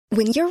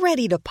When you're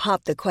ready to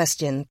pop the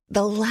question,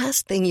 the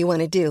last thing you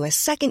want to do is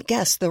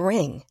second-guess the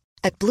ring.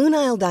 At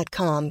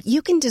BlueNile.com,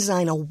 you can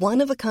design a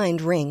one-of-a-kind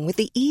ring with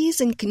the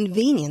ease and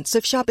convenience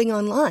of shopping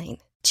online.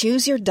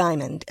 Choose your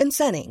diamond and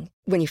setting.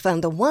 When you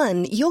find the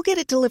one, you'll get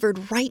it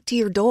delivered right to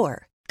your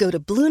door. Go to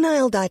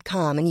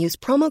BlueNile.com and use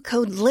promo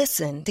code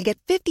LISTEN to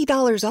get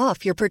 $50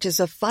 off your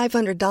purchase of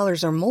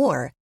 $500 or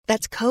more.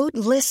 That's code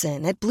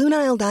LISTEN at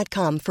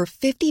BlueNile.com for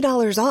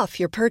 $50 off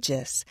your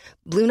purchase.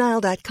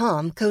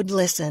 BlueNile.com, code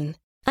LISTEN.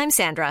 I'm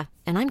Sandra,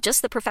 and I'm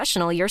just the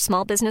professional your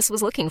small business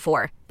was looking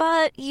for.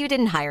 But you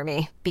didn't hire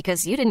me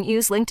because you didn't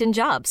use LinkedIn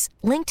Jobs.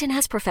 LinkedIn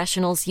has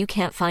professionals you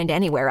can't find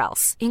anywhere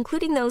else,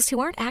 including those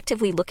who aren't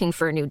actively looking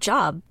for a new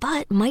job,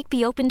 but might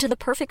be open to the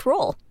perfect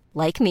role,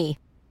 like me.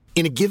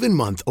 In a given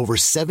month, over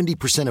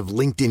 70% of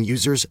LinkedIn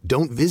users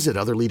don't visit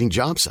other leading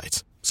job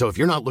sites. So if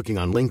you're not looking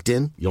on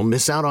LinkedIn, you'll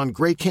miss out on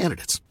great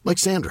candidates like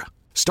Sandra.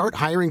 Start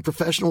hiring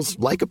professionals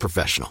like a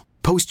professional.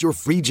 Post your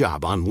free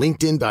job on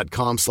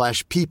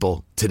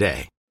linkedin.com/people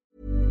today.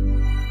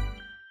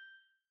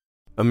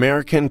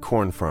 American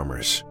corn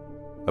farmers,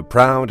 a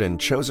proud and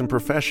chosen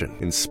profession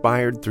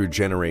inspired through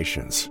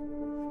generations.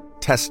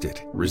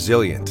 Tested,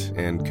 resilient,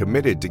 and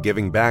committed to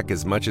giving back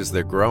as much as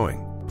they're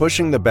growing,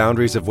 pushing the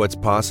boundaries of what's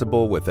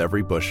possible with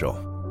every bushel,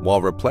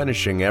 while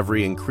replenishing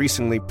every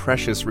increasingly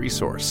precious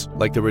resource,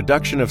 like the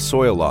reduction of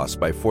soil loss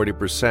by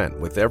 40%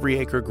 with every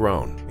acre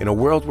grown. In a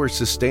world where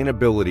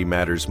sustainability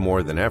matters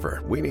more than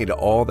ever, we need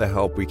all the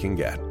help we can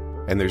get.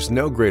 And there's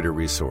no greater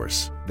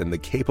resource than the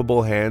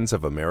capable hands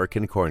of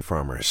American corn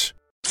farmers.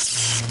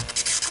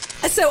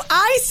 So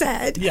I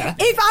said,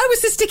 if I was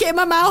to stick it in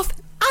my mouth,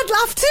 I'd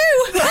laugh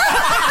too.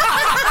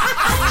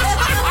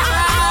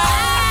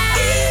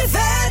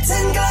 Yvette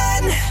and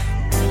Glenn.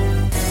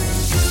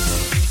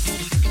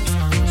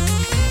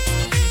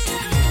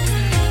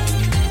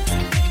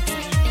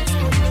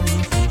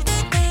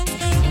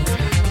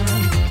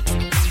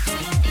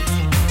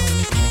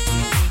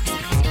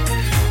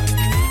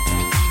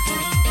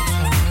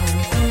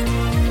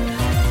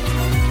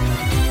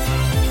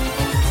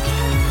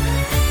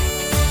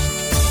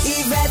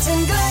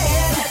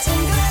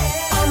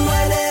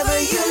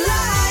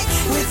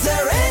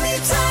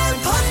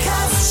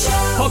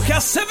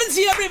 Podcast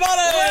 70,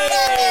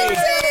 everybody!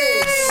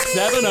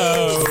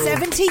 70.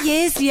 70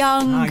 years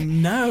young. I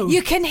know.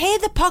 You can hear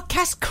the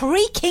podcast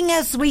creaking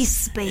as we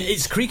speak.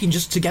 It's creaking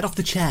just to get off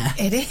the chair.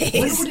 It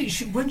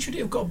is. When should it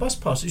have got a bus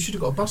pass? It should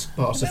have got a bus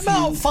pass.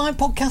 About 5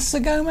 podcasts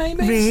ago,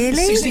 maybe?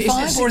 Really?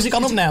 65, or has it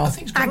gone up now?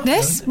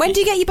 Agnes, when do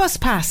you get your bus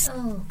pass?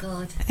 Oh,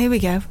 God. Here we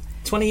go.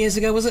 20 years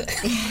ago, was it?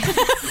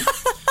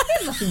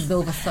 It must have been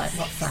over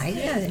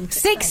 5.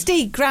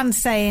 60, Grand's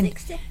saying.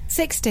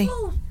 60.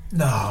 Oh,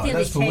 no,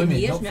 that's for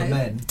women, not for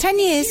men. 10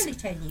 years? nearly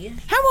 10 years.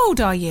 How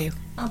old are you?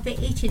 I'll be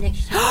 80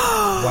 next year.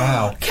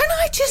 Wow. Can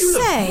I just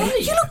say,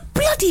 you look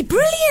bloody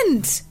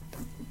brilliant.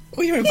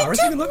 Oh, you're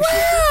embarrassing. Wow,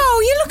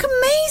 you look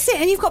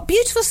amazing. And you've got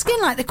beautiful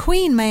skin like the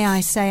Queen, may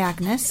I say,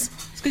 Agnes.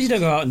 It's because you don't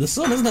go out in the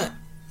sun, isn't it?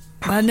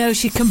 Well, no,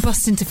 she'd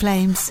combust into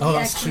flames. Oh,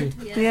 that's true.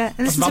 Yeah, That's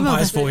listen to Mother.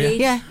 vampires for you.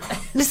 Yeah,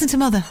 listen to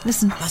Mother.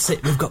 Listen. That's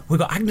it. We've got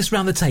Agnes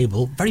round the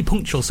table. Very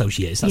punctual, so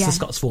she is. That's the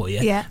Scots for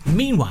you. Yeah.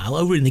 Meanwhile,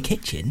 over in the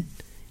kitchen,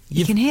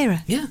 you can hear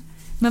her. Yeah.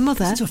 My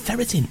mother. Listen to a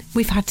ferreting.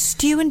 We've had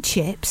stew and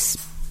chips,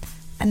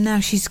 and now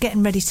she's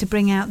getting ready to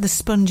bring out the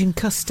sponge and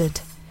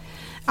custard.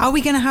 Are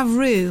we going to have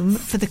room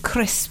for the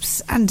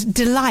crisps and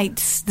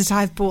delights that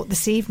I've bought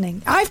this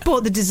evening? I've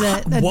bought the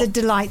dessert, the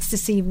delights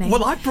this evening.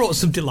 Well, I brought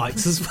some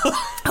delights as well.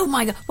 Oh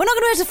my God, we're not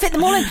going to be able to fit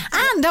them all in,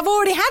 and I've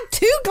already had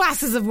 2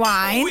 glasses of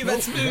wine. We've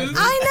had 2.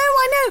 I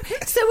know.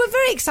 So we're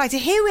very excited.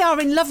 Here we are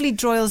in lovely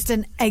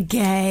Droylsden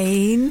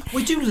again.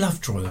 We do love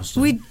Droylsden.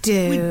 We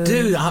do. We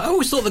do. I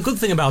always thought the good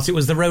thing about it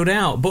was the road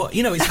out, but,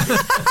 you know, it's...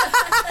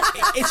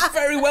 It's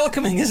very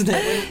welcoming, isn't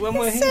it? When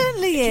we're here.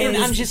 Certainly is.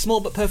 In Angie's small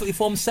but perfectly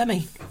formed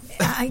semi.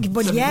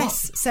 Well,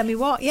 yes, semi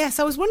what? Yes,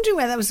 I was wondering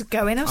where that was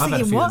going. I was I've thinking,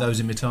 had a few what? of those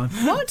in my time.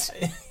 What?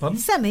 Pardon?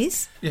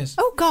 Semis? Yes.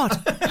 Oh,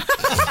 God.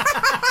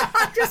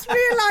 I just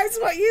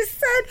realised what you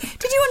said.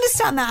 Did you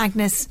understand that,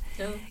 Agnes?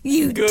 No.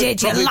 You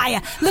did, you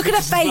liar. Look at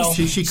her face. Well,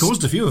 she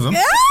caused a few of them.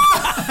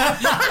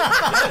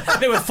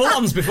 They were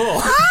full-ons before.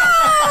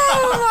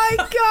 Oh, my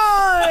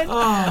God.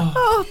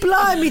 Oh,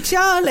 blimey,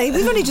 Charlie.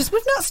 We've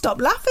not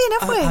stopped laughing,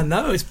 have we? I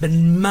know, it's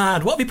been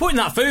mad. What are we putting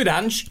in that food,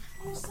 Ange?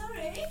 Oh, sorry.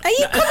 Are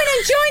you coming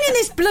and joining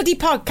this bloody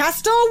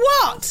podcast or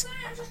what? Sorry,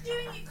 I'm just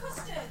doing your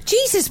custard.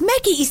 Jesus,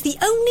 Meggie is the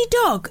only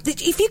dog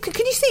that, if you can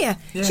you see her?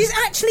 Yeah. She's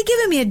actually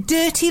given me a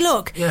dirty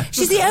look. Yeah.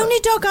 She's the only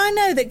dog I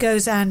know that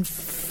goes and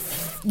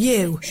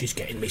you. She's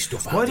getting me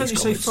stuff out. Why don't you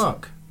say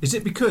fuck? Is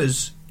it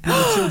because you're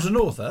the children's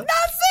author? That's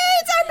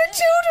it! I'm a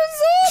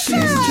children's author!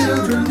 She's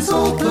children's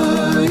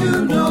author,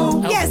 you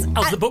know. Yes.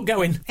 How's the book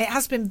going? It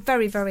has been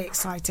very, very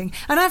exciting.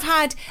 And I've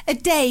had a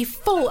day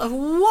full of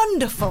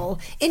wonderful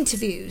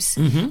interviews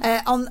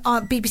on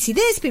BBC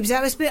This, BBC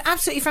That. It's been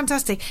absolutely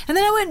fantastic. And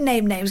then I won't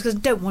name names because I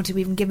don't want to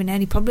be even given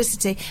any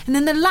publicity. And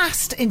then the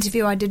last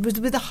interview I did was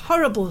with a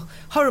horrible,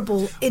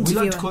 horrible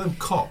interviewer. We like to call him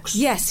Cox.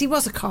 Yes, he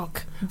was a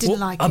cock. Didn't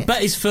like I it.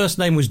 bet his first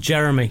name was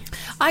Jeremy.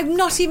 I'm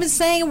not even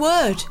saying a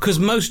word. Because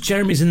most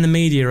Jeremys in the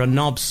media are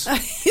knobs. Look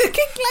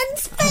at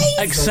Glenn's face.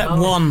 Except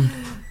one.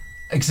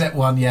 Except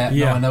one, yeah.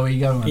 Yeah. No, I know where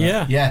you're going with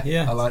Yeah, that.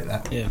 yeah. I like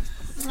that. Yeah.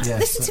 Yeah.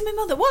 Listen to my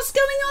mother. What's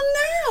going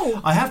on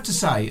now? I have to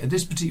say, at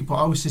this particular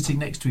point, I was sitting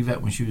next to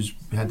Yvette when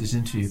we had this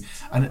interview,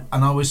 and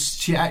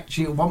she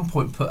actually at one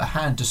point put a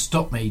hand to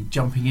stop me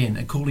jumping in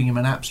and calling him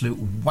an absolute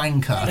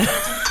wanker.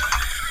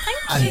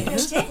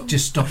 And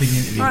just stopping the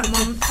interview. Right,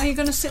 Mum, are you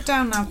going to sit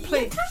down now,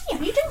 please?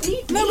 You don't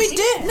need No, me, we do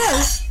do. you?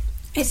 No,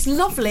 it's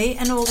lovely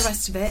and all the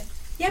rest of it.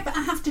 Yeah, but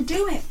I have to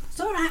do it. It's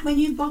all right when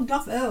you bogged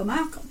off at home.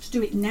 I've got to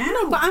do it now.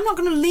 No, but I'm not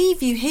going to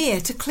leave you here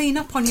to clean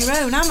up on your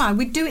own, am I?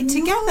 We do it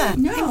together.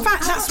 No, In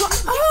fact, that's I what. want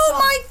to Oh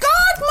my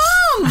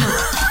God, Mum!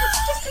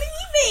 Just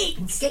leave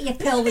it. Get your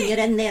pill when you're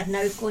in there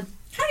now, good.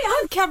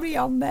 Carry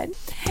on, then.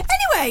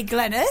 Anyway,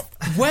 Glenneth.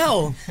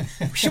 Well,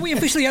 shall we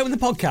officially open the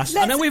podcast?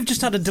 I know we've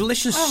just had a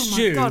delicious Oh my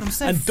stew God, I'm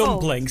so and full.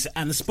 dumplings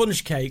and a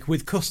sponge cake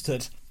with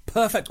custard.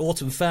 Perfect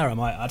autumn fare, I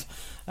might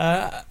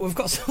add. We've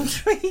got some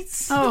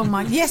treats. Oh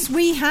my! Yes,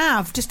 we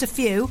have just a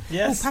few.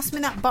 Yes. Oh, pass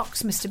me that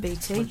box, Mr.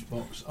 Beatty. Which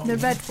box? Oh, The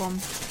red one.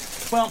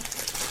 Well,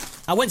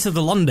 I went to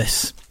the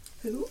Londis.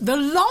 The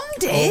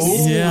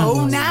Londis. Yeah.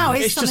 Oh, now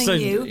it's just something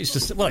new. It's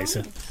just it's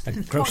a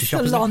grocery What's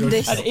shop. the isn't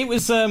it? Londis? And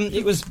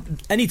it was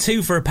any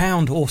two for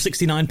 £1 or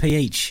 69p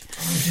each.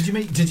 Did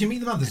you meet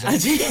the mothers? I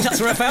did.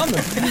 That's where I found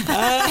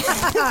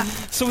them.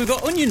 So we've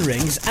got onion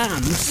rings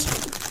and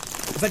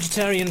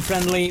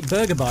vegetarian-friendly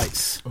burger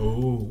bites.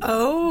 Oh.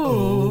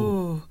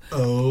 Oh.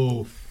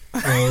 Oh.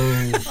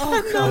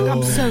 Oh God,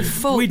 I'm so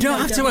full. We don't No,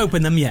 have to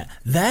open them yet.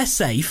 They're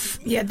safe.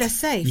 Yeah, they're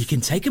safe. You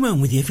can take them home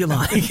with you if you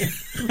like.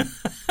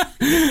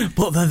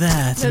 But they're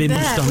there to They're be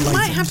there. munched on We later.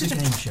 might have to It's a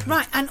game show.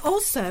 Right, and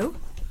also,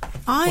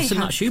 What's in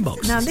that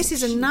shoebox? Now, this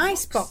is a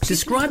nice box.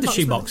 Describe the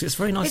shoebox. It's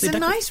very nicely It's a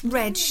decorated. nice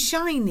red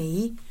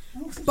shiny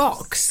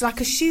box,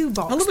 like a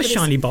shoebox. I love a but it's-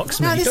 shiny box,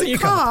 Now, mate, there's don't a you,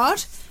 Carl?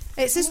 card.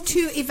 It says to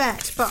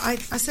Yvette, but I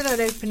said I'd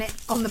open it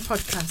on the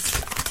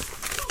podcast.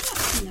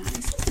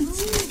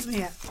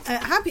 Yeah.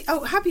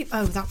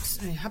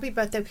 Happy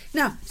birthday.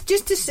 Now,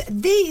 just to say,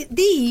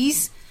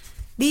 these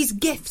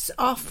gifts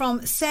are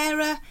from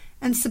Sarah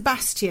and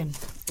Sebastian.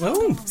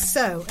 Oh.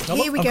 So I've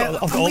here we got-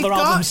 go. I've got And all their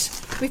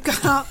albums.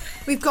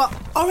 We've got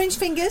orange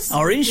fingers.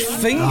 Orange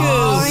fingers.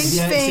 Orange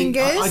Yeah, see,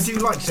 fingers. I do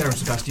like Sarah and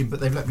Sebastian, but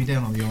they've let me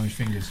down on the orange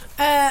fingers.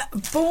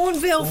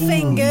 Bourneville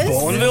fingers.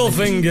 Bourneville Back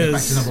to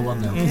fingers. number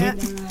one now. Yeah.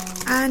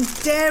 And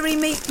Dairy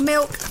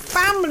Milk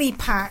Family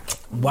Pack.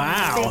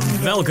 Wow,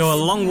 they'll go a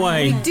long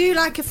way. Do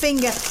like a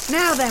finger.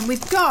 Now then,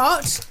 we've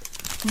got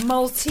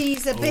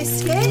Malteser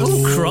biscuits.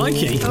 Oh,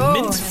 crikey. Oh.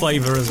 Mint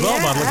flavour as well,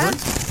 by the look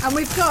of it. And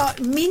we've got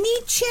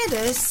mini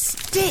cheddar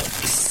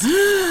sticks.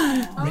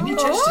 Mini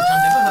chested,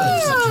 I've never heard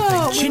of such a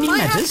thing. We Chinny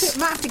might Medders?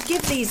 have to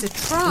give these a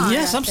try.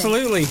 Yes, I think.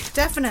 absolutely.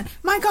 Definite.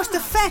 My gosh, the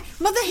fair.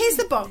 Mother, here's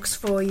the box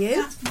for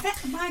you.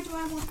 Why do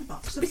I want the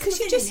box? Because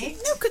you There's just nothing in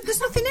it. no, 'cause there's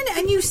nothing in it,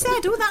 and you said,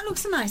 "Oh, that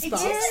looks a nice It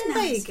box." is a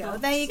There you nice go.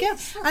 box. There you go.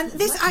 And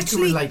this You can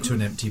actually, relate to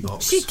an empty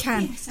box. she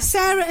can.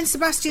 Sarah and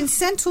Sebastian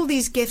sent all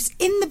these gifts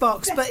in the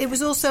box, but it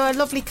was also a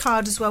lovely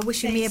card as well,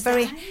 wishing me a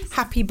very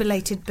happy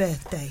belated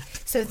birthday.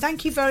 So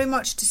thank you very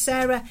much to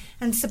Sarah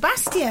and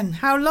Sebastian.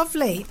 How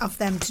lovely of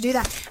them to do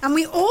that. And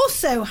we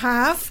also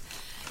have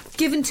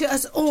given to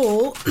us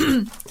all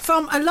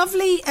from a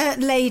lovely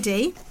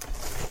lady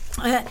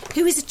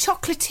who is a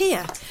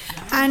chocolatier.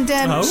 And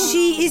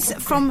she is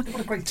from...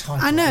 What a great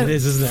title. I know. It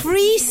is, isn't it?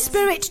 Free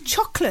Spirit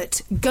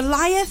Chocolate,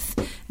 Goliath,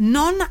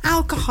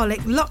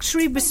 non-alcoholic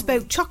luxury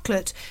bespoke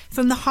chocolate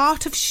from the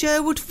heart of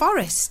Sherwood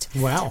Forest.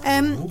 Wow.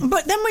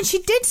 But then when she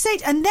did say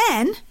it, and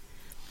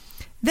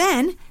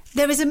then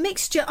there is a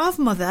mixture of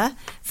Mother,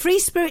 Free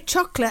Spirit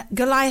Chocolate,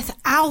 Goliath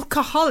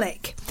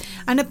Alcoholic.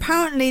 And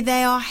apparently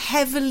they are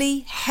heavily,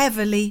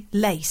 heavily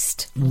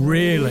laced.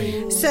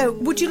 Really? So,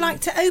 would you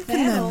like to open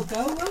They'll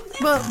them? go, won't they?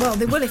 Well,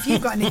 they will if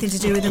you've got anything to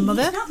do with them,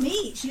 Mother. It's not me,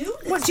 it's you.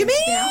 What do you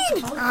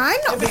mean? I'm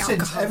not the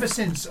alcoholic. Ever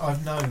since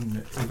I've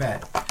known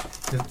Yvette,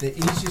 the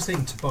easiest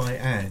thing to buy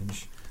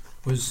Ange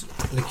was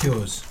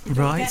liqueurs.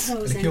 Right. Get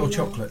those Liqueur anymore.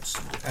 chocolates.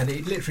 And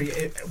it literally,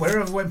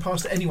 wherever I went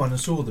past anyone and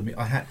saw them,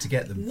 I had to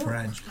get them for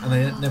Ange. And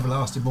they never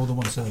lasted more than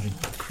one serving.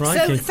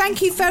 Crikey. So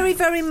thank you very,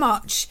 very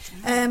much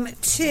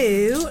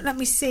to, let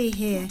me see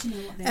here,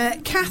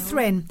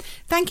 Catherine.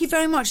 Thank you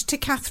very much to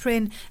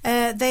Catherine.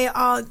 They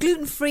are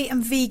gluten-free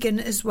and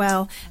vegan as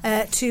well,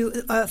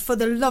 for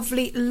the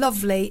lovely,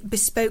 lovely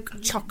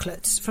bespoke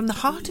chocolates from the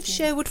heart of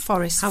Sherwood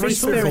Forest. How Free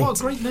very thoughtful. Spirit. What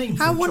a great name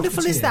for How a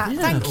wonderful is chocolatier. that?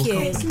 Yeah. Thank you.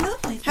 It's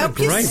lovely. Help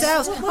Great. yourself.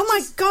 else. Oh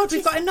my God,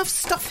 we've got enough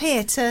stuff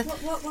here to.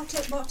 What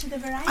are the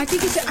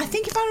varieties? I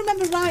think if I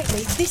remember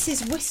rightly, this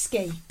is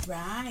whiskey.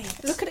 Right.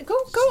 Look at it. Go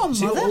on,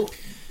 See, Mother.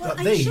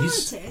 Are you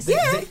sure it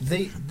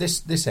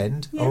is? This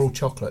end are all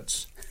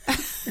chocolates.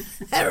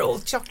 They're all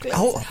chocolate.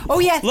 Oh,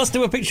 yeah. Let's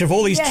do a picture of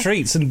all these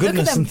treats and Look at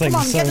goodness them. and things.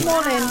 Come on, get So- them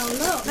all in.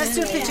 look, Let's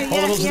do a picture.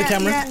 Hold them up to the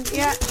camera.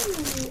 Yeah.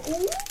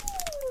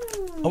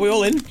 Are we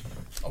all in?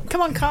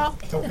 Come on, Carl.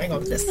 Oh, hang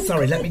on.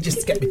 Sorry, let me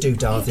just get my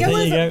doodah. There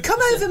you go. Come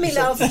over me,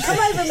 love. Come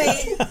over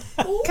me.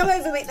 Come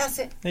over me. That's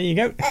it. There you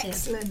go.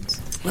 Excellent.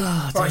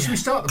 Right, should we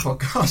start the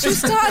podcast? We'll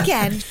start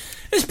again.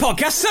 It's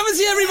podcast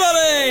 70,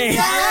 everybody!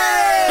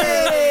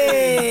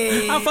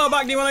 Yay! How far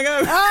back do you want to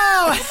go?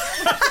 Oh!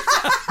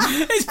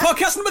 It's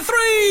podcast number 3!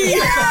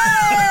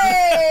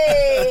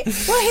 Yay!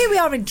 Well, here we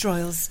are in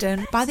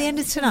Droylsden. By the end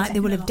of tonight, they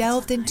will have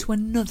delved into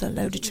another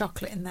load of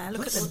chocolate in there.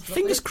 Look at them.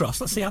 Fingers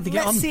crossed. Let's see how they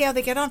get on. Let's see how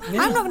they get on.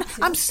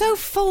 I'm so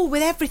full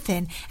with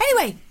everything.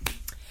 Anyway,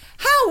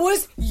 how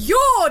was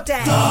your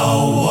day?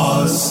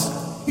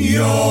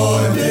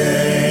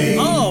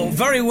 Oh,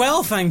 very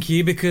well, thank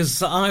you,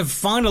 because I've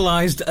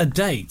finalised a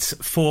date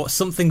for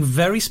something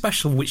very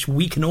special which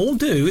we can all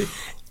do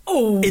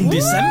in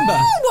December.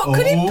 What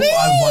could it be?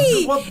 I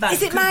wonder what that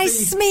Is it could my be.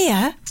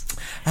 smear?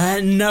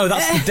 No,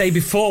 that's the day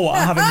before what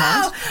I have in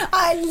mind. Oh,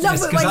 I love it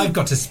Because when I've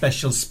got a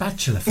special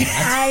spatula for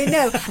that. I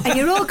know. And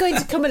you're all going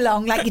to come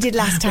along like you did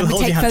last time We'll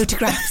to hold take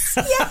your hands. photographs.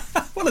 Yeah,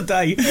 What a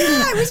day.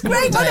 it was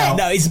great, wasn't it?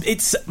 No,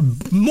 it's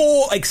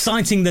more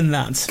exciting than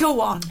that.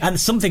 Go on. And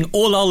something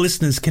all our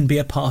listeners can be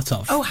a part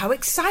of. Oh, how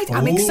exciting.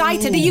 I'm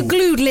excited. Are you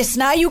glued,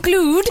 listener? Are you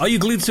glued? Are you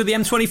glued to the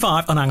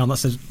M25? Oh, hang on,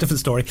 that's a different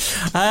story.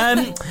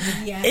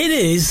 It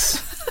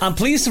is, I'm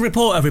pleased to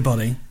report,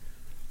 everybody,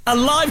 a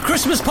live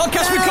Christmas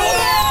podcast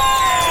recording!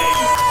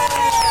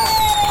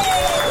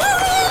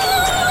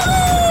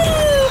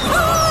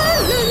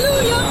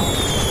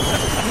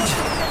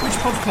 Which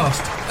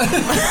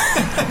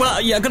podcast?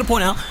 Well, yeah, I've got to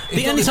point out,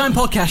 the Anytime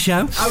Podcast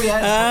Show. Oh,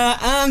 yeah.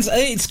 And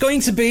it's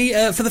going to be,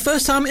 for the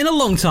first time in a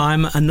long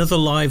time, another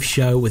live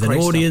show with Great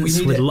an stuff. audience,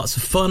 We need with it. lots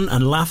of fun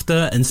and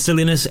laughter and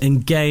silliness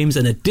and games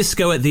and a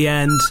disco at the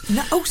end.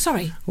 No, oh,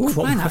 sorry. Ooh, what-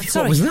 Wine out. what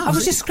Sorry. was that? I was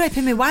Was it- just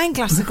scraping my wine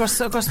glass across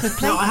my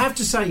plate. Now, I have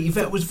to say,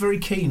 Yvette was very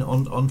keen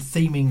on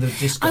theming the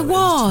disco. I at this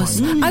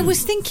was. time. I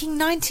was thinking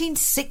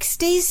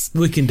 1960s.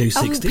 We can do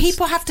 60s.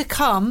 People have to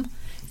come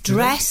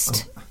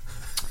dressed.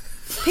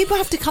 People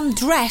have to come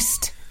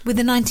dressed with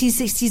the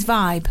 1960s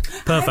vibe.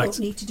 I Perfect. don't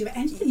need to do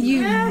anything. You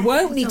Yeah.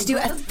 won't need to do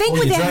a thing Or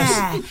with your your dress.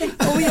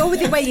 hair. or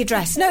with the way you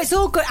dress. No, it's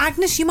all good.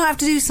 Agnes, you might have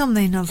to do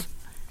something of.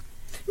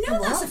 No,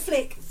 that's a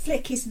flick.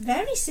 Flick is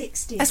very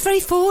 60s. That's very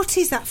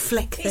 40s, that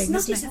flick It's thing,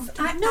 not. isn't It's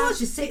it? no, it's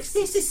 60s.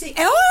 It's 60s.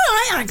 All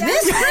right,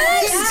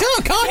 Agnes.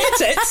 Still can't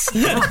hit it.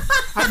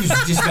 I used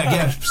to just about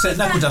get a set of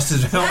knuckle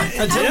dusters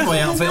and take my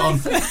outfit on.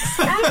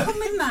 I'll come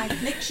with my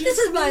flick. This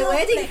is my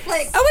wedding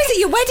flick. Oh, is it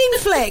your wedding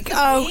flick?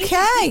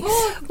 Okay.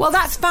 Well,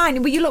 that's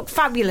fine. Well, you look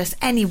fabulous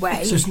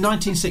anyway. So it's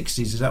 1960s,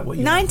 is that what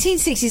you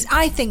 1960s,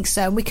 I think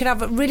so. We could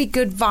have a really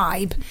good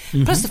vibe.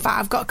 Plus the fact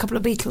I've got a couple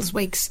of Beatles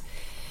wigs.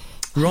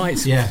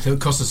 Right. Yeah, so it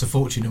cost us a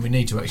fortune and we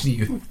need to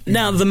actually...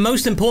 Now, the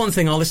most important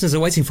thing our listeners are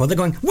waiting for, they're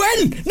going,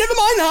 when? Never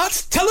mind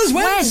that. Tell us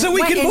when, so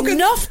we can book it.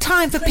 enough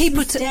time for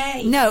people to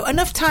Day.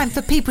 enough time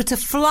for people to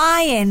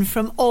fly in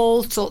from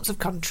all sorts of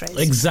countries.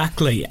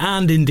 Exactly,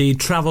 and indeed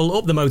travel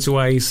up the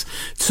motorways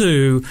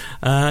to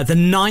the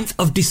 9th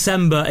of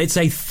December. It's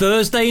a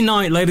Thursday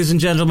night, ladies and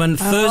gentlemen.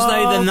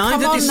 Thursday, the 9th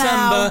come of on December.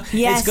 now.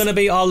 Yes. It's going to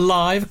be our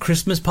live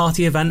Christmas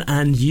party event,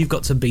 and you've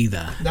got to be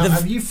there. Now,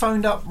 have you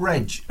phoned up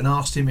Reg and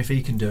asked him if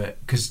he can do it?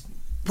 Because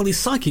Well, he's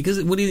psychic.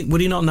 Would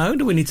he not know?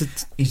 Do we need to?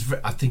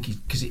 I think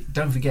because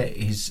don't forget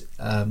his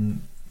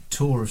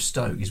tour of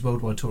Stoke, his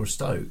worldwide tour of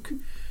Stoke.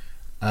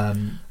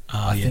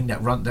 I think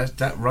that runs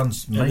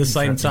At mainly the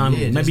same throughout the time,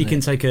 year, maybe you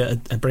doesn't can it?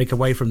 take a break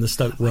away from the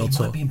Stoke He World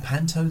Tour. might be in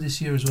Panto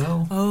this year as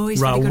well. Oh,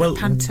 he's Right, really good well, at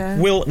panto.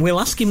 we'll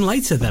ask him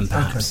later then,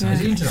 perhaps. Okay. Is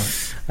he in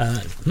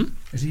tonight?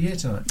 Is he here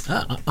tonight?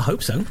 I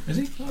hope so. Is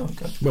he? Oh,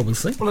 okay. Well, we'll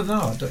see. Well,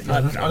 I don't know.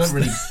 I don't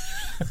really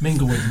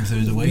mingle with him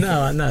through the week.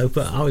 No, I know,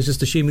 but I was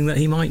just assuming that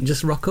he might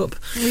just rock up.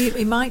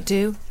 He might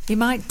do. He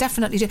might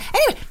definitely do.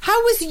 Anyway,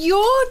 how was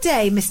your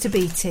day, Mr.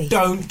 Beattie?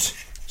 Don't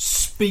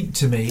speak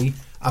to me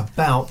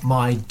about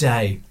my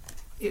day.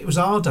 It was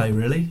our day,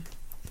 really.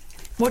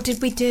 What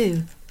did we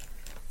do?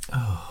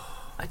 Oh.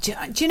 Do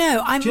you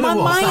know? Do you know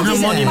what? mind How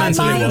is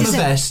monumental it was. The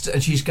best,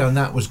 and she's going,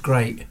 that was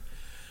great.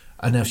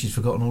 And now she's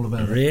forgotten all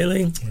about it.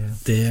 Really? Yeah.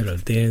 Dear, oh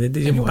dear. Did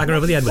you Anyway. bag her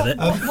over the head with it?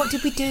 What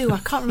did we do? I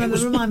can't remember. It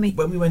was Remind me.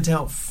 when we went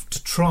out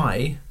to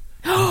try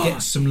and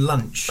get some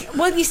lunch.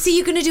 Well, you see,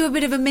 you're going to do a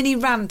bit of a mini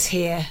rant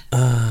here.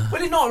 Well,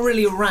 it's not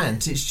really a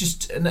rant. It's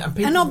just an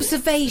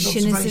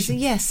Observation.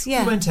 Yes,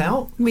 yeah. We went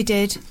out. We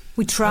did.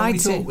 We And tried we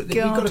to. thought, we've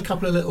got a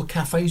couple of little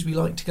cafes we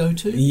like to go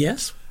to.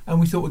 Yes. And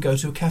we thought we'd go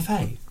to a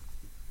cafe.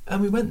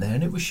 And we went there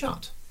and it was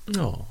shut.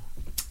 Oh.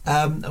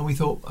 And we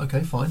thought,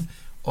 okay, fine.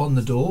 On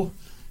the door,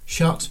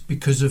 shut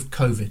because of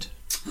COVID.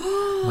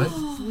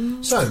 Right?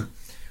 So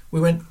we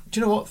went, do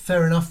you know what?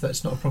 Fair enough,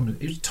 that's not a problem.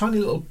 It was a tiny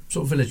little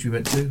sort of village we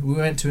went to. We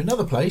went to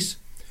another place,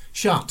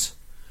 shut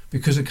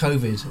because of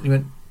COVID. And he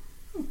went,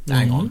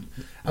 hang on.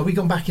 Have we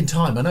gone back in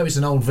time? I know it's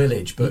an old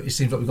village, but it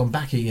seems like we've gone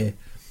back a year.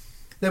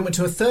 Then went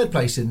to a third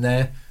place in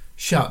there,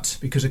 shut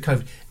because of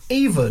COVID.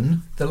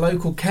 Even the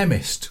local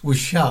chemist was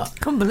shut.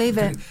 Couldn't believe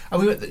it.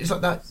 And we went, it's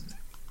like that.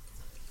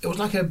 It was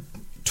like a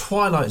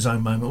Twilight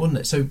Zone moment, wasn't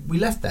it? So we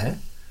left there,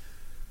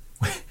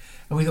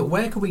 and we thought,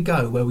 where can we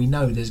go where we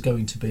know there's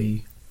going to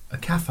be a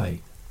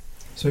cafe?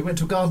 So we went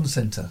to a garden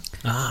centre.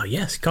 Ah,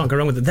 yes, can't go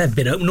wrong with it. They've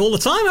been open all the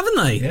time, haven't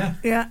they? Yeah.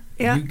 Yeah.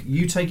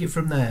 You take it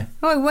from there.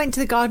 Oh, we went to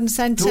the garden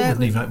centre. The door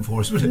wouldn't even open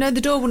for us, would it? No,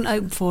 the door wouldn't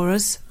open for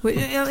us.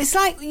 It's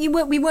like we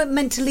weren't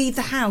meant to leave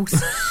the house.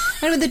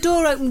 Anyway, the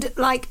door opened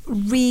like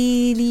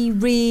really,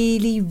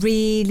 really,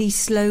 really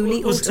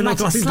slowly.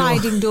 Automatic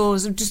sliding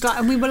doors, just like,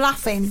 and we were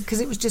laughing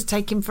because it was just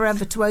taking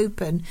forever to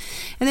open.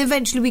 And then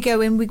eventually we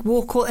go in, we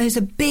walk. There's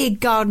a big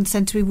garden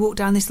centre. We walk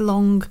down this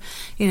long,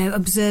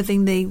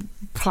 observing the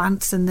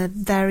plants and the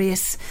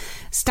various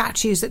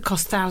statues that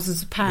cost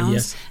thousands of pounds.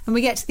 Yes. And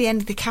we get to the end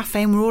of the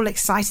cafe and we're all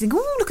excited.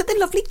 Oh, look at the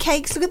lovely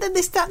cakes. Look at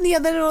this, that and the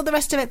other and all the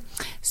rest of it.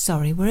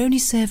 Sorry, we're only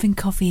serving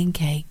coffee and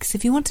cakes.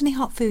 If you want any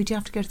hot food, you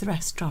have to go to the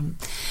restaurant.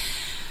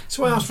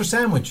 So I asked for a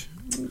sandwich.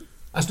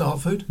 That's not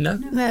hot food?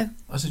 No.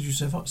 I said, you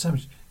serve hot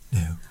sandwich?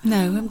 No. No,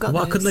 I haven't got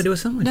Why those. couldn't they do a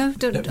sandwich? No,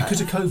 don't. No,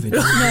 because of COVID. No,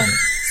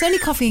 it's only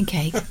coffee and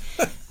cake.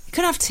 You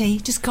couldn't have tea,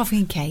 just coffee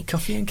and cake.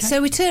 Coffee and cake.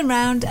 So we turned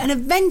round and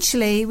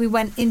eventually we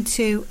went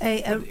into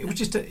It was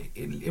just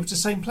it was the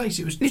same place.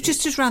 It was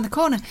just around the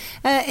corner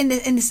in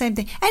the same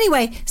thing.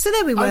 Anyway, so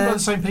there we were. owned by the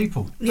same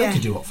people. Yeah. They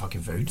could do hot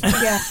fucking food.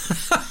 Yeah,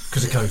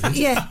 Because of COVID.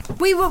 yeah.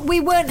 We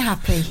weren't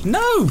happy.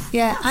 No.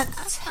 Yeah,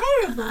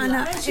 Terrible. I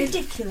know. It's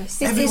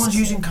ridiculous. Everyone's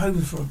using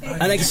COVID for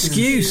An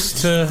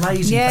excuse to...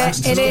 lazy Yeah,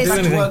 bastards. it is.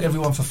 Back to work,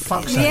 everyone, for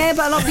fuck's sake. Yeah,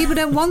 but a lot of people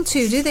don't want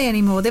to, do they,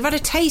 anymore? They've had a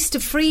taste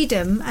of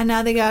freedom and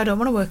now they go, I don't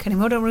want to work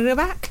anymore, I don't want to go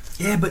back.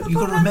 Yeah, but you've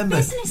got to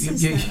remember...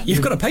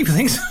 You've got to pay for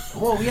things.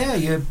 Well,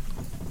 yeah,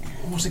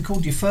 what's it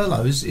called? Your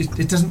furloughs.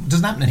 It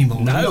doesn't happen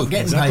anymore. No, You're not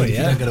getting exactly, paid if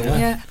you don't go to work.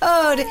 Yeah.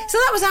 Oh, so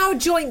that was our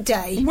joint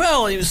day.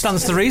 Well, it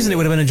stands to reason it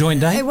would have been a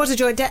joint day. It was a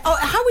joint day. Oh,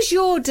 how was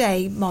your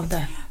day,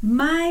 Mother?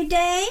 My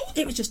day?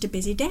 It was just a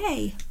busy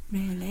day,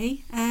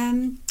 really.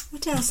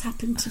 What else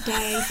happened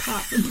today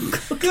apart from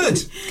cooking? Good.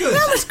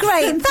 That was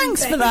great.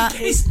 Thanks for that.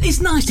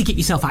 It's nice to keep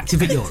yourself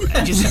active at your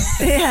age.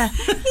 Yeah.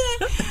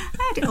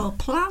 I had it all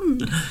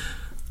planned.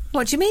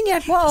 What do you mean you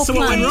had what all So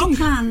what went planned? wrong?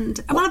 Planned.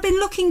 Well, I've been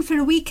looking for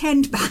a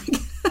weekend bag.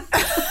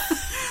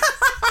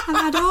 I've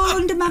had all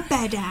under my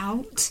bed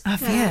out.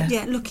 Have you?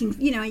 Yeah, looking,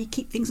 you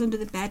keep things under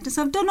the bed.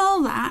 So I've done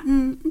all that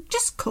and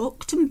just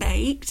cooked and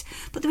baked.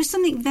 But there was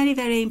something very,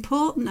 very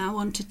important I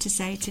wanted to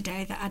say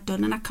today that I'd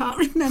done and I can't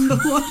remember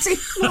what it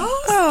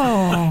was.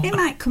 Oh. It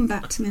might come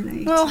back to me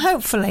later. Well,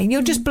 hopefully.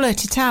 You'll just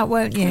blurt it out,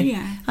 won't you?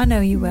 Yeah. I know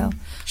you will.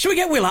 Shall we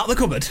get Will out of the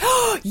cupboard?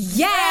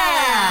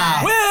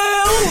 Yeah!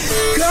 Will!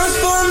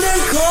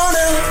 Correspondent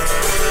corner.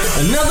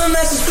 Another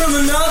message from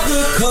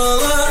another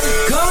caller.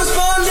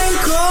 Correspondent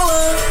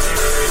caller.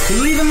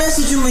 Leave a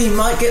message and we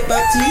might get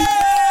back to you.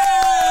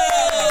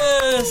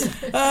 Yes!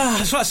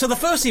 That's right, so the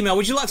first email,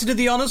 would you like to do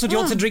the honours or do you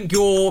want to drink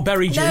your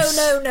berry juice?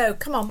 No.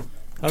 Come on.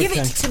 Give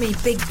Okay. it to me,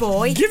 big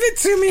boy. Give it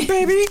to me,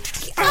 baby!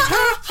 Give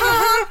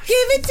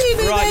it to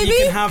me, Right, baby. you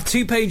can have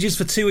 2 pages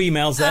for 2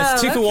 emails there.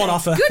 It's 2 for 1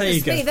 offer. Goodness There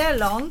you go. me, they're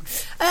long.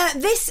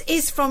 This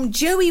is from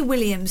Joey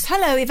Williams.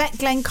 Hello, Yvette,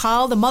 Glenn,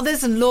 Carl, the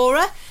mothers and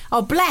Laura.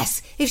 Oh,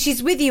 bless, if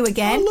she's with you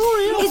again.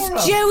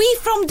 It's Joey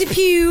from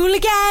Depew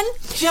again.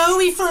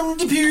 Joey from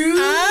Depew.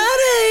 Joey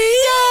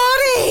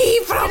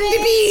from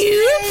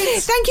Depew.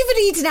 Thank you for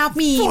reading out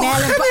my email.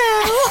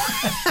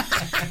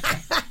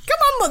 Come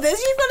on, mothers,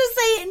 you've got to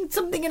say it in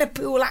something in a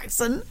pool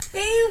accent.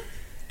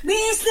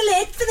 Where's the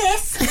lid for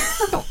this?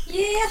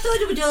 Yeah, I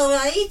thought it was all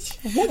right.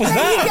 What was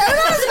There you go, that?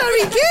 that was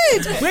very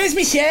good. Where's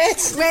my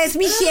shirt? Where's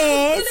me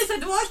shirt? It's in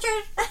the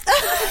washer.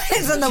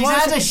 It's on the She's washer.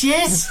 had a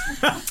shit.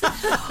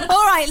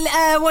 All right,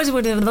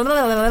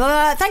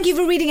 thank you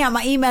for reading out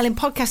my email in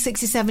podcast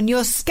 67.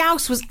 Your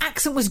Scouse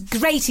accent was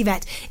great,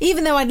 Yvette.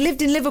 Even though I'd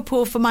lived in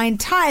Liverpool for my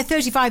entire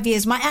 35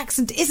 years, my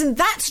accent isn't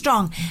that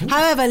strong.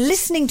 However,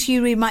 listening to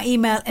you read my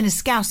email in a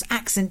Scouse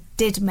accent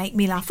did make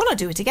me laugh. Well, I'll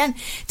do it again.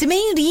 The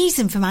main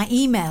reason for my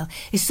email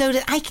is so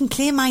that I can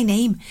clear my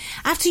name.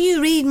 After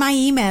you read my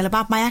email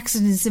about my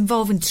accidents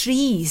involving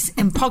trees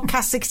in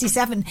podcast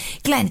 67,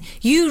 Glenn,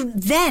 you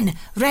then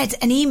read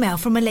an email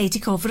from a lady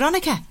called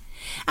Veronica.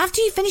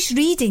 After you finished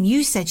reading,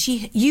 you said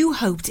you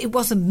hoped it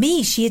wasn't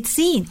me she had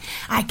seen.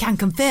 I can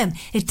confirm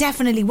it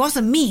definitely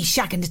wasn't me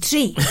shagging a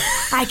tree.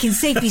 I can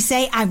safely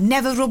say I've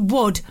never rubbed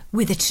wood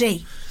with a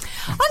tree.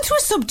 Onto a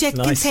subject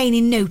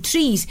containing no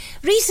trees.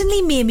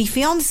 Recently, me and my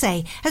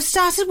fiancé have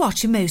started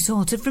watching Most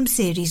Haunted from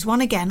Series 1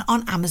 again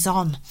on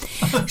Amazon.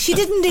 She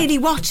didn't really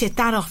watch it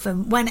that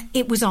often when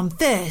it was on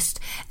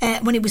first,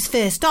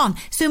 on,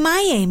 so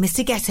my aim is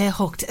to get her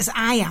hooked as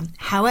I am.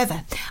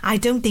 However, I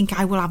don't think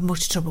I will have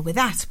much trouble with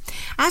that.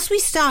 As we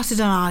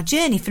started on our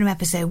journey from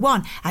episode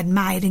 1,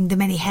 admiring the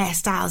many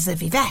hairstyles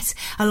of Yvette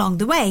along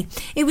the way,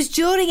 it was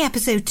during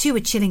episode 2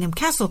 at Chillingham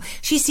Castle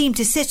she seemed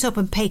to sit up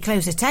and pay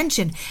close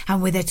attention,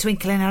 and with her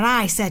twinkle in her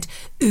eye, said,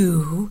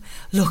 "Ooh,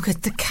 look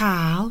at the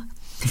Carl."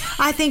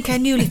 I think her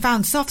newly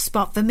found soft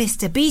spot for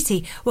Mr.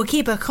 Beattie will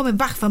keep her coming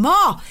back for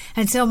more.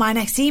 Until my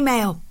next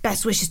email,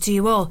 best wishes to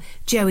you all,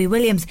 Joey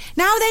Williams.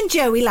 Now then,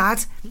 Joey,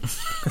 lad,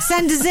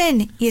 send us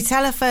in your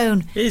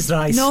telephone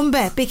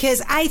number,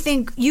 because I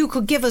think you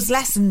could give us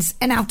lessons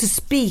in how to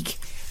speak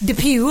the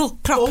Pule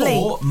properly.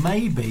 Or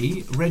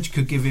maybe Reg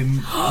could give him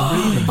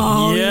a reading.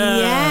 Oh,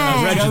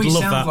 yeah. Reg would Joey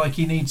love sounds that. like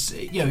he needs,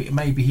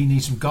 maybe he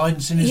needs some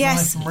guidance in his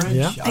life from Reg.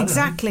 Yeah. I don't know.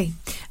 Exactly.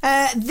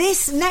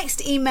 This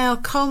next email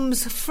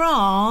comes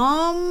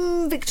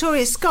from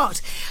Victoria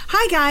Scott.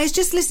 Hi guys,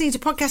 just listening to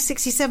podcast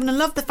 67 and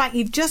love the fact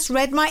you've just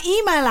read my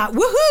email out.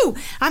 Woohoo!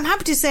 I'm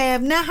happy to say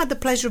I've now had the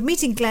pleasure of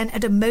meeting Glenn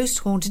at a most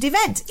haunted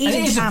event. And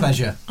it is a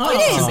pleasure. Oh,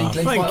 it is. I meet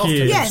Glenn Thank quite often.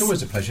 you. Yes. It's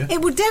always a pleasure.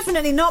 It would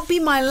definitely not be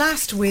my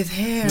last with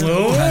him.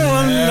 Oh,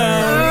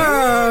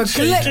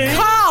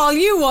 Carl,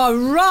 you are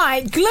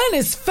right. Glenn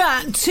is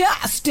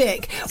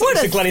fantastic.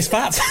 What a Glenn is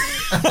fat.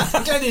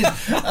 Glenn is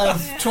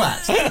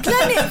twat.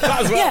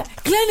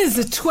 Glenn is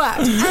a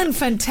twat and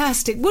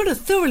fantastic. What a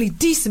thoroughly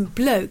decent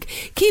bloke.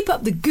 Keep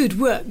up the good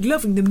work.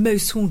 Loving the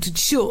most haunted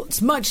shorts.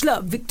 Much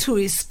love,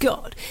 Victoria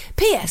Scott.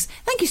 P.S.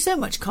 Thank you so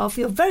much, Carl, for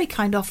your very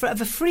kind offer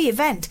of a free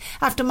event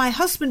after my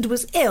husband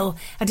was ill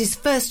at his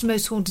first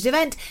most haunted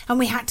event and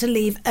we had to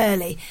leave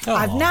early.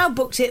 I've now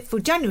booked it for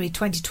January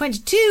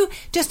 2022.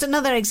 Just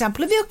another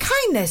example of your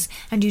kindness,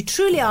 and you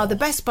truly are the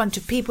best bunch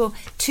of people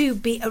to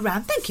be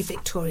around. Thank you,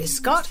 Victoria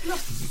Scott.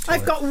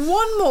 I've got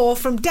one more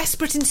from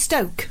Desperate in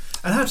Stoke.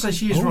 And I have to say,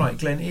 she is right.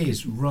 Glenn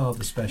is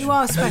rather special. You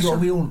are special.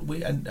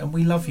 And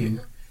we love you.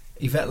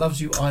 Yvette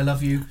loves you. I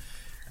love you.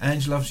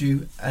 Ange loves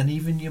you, and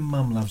even your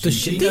mum loves you.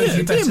 she? She knows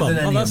you better Mum? than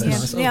any of us.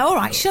 Nice. Yeah, all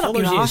right, shut up,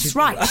 All your those years arse. she's-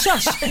 Right,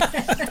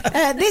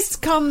 shush. This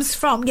comes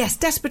from,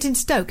 Desperate in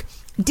Stoke.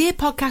 Dear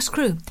podcast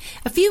crew,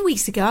 a few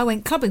weeks ago I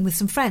went clubbing with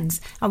some friends.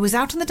 I was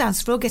out on the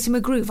dance floor getting my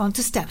groove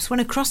onto steps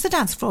when across the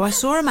dance floor I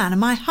saw a man and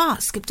my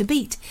heart skipped a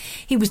beat.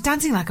 He was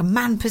dancing like a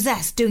man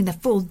possessed, doing the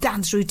full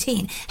dance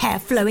routine, hair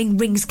flowing,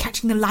 rings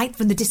catching the light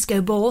from the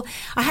disco ball.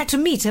 I had to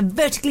meet a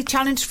vertically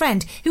challenged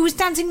friend who was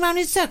dancing round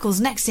in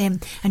circles next to him,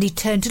 and he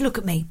turned to look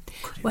at me.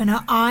 When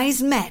our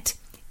eyes met,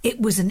 it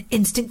was an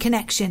instant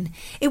connection.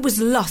 It was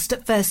lust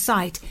at first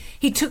sight.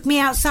 He took me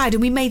outside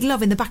and we made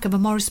love in the back of a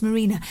Morris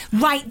Marina,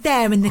 right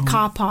there in the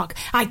car park.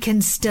 I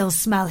can still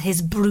smell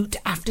his brute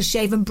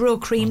aftershave and Brill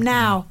cream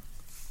now.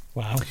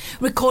 Wow.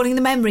 Recalling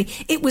the memory,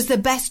 it was the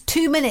best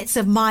 2 minutes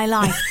of my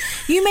life.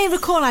 You may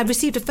recall I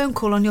received a phone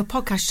call on your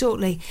podcast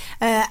shortly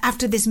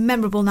after this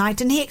memorable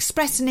night, and he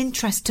expressed an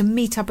interest to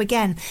meet up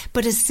again,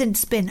 but has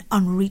since been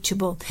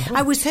unreachable.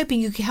 I was hoping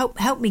you could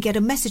help me get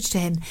a message to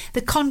him.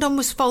 The condom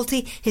was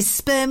faulty, his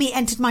spermie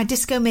entered my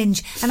disco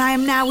minge, and I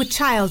am now with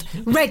child,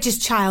 Reg's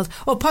child,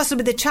 or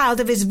possibly the child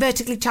of his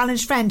vertically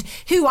challenged friend,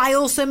 who I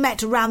also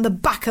met around the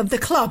back of the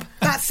club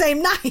that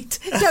same night.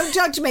 Don't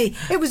judge me.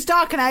 It was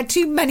dark and I had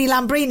too many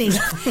Lambrini. We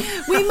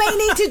may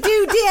need to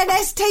do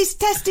DNS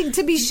taste testing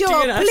to be sure.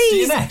 DNS?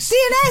 Please.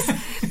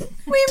 DNS?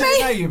 We may.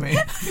 DNA, you mean?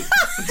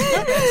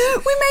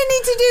 We may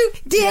need to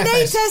do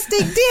DNA DFS.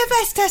 testing,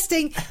 DFS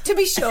testing to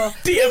be sure.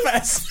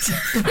 DFS.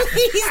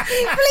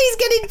 Please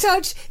get in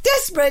touch.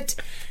 Desperate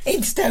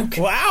in Stoke.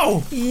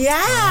 Wow.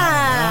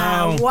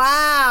 Yeah.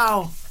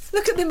 Wow.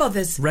 Look at the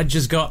mothers. Reg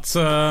has got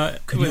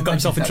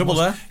himself in trouble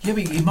there. Yeah,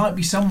 but it might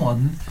be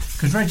someone,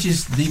 because Reg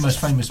is the most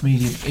famous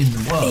medium in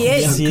the world. He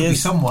is. So Yes, it he could be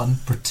is. someone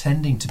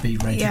pretending to be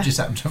Reg Yeah. who just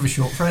happened to have a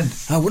short friend.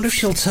 I wonder if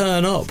she'll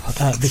turn up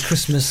at the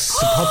Christmas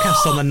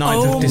podcast on the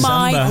 9th of Oh December.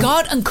 my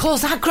God, and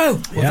cause aggro.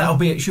 Well, that'll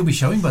be it. She'll be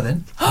showing by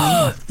then.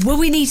 Will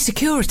we need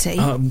security?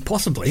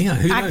 Possibly, yeah.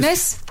 Who knows?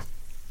 Agnes?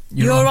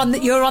 You're on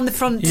the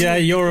front. Yeah,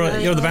 you're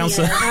the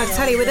bouncer. I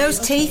tell you, with those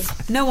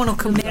teeth, no one will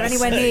come near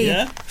anywhere near you.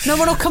 yeah. No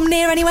one will come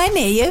near anywhere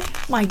near you.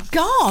 My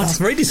God. That's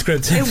very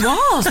descriptive. It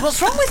was.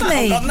 What's wrong with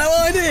me? I've got no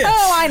idea.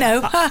 Oh, I know.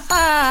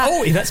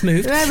 Oh, that's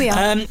moved. There we are.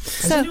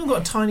 Has anyone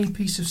got a tiny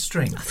piece of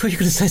string? I thought you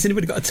were going to say has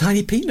anybody got a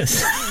tiny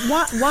penis?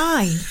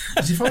 Why?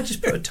 As if I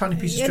just put a tiny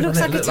piece of It string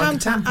looks on like it, a it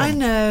looked tampon. like a tampon. I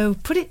know.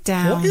 Put it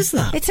down. What is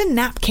that? It's a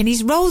napkin.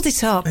 He's rolled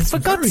it up. It's For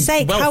God's very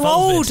sake, well how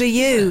velvet. old are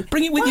you?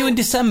 Bring it with you in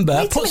December.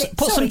 Wait a Put minute,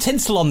 some sorry.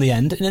 tinsel on the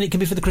end, and then it can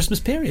be for the Christmas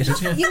period.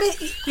 You mean,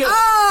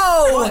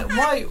 oh!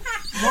 Why?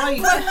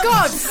 For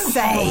God's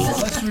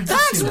sake!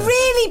 That's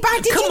really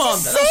bad. Did Come you on,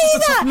 just that's say off the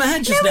top that? of my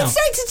head just No, now.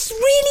 it's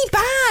really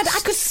bad. I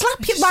could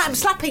slap you. Right, I'm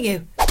slapping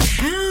you.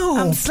 Ow!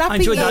 I'm slapping I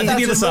enjoyed that. you. I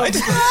did the other side.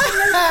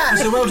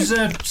 It's a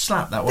well-deserved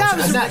slap, that was. That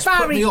was and that's put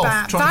very me off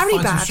bad, trying very to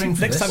find bad. some string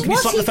for Next this. time, can you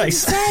slap the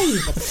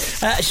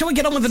face? Shall we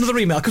get on with another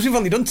email? Because we've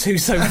only done 2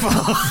 so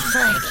far.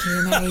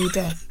 Fucking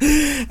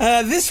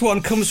Ada. This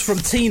one comes from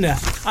Tina.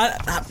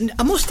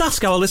 I must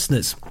ask our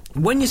listeners,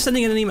 when you're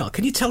sending in an email,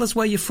 can you tell us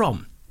where you're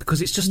from?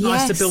 Because it's just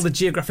nice to Yes. build a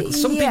geographical...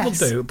 Some Yes.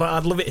 people do, but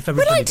I'd love it if We'd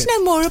everybody like did. to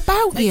know more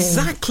about you.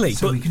 Exactly.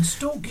 So But we can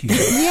stalk you.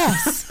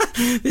 Yes.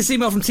 this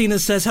email from Tina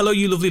says, hello,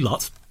 you lovely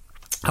lot.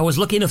 I was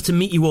lucky enough to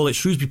meet you all at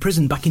Shrewsbury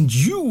Prison back in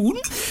June,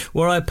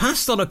 where I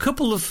passed on a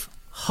couple of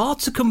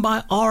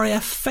hard-to-come-by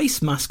RAF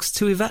face masks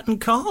to Yvette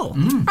and Carl.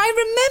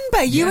 I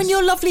remember you and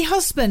your lovely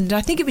husband.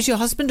 I think it was your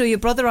husband or your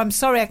brother. I'm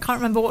sorry, I can't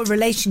remember what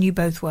relation you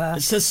both were.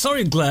 It says,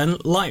 sorry, Glenn,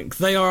 like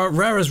they are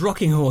rare as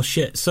rocking horse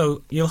shit,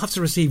 so you'll have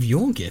to receive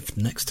your gift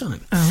next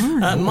time.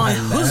 My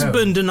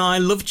husband and I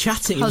love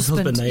chatting.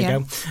 Husband, there you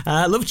go.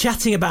 Love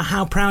chatting about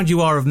how proud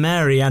you are of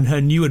Mary and her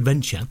new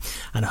adventure,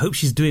 and I hope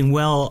she's doing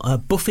well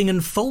buffing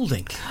and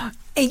folding.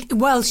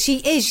 Well, she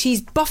is.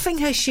 She's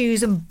buffing her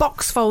shoes and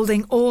box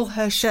folding all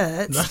her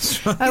shirts.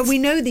 That's right. We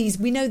know these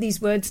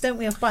words, don't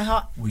we, off by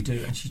heart? We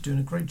do, and she's doing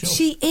a great job.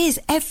 She is.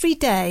 Every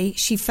day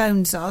she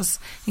phones us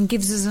and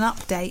gives us an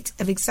update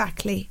of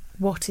exactly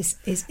what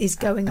is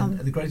going on.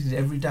 And the great thing is,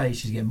 every day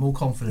she's getting more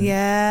confident.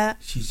 Yeah.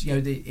 She's,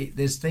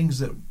 there's things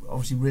that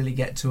obviously really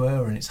get to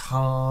her, and it's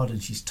hard,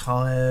 and she's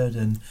tired,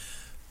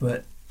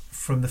 but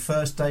from the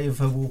first day of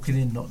her walking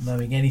in, not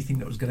knowing anything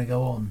that was going to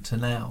go on, to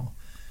now,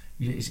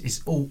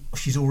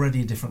 she's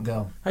already a different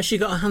girl. Has she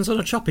got her hands on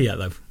a chopper yet,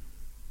 though?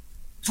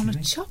 On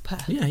a chopper?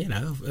 Yeah,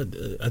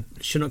 a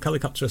Chinook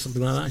helicopter or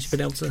something like that. She's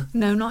been able to...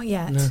 No, not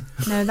yet.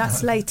 No,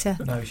 that's later.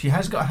 No, she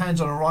has got her hands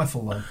on a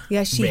rifle, though.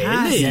 Yes, she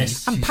has.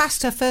 Yes, and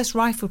passed her first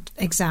rifle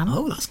exam.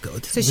 Oh, that's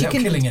good. So without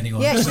killing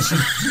anyone. Yeah,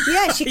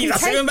 she can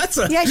that's even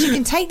better. Yeah, she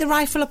can take the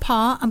rifle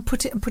apart and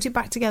put it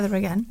back together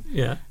again.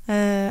 Yeah.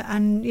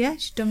 And yeah,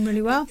 she's done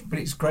really well. But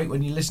it's great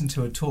when you listen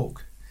to her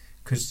talk,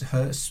 because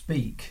her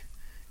speak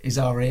is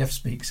RAF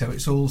speak, so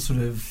it's all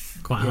sort of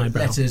quite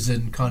highbrow letters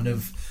and kind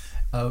of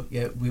we're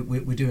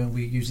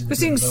using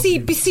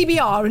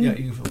CBR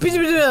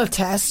and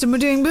test, and we're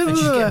doing. And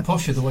she's getting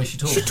posher the way she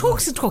talks.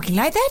 She talking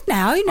like that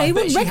now. You wouldn't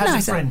recognise her. She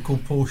has a friend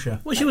called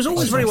Portia. Well, she was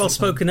always very well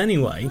spoken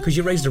anyway, because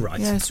you raised her right.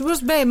 Yes, she was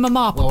very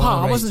mama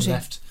papa, wasn't she?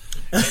 Left.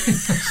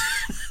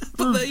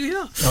 But there you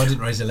are. No, I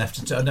didn't raise the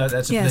left. No,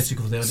 that's a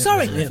political thing.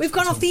 Sorry, we've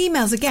gone off the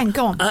emails again.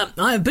 Go on.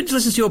 I have been to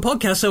listen to your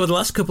podcast over the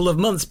last couple of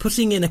months,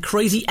 putting in a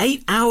crazy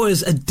 8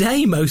 hours a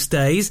day most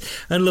days,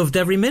 and loved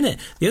every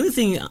minute. The only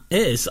thing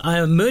is, I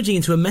am merging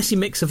into a messy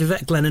mix of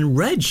Yvette, Glenn and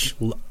Reg.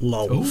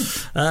 Lol.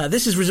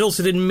 This has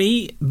resulted in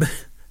me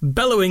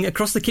bellowing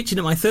across the kitchen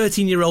at my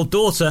 13-year-old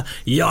daughter,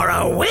 "You're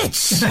a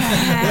witch!"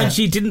 when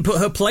she didn't put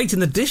her plate in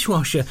the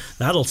dishwasher.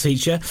 That'll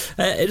teach her.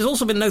 It has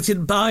also been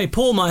noted by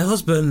Paul, my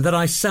husband, that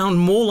I sound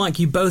more like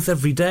you both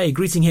every day,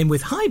 greeting him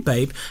with, "Hi,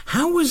 babe,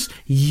 how was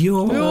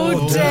your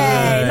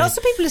day?" Lots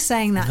of people are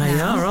saying that They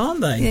now. are, aren't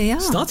they? Yeah, they are.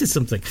 Started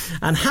something.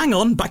 And hang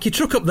on, back your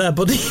truck up there,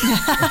 buddy.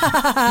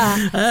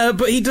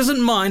 But he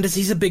doesn't mind, as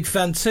he's a big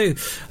fan too.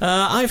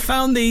 I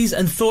found these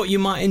and thought you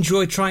might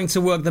enjoy trying to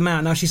work them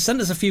out. Now, she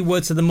sent us a few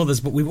words to the mothers,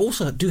 but we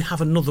also do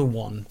have another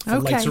one for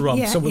later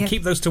on, so we'll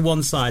keep those to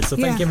one side. So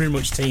thank you very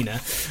much,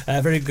 Tina.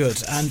 Very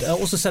good. And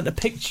also sent a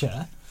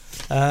picture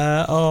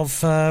of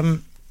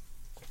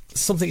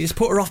something. It's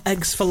put her off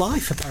eggs for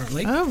life,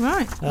 apparently. Oh,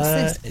 right.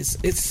 What's this?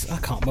 It's I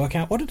can't work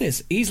out what it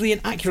is. Easily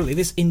and accurately,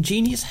 this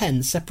ingenious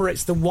hen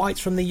separates the white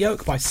from the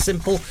yolk by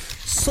simple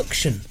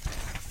suction.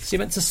 So you're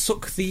meant to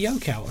suck the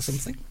yolk out or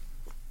something?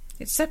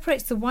 It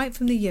separates the white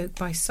from the yolk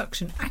by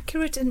suction.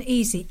 Accurate and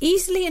easy.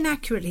 Easily and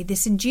accurately,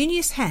 this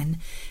ingenious hen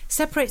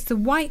separates the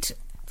white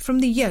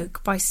from the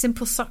yolk by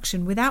simple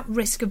suction without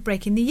risk of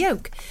breaking the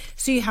yolk.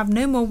 So you have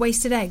no more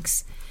wasted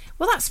eggs.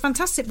 Well, that's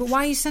fantastic, but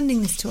why are you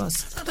sending this to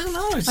us? I don't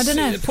know. I don't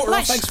know. Put her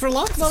off eggs for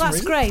life. Well,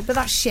 that's great, but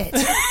that's shit.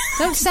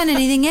 Don't send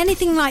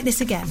anything like this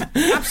again.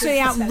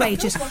 Absolutely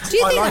outrageous. Do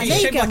you think that?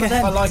 There you go,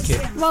 Mother. I like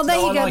it. Well,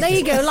 there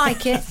you go.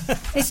 Like it.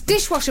 It's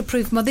dishwasher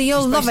proof, Mother.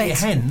 You'll love it. A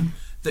hen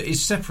that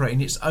is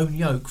separating its own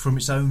yolk from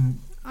its own.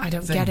 I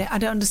don't get it. I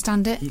don't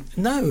understand it.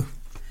 No.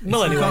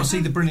 Well, anyway, I can't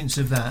see the brilliance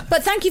of that.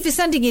 But thank you for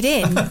sending it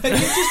in.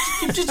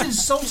 You've just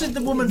insulted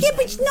the woman. Yeah,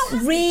 but not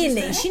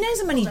really. She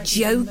knows I'm only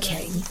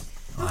joking.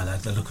 I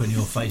like the look on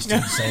your face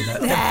to say that.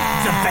 The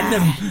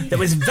venom. There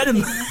was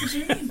venom.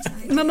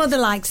 My mother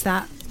likes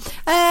that.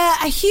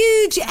 A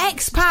huge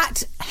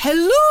expat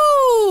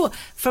hello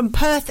from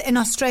Perth in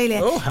Australia.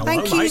 Oh, hello,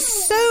 Thank you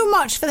so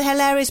much for the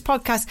hilarious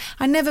podcast.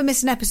 I never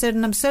miss an episode,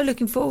 and I'm so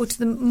looking forward to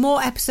the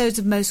more episodes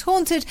of Most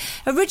Haunted.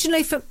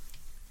 Originally from...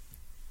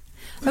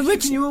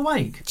 Keeping you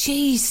awake?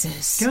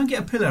 Jesus. Go and get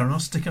a pillow and I'll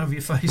stick it over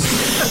your face.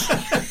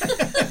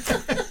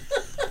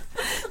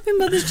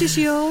 My mother's just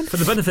yawned. For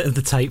the benefit of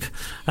the tape,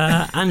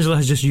 Angela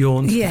has just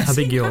yawned. Yes. A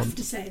big yawn. You have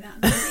to say that.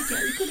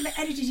 You could have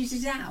edited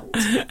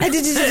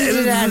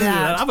it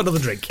out. Have another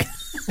drink.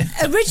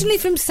 Originally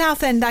from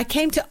Southend, I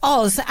came to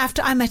Oz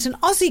after I met an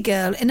Aussie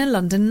girl in a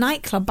London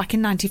nightclub back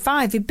in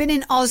 '95. We've been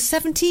in Oz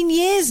 17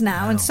 years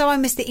now, and so I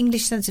miss the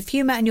English sense of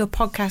humour, and your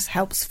podcast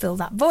helps fill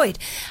that void.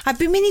 I've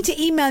been meaning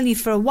to email you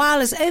for a while,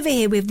 as over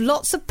here we have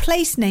lots of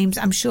place names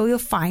I'm sure you'll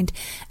find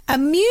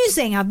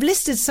amusing. I've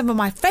listed some of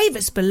my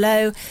favourites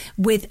below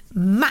with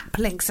map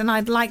links, and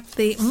I'd like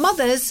the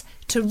mothers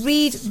to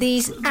read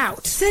these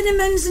out.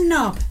 Cinnamon's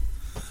Knob.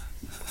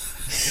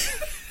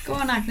 Go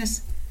on,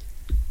 Agnes.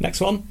 Next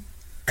one.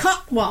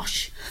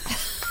 Cockwash.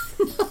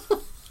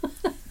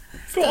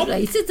 Go on.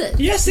 Right, is it?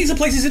 Yes, these are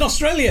places in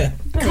Australia.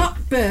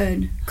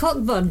 Cockburn.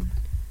 Cockburn.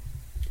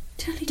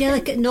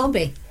 Delicate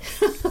knobby.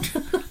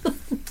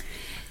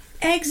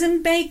 Eggs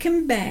and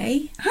Bacon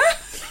Bay.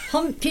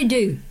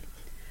 Humpty-Doo.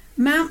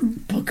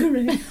 Mount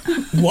Buggery.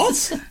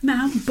 What?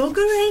 Mount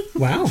Buggery.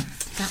 Wow.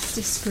 That's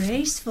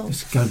disgraceful.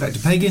 It's going back to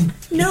pagan.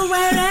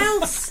 Nowhere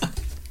else.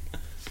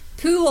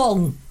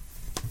 Poolong.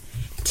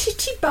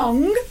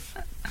 Tittybong.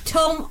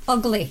 Tom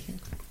Ugly.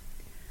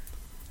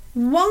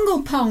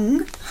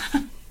 Wonglepong.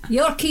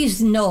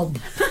 Yorkie's Knob.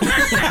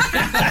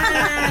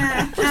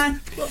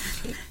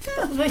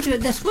 Wait a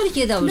minute, there's one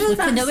here that I was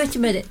looking at. Wait a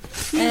minute.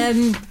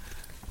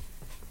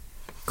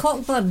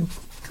 Cockburn.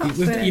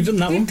 You've done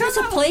that one. That's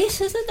a place,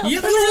 isn't it?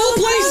 Yeah, they're all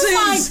places.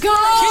 Oh my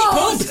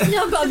God! Keep up.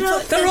 No, but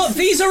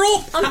These are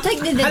all. I'm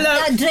thinking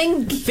that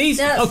drink. These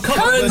that,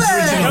 Cockburn's.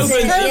 Yes.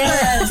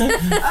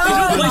 These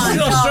are all places in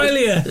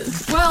Australia.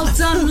 Well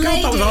done,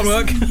 ladies. That was hard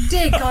work.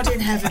 Dear God in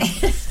heaven.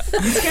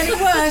 It's getting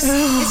worse.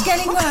 It's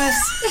getting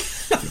worse.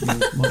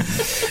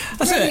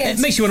 That's it. It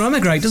makes you want to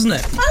emigrate, doesn't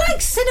it? I like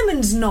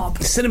Cinnamon's Knob.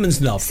 Cinnamon's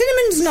Knob.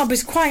 Cinnamon's Knob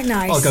is quite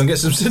nice. I'll go and get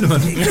some cinnamon.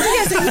 Agnes,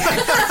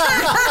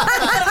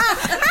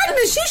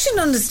 you should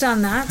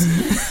understand that.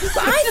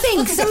 But I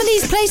think some of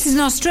these places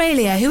in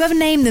Australia, whoever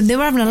named them, they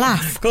were having a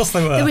laugh. Of course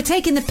they were. They were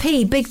taking the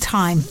pee big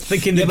time.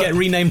 Thinking they'd get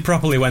renamed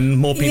properly when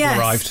more people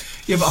arrived.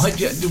 Yeah, but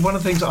one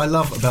of the things that I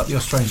love about the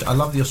Australians, I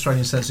love the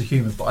Australian sense of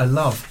humour, but I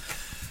love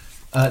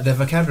their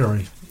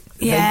vocabulary.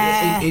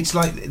 Yeah. It's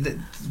like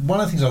one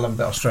of the things I love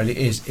about Australia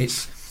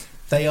is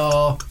they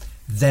are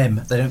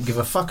them. They don't give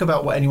a fuck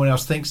about what anyone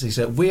else thinks. They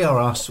say, we are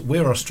us,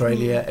 we're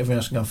Australia, everyone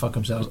else can go and fuck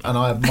themselves. And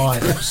I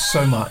admire them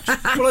so much.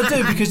 Well, I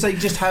do, because they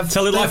just have...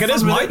 Tell it like it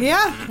is, mate.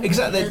 Yeah.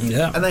 Exactly.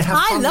 Yeah. And they have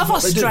I fun love with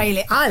what they do.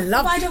 Australia. I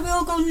love... Why don't we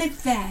all go and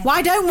live there?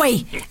 Why don't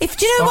we? Do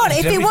you know what?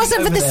 If it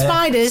wasn't for the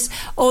spiders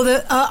or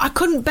the... I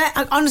couldn't bet...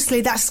 honestly,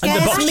 that scares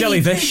And the box me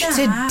jellyfish.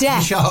 to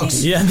death.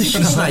 Sharks. Yeah, the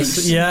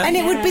sharks. Yeah. And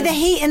it would be the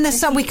heat and the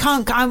sun. We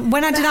can't...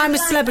 when I did I'm a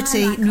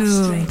Celebrity...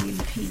 Australian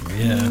people.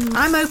 Yeah.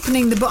 I'm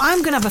opening the book. I'm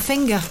going to have a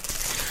finger.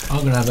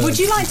 I'm going to have a... Would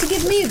you like to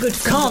give me a good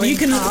fingering?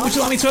 Carl, would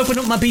you like me to open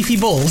up my beefy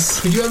balls?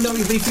 Could you open up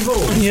your beefy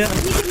balls? Yeah.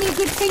 Can you give me a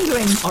good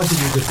fingering? I'll give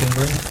you a good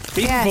fingering.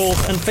 Beefy Yes. balls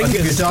and I'll give you a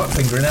fingers. dark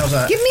fingering. How's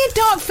that? Give me a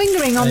dark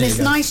fingering on There this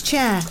you go. nice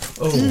chair.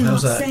 Oh,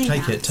 how's that? say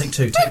Take that. it. Take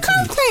two.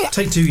 can't say it.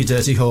 Take two, you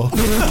dirty whore.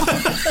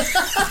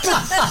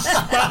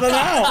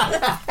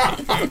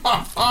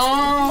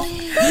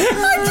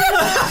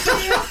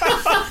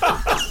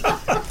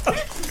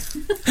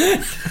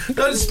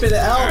 Don't spit it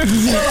out.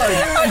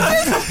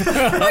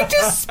 I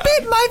just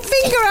spit my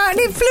finger out and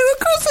it flew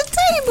across the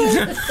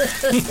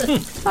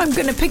table. I'm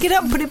going to pick it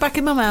up and put it back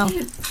in my mouth.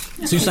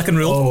 2 second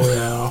rule. Oh,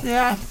 yeah.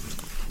 Yeah.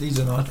 These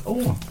are nice.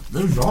 Oh,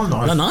 those are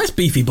nice. They're nice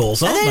beefy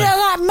balls, aren't Are they they?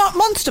 like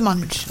Monster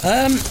Munch?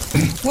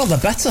 Well, they're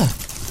better.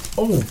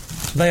 Oh,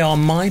 They are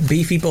my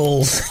beefy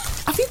balls.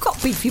 Have you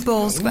got beefy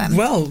balls, Glenn?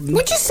 Well,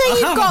 would you say I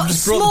you've have, got I've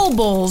just brought small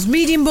balls,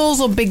 medium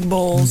balls, or big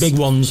balls? big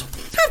ones.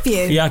 Have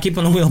you? Yeah, I keep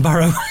on a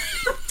wheelbarrow.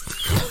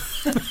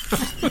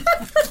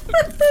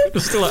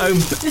 They're still at home.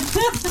 You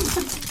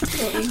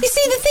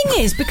see, the thing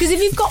is, because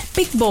if you've got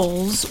big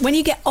balls, when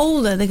you get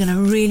older, they're going to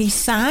really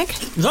sag.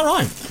 Is that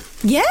right?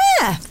 Yeah.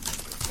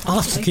 I'll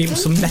have to keep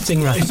some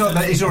netting around. it's not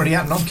that he's already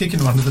out and I'm kicking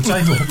him under the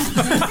table.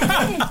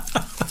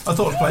 I thought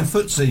I was playing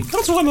footsie.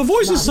 That's why my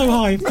voice is so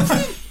high.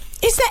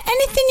 Is there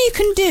anything you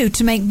can do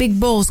to make big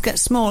balls get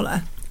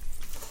smaller?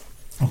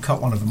 I'll cut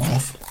one of them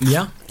off.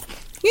 Yeah.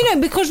 You know,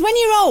 because when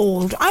you're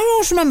old, I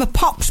always remember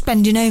Pop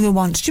bending over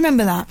once. Do you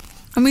remember that?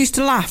 And we used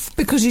to laugh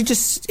because you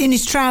just, in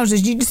his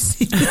trousers, you just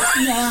see... No,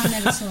 I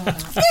never saw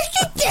that. Yes,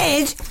 you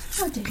did.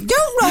 I didn't.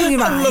 Don't roll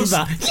your eyes. I love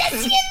that. Yes,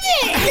 you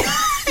did.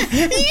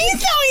 You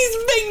saw his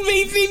big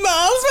beefy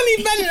balls when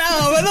he bent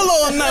over the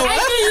lawnmower. I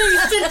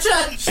used to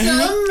touch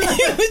them.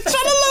 He was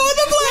trying to lower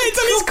the blades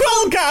on his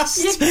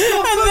quillcast. You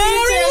go And from there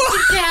your he was.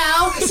 dirty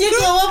cow. You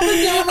go up and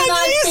down the And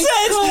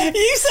night.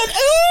 you said,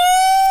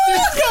 ooh,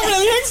 I got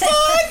really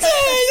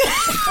excited.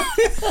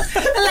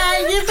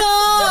 Like your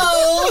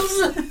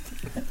balls.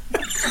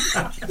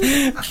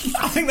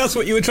 I think that's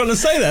what you were trying to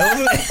say there,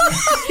 wasn't it?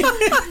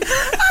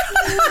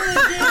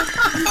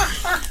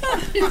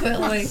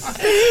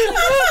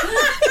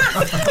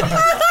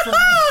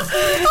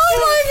 Oh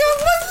my God,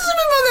 what's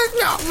my mother's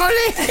not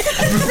funny?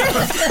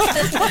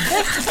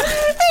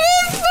 It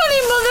is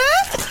funny, Mother.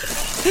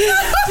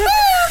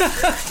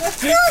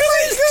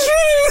 It's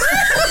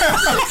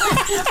true.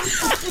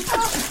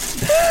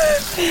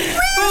 We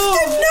used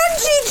to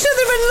nudge each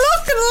other and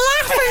look and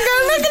laugh and go,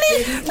 look at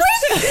it.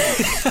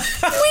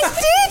 We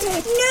did.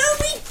 No,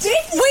 we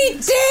didn't. We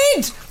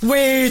did.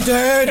 We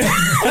did.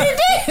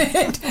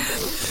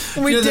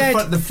 We You know,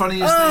 did. the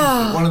funniest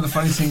thing, one of the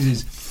funny things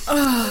is,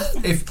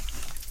 if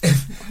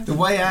the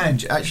way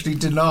Ange actually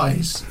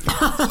denies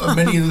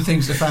many of the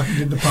things that have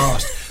happened in the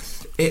past,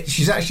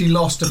 she's actually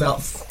lost about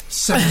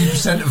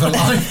 70% of her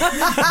life.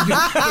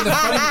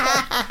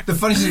 The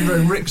funniest thing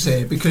about Rick's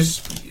here,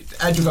 because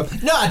Ange will go,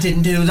 no, I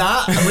didn't do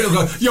that. And Rick will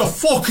go, you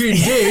fucking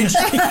did.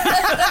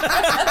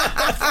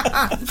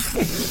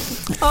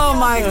 Oh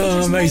my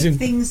God. Oh, amazing. Make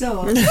things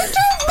up. You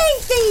don't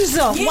make things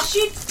up. Yes,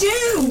 you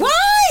do.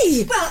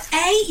 Why? Well,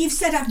 A, you've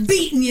said I've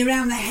beaten you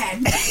around the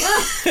head.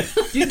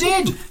 You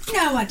did.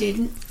 No, I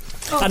didn't.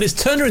 And it's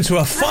turned her into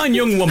a fine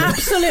young woman.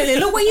 Absolutely.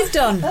 Look what you've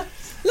done.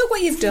 Look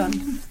what you've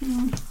done.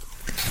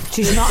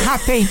 She's not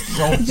happy.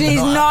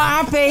 She's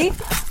not happy.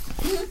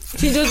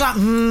 She does that.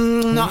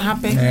 Not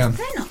happy. Yeah.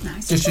 They're not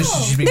nice.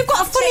 They've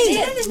got a funny.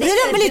 They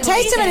don't really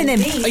taste of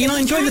anything. Are you not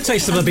enjoying the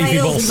taste of the beefy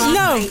balls?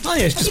 No. Oh,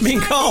 yeah, it's just me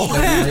and Carl.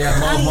 Yeah,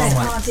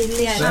 Marmite.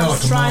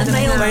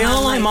 They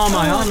are like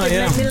Marmite, aren't they?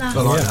 Yeah.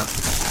 I like that.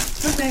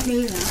 Don't make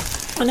me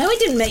laugh. I know it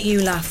didn't make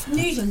you laugh.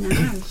 Noodle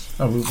now.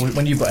 Oh,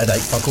 when you've got a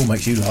headache, fuck all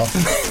makes you laugh.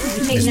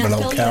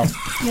 Miserable old cow.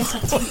 Yes, I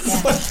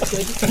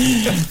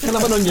think. Can I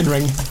have an onion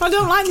ring? I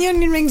don't like the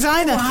onion rings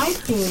either. I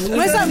do.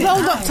 Where's that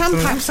rolled up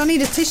Tampax? I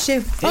need a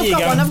tissue. I've you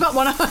got go. one. I've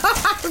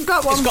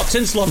got one. It's got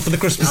tinsel on for the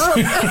Christmas.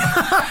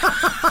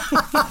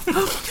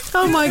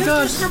 Oh my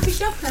God. Happy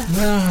shopper.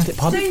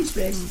 Pardon?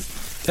 Sainsbury's.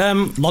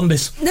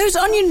 Londis. Those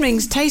onion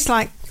rings taste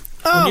like...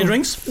 Onion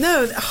rings?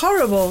 No,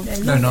 horrible.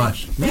 They're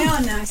nice. They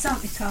are nice,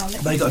 aren't they, Carl?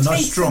 They got a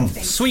nice strong.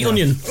 Sweet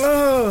onion.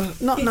 Oh,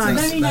 not It's nice. a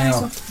very They nice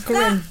are. one.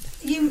 Grim.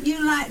 You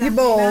like that? Your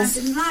balls.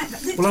 I didn't like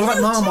that. Well, I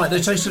like Marmite.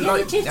 They taste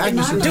like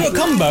Agnes. Do a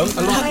combo.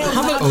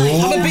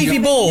 Have a beefy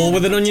ball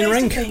with an onion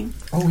ring.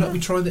 Oh, let me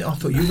try that. I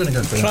thought you were going to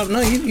go for that. No,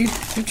 you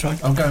try.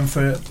 I'm going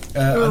for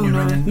onion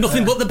ring. And,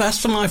 Nothing but the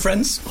best for my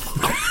friends.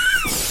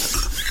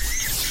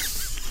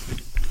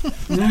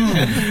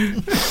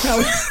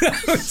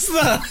 How's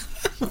that?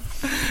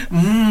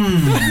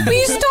 Will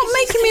you stop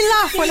making me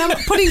laugh when I'm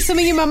putting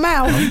something in my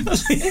mouth?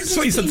 That's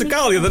what you said to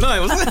Carl the other night,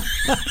 wasn't it?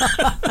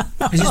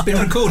 Has this been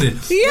recorded?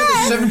 Yeah.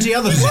 There's 70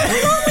 others.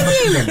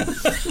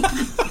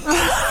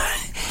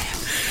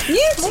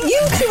 You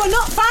two are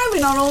not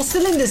firing on all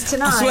cylinders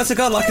tonight. I swear to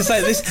God, like I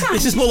say,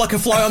 this is more like a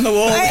fly on the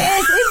wall.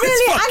 It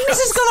really, Agnes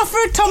has gone off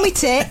for a Tommy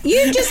tit.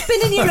 You've just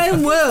been in your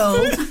own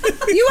world.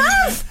 You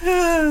have.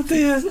 Oh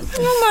dear.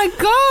 Oh my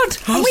God.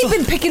 And we've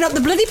been picking up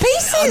the bloody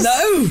pieces.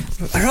 No.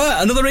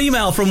 Right, another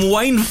email from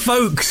Wayne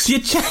Folks. You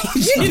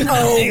changed your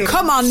Oh, name.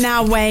 come on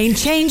now, Wayne.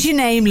 Change your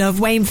name, love.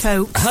 Wayne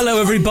Folks. Hello,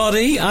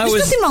 everybody. There's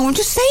nothing wrong. I'm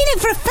just saying it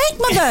for effect,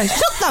 Mother.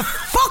 Shut the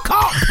fuck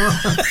up.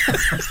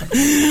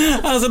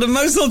 I was at a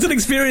most haunted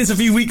experience a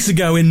few weeks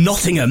ago in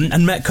Nottingham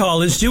and met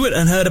Carl and Stuart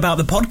and heard about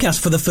the podcast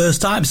for the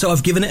first time, so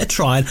I've given it a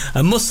try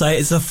and must say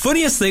it's the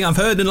funniest thing I've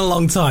heard in a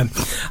long time.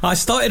 I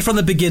started from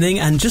the beginning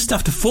and just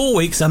after 4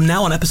 weeks I'm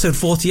now on episode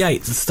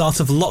 48, the start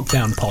of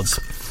lockdown pods.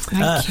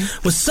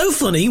 Was so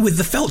funny with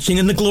the felching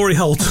and the glory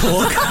hole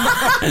talk.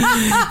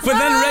 But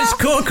then Reg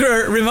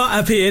Corker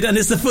appeared and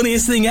it's the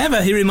funniest thing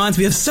ever. He reminds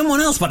me of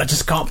someone else, but I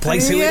just can't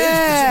place who it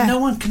is. No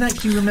one can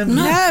actually remember.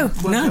 No.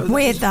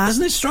 Weird that.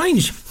 Isn't it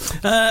strange?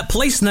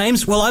 Place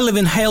names. Well, I live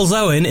in Hales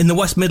Owen in the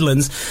West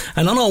Midlands,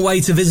 and on our way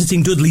to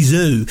visiting Dudley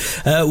Zoo,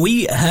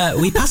 we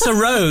pass a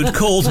road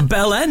called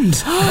Bell End.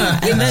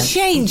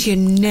 Change your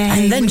name.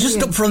 And then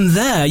just up from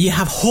there, you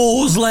have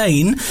Hawes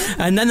Lane,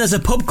 and then there's a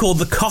pub called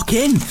the Cock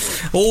Inn.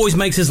 Always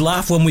makes us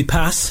laugh when we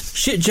pass.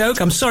 Shit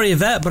joke. I'm sorry,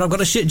 Yvette, but I've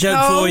got a shit joke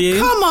for you.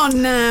 Come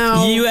on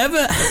now. You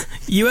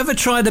ever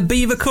tried a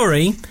beaver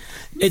curry?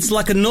 It's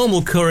like a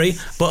normal curry,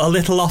 but a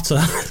little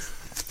hotter.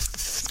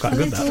 Quite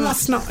good, that.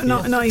 That's not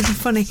even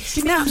funny.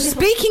 Now,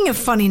 speaking of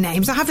funny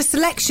names, I have a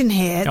selection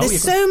here.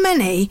 There's so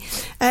many.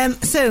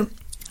 So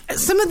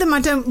some of them I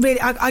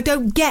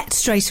don't get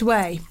straight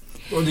away.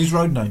 What are these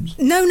road names?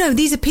 No,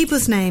 these are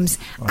people's names.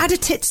 Right. Ada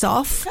Tits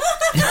Off.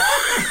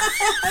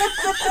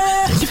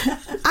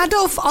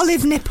 Adolf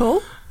Olive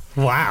Nipple.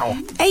 Wow.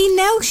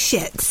 Anal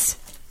Shits.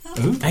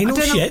 Anal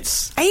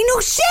Shits?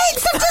 Anal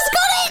Shits! I've just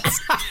got it!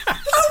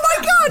 Oh my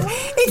God!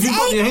 It's you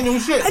got the anal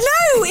shits?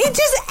 No, it's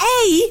just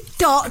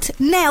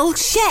A.Nell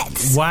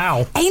Shits.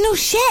 Wow. Anal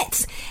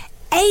Shits.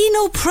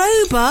 Anal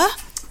Prober.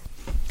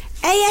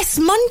 A.S.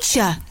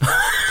 Muncher.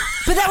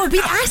 But that would be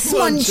Ass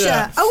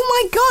Muncher. Oh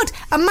my God.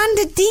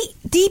 Amanda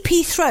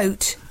D.P.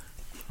 Throat.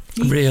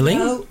 Really?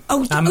 Oh,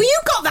 you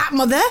got that,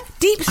 Mother.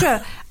 Deep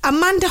Throat.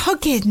 Amanda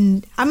Hug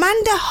In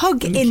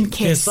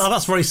Kiss. Yes,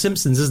 that's very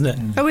Simpsons, isn't it?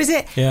 Oh, is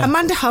it? Yeah.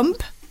 Amanda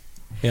Hump.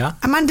 Yeah.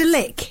 Amanda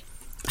Lick.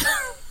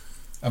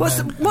 What does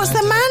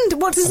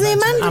the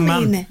Amanda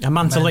mean?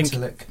 Amanda Link.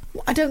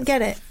 I don't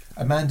get it.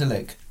 Amanda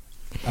Lick.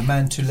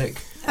 Amanda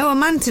Lick. Oh,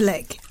 Amanda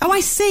Lick. Oh, I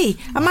see.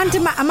 Amanda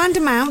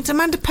Mount.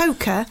 Amanda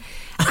Poker.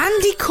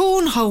 Andy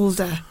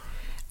Cornholder.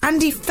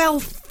 Andy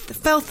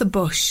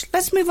Feltherbush.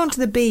 Let's move on to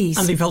the bees.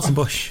 Andy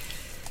Feltherbush.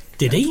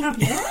 Did he?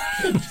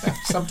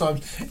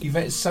 Sometimes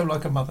Yvette's so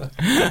like a mother.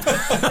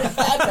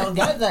 I don't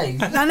get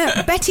these. I know.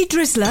 Betty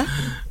Drizzler.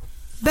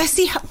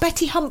 Betty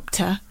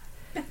Humpter.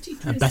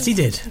 Betty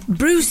did.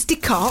 Bruce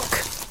DeCock.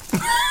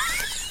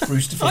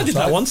 Bruce DeForsyth. I did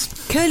that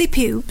once. Curly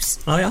Pubes.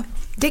 Oh, yeah.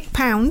 Dick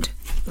Pound.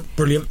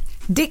 Brilliant.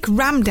 Dick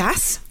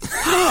Ramdas.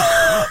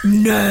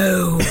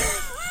 No.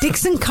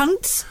 Dixon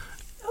Cunts.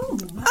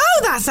 Oh,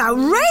 that's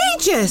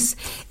outrageous.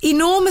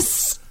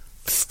 Enormous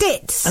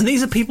Stits. And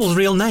these are people's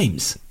real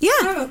names. Yeah.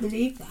 I don't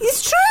believe that.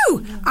 It's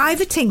true.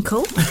 Ivor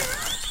Tinkle.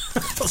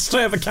 That's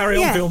straight up a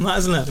carry-on film, that,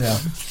 isn't it? Yeah.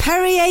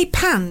 Perrier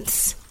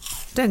Pants.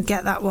 Don't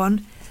get that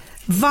one.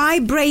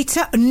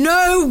 Vibrator.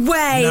 No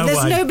way. No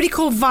There's way. nobody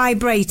called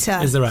Vibrator.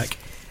 Is there, Rick?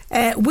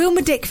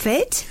 Wilma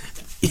Dickfit.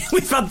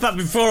 We've had that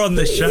before on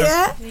this show.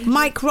 Yeah.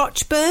 Mike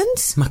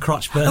Rochburns. My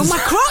crotch burns. Oh, my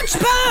crotch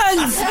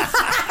burns!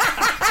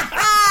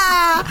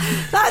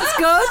 That's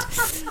good.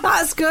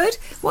 That's good.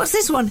 What's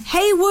this one?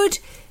 Haywood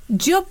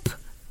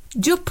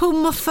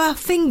Juppumuffa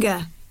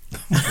Finger.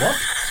 What?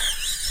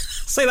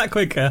 Say that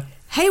quicker.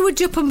 Haywood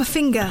Juppumuffa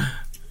Finger.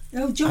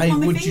 Oh, jump Hey,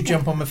 on my would finger. you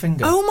jump on my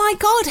finger? Oh my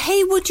God!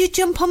 Hey, would you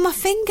jump on my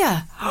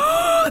finger?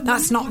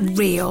 That's not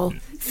real.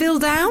 Phil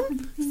down.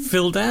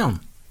 Phil down.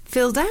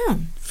 Phil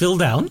down. Phil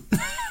down.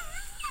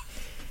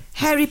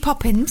 Harry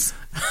Poppins.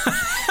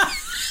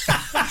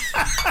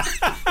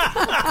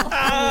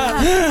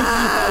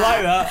 I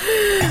like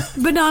that.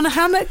 Banana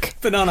hammock.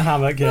 Banana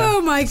hammock, yeah.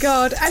 Oh my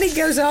God! And it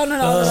goes on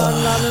and on and on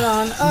and on and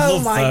on. Oh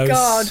Love my those.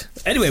 God!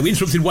 Anyway, we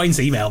interrupted Wayne's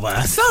email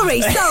there.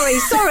 Sorry.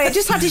 I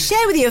just had to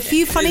share with you a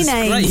few funny It's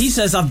names. great. He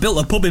says, I've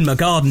built a pub in my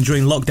garden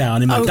during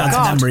lockdown in my Oh, dad's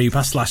God. memory who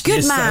passed last year.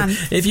 Good man.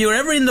 So if you're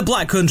ever in the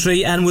Black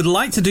Country and would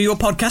like to do your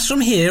podcast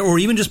from here or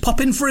even just pop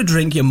in for a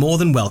drink, you're more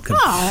than welcome.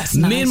 Oh, that's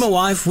Me nice. and my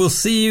wife will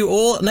see you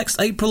all next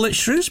April at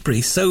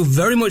Shrewsbury. So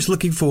very much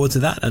looking forward to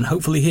that and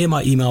hopefully hear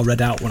my email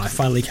read out when I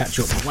finally catch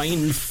up.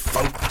 Wayne,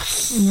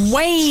 folks.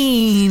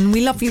 Wayne,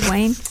 we love you,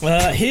 Wayne.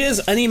 Here's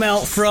an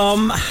email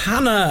from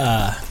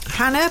Hannah.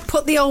 Hannah,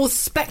 put the old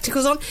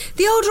spectacles on.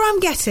 The older I'm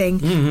getting,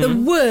 the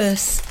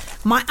worse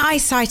my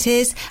eyesight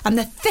is and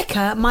the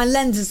thicker my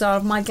lenses are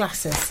of my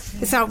glasses.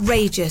 It's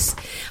outrageous.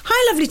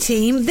 Hi, lovely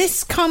team.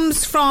 This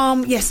comes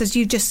from, yes, as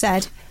you just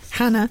said,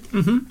 Hannah.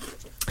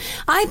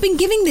 I've been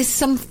giving this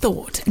some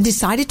thought and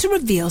decided to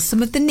reveal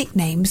some of the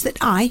nicknames that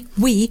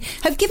we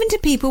have given to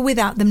people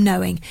without them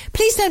knowing.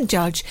 Please don't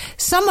judge.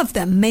 Some of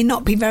them may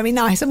not be very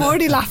nice. I'm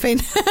already laughing.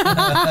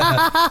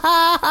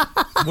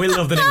 We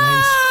love the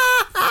nicknames.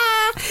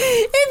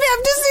 If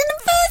I've just seen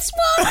the first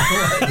one.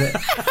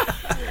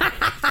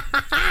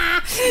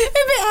 If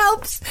it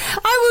helps,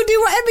 I will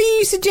do whatever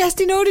you suggest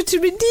in order to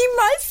redeem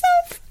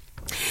myself.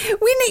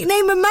 We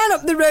nickname a man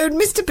up the road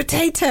Mr.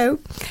 Potato,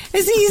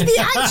 as he's the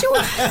actual...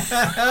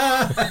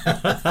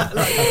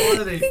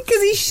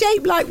 Because he's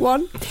shaped like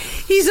one.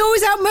 He's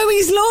always out mowing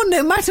his lawn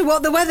no matter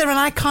what the weather, and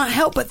I can't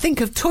help but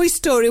think of Toy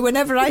Story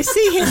whenever I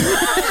see him.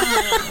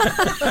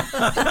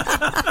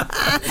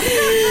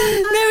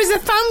 There is a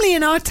family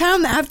in our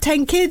town that have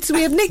 10 kids.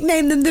 We have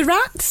nicknamed them the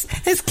Rats,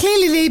 as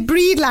clearly they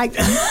breed like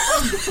them.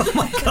 Oh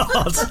my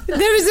God.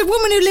 There is a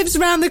woman who lives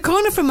around the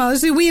corner from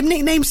us who we have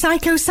nicknamed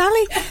Psycho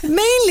Sally,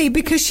 mainly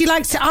because she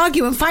likes to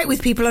argue and fight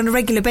with people on a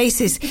regular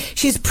basis.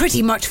 She's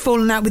pretty much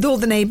fallen out with all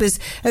the neighbours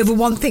over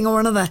one thing or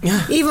another,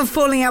 even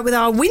falling out with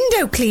our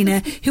window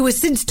cleaner, who has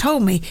since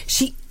told me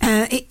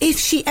if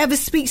she ever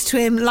speaks to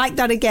him like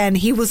that again,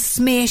 he will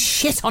smear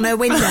shit on her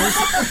windows.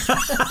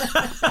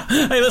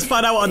 Hey, let's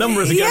find out what our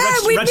number is and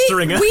get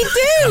registering her. We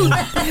do.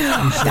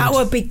 That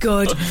would be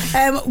good.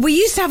 We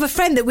used to have a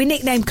friend that we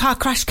nicknamed Car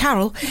Crash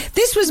Carol.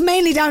 This was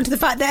mainly down to the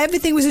fact that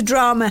everything was a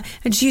drama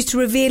and she used to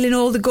reveal in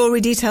all the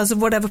gory details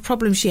of whatever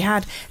problem she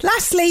had.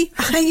 Lastly,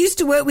 I used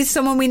to work with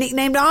someone we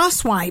nicknamed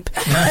Arswipe,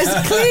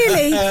 as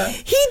clearly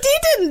he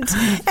didn't.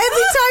 Every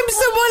time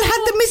someone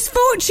had the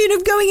misfortune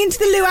of going into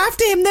the loo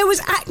after him, there was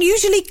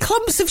usually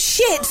clumps of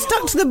shit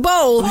stuck to the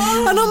bowl,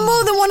 and on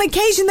more than one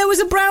occasion there was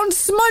a brown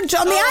smudge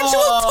on the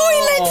actual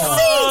toilet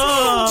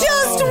seat.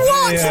 Just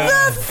what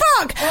the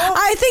fuck?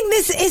 I think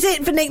this is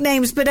it for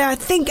nicknames, but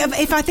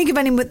if I think of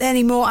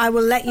any more, I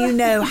will let you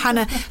know.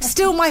 Hannah,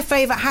 still my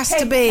favourite has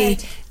to be...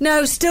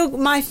 No, still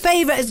my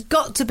favourite has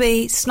got to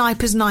be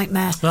Sniper's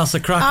Nightmare. That's a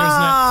cracker, isn't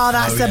it?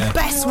 That's the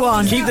best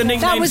one. Keep the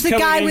nicknames That was the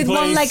coming guy in, with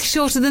one please. leg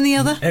shorter than the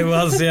other. It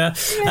was, yeah.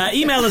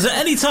 Email us at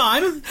any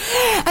time.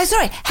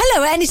 Sorry,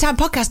 hello at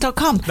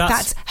anytimepodcast.com.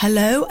 That's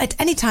hello at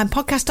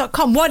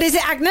anytimepodcast.com. What is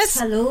it, Agnes?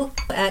 Hello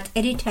at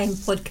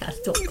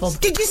anytimepodcast.com.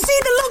 Did you see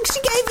the look she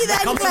gave you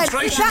then, Glenn?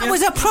 Concentration, That yeah.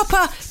 was a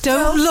proper...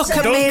 Don't look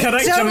at Don't me.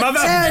 correct your mother.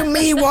 Tell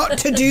me what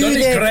to do Don't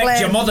there, correct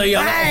Glenn. your mother, you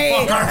little Hey.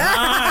 fucker.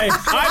 Aye,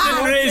 I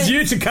didn't raise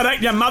you to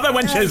correct your mother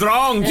when she's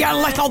wrong. You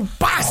little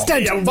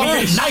bastard. You Fucking wee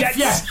knife, shit.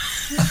 yeah.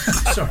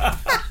 Sorry. I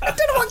don't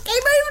know what came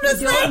over us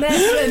Don't then.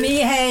 mess with me,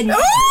 hen. Hey!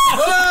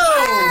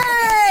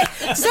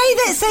 Say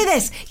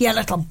this. You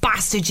little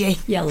bastard, you.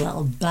 You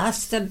little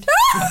bastard. Can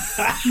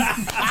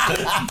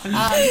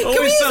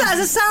we use that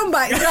as a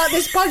soundbite throughout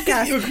this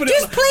podcast? You put it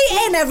Just on- play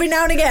it in every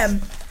now and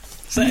again.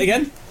 Say it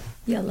again.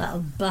 You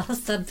little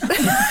bastard.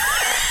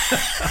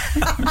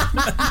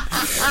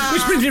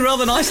 Which brings me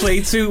rather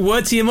nicely to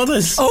Word to Your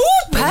Mothers. Oh,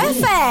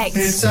 perfect.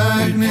 It's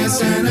Agnes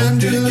and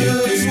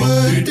Angela's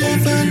word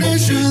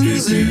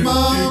definitions in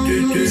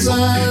mums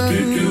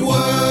and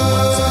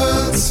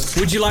words.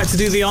 Would you like to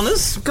do the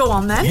honours? Go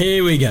on then.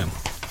 Here we go.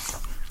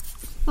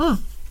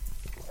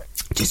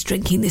 Just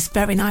drinking this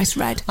very nice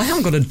red. I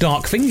haven't got a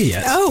dark finger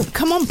yet. Oh,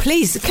 come on,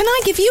 please. Can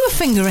I give you a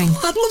fingering?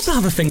 I'd love to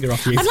have a finger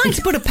off you. I'd like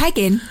to put a peg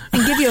in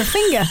and give you a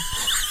finger.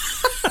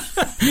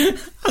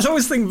 I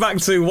always think back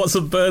to What's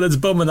Up Bernard's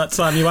Bum and that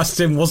time you asked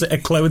him, was it a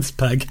clothes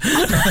peg?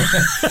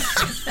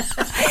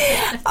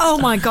 Oh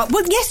my God.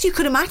 Well, yes, you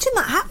could imagine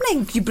that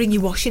happening. You bring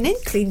your washing in,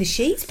 clean the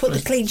sheets, put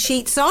the clean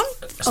sheets on,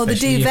 or the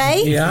Especially if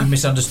duvet. You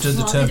misunderstood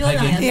the term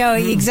pegging. Yeah,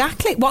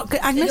 exactly. What,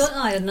 Agnes? They don't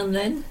iron them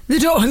then. They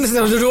don't.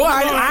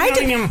 I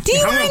do. Do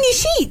you iron your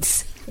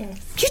sheets?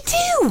 Yes. You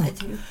do? I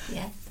do,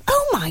 yeah.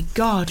 Oh my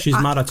God. She's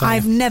mad at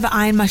I've never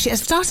ironed my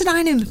sheets. I've started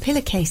ironing my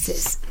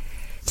pillowcases.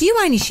 Do you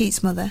iron your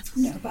sheets, Mother?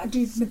 No, but I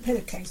do my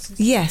pillowcases.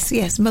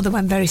 Yes. Mother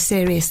went very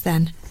serious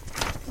then.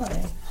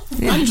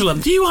 Yeah. Angela,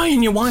 do you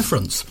iron your Y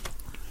fronts?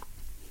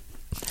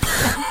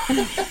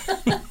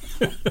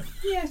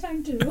 Yes, I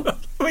do. Do you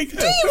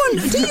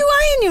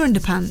iron your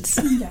underpants?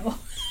 No.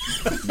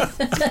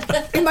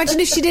 Imagine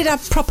if she did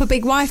have proper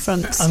big Y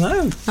fronts. I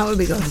know. That would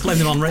be good. Blame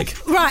them on Rick.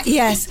 Right,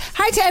 yes.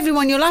 Hi to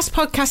everyone. Your last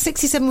podcast,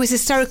 67, was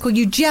hysterical.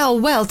 You gel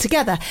well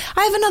together.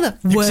 I have another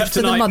word Except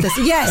for tonight. the mothers.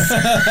 Yes.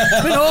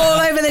 It's been all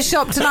over the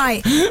shop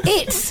tonight.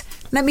 It's,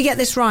 let me get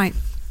this right.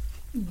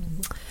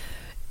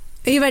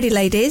 Are you ready,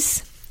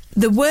 ladies?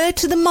 The word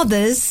to the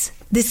mothers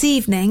this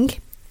evening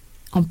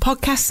on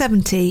podcast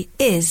 70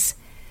 is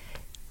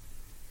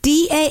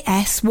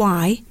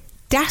DASY,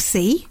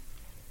 Dassy,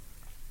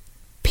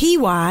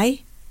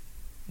 PY,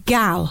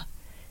 gal.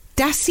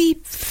 Dassy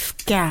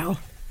gal.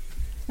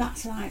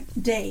 That's like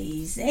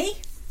Daisy.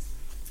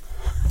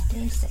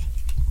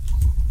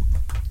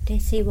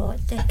 Daisy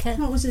what? Decker.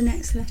 What was the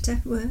next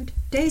letter word?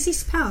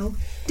 Daisy's pal.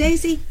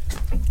 Daisy.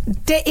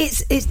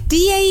 It's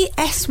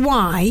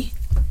DASY.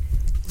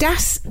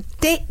 Das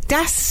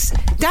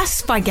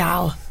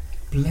Fagal.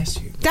 Bless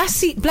you.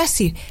 Dassy, bless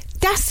you.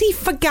 Dassy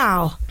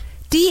Fagal.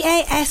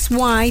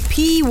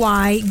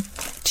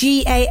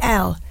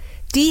 DASYPYGAL.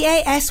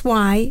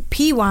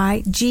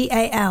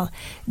 DASYPYGAL.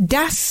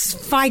 Das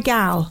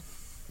Vigal.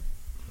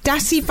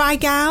 Dassy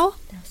Vigal?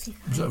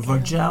 Is that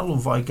Vigal or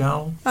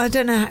Vigal? I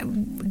don't know.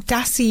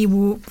 Dassy.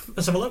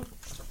 Let's have a look.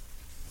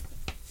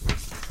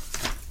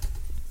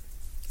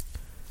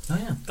 Oh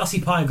yeah, Dassy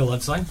Pygel,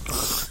 I'd say.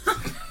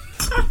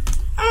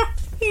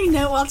 You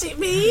know what it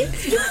means.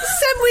 Said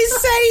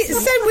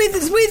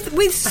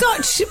with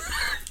such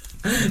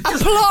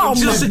aplomb.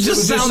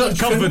 Just sound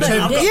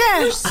confident.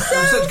 Yes.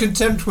 Such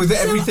contempt with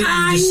everything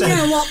you just said. I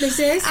know what this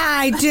is.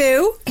 I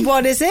do.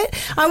 What is it?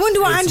 I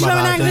wonder what It's Angela what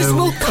and I Agnes do.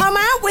 will come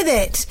out with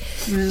it.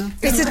 Yeah.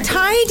 It's a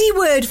tidy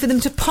word for them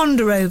to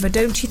ponder over,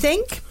 don't you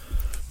think?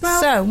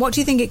 Well- So, what do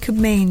you think it could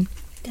mean?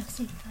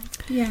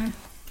 Yeah.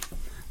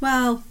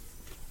 Well.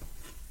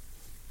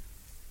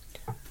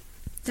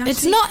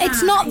 It's not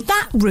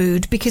that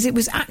rude because it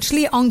was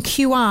actually on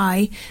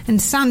QI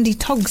and Sandy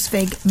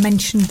Togsvig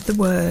mentioned the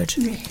word.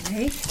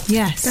 Really?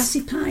 Yes.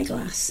 Dassy pie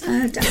glass.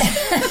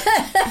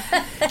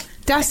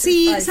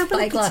 Dassy. Let's have a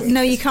look at it.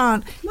 No, you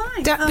can't. Why?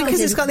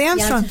 Because it's got the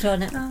answer on.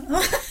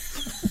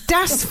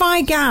 Das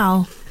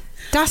Vigal.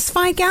 Das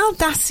Vigal?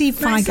 Dassy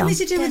Right, something Vigal.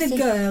 to do with a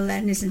girl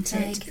then, isn't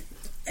it?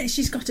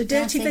 She's got a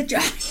dirty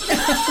vagina. I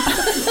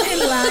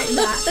like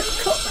that.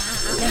 Cut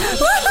that.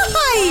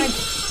 Why?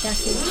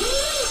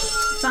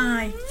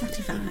 Fine.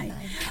 Satisfied.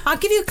 I'll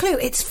give you a clue.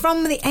 It's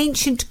from the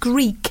ancient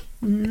Greek.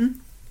 Mm.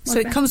 So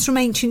it comes from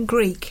ancient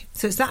Greek.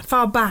 So it's that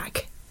far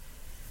back.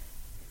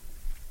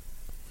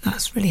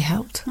 That's really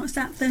helped. What's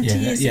that, 30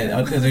 years Yeah,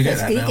 ago? I get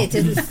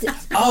that now.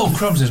 Oh,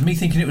 crumbs, there's me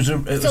thinking it was a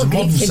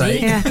modern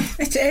saying. Yeah.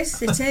 It is.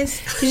 Did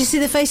you see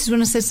the faces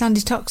when I said Sandy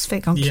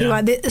Toksvig on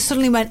QI? They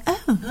suddenly went,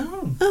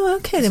 oh,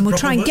 okay, then we'll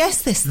try and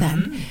guess this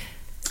then.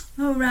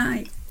 Oh,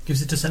 right.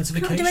 Gives it a sense of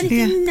Can't do occasion.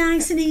 anything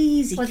nice and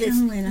easy, What can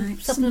is we? Like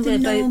something something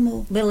about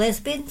normal. we're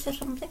lesbians or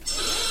something?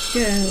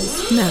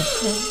 Girls. No.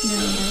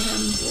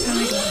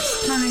 Pie glass.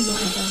 Pie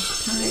whatever.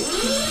 Pie.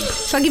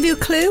 Shall I give you a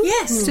clue?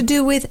 Yes. It's to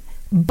do with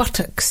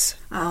buttocks.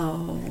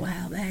 Oh,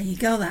 well, there you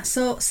go. That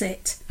sorts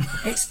it.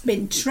 It's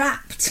been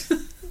trapped.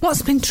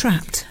 What's been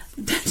trapped?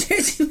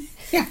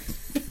 Yeah,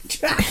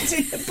 trapped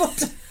in the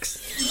buttocks.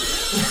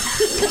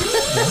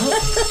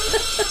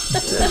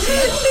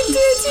 The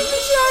dirty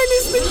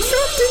vagina's been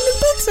trapped in the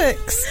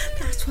buttocks.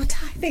 That's what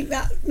I think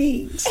that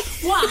means.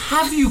 What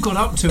have you got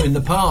up to in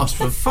the past,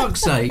 for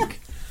fuck's sake?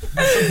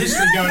 There's some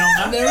history going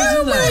on there. There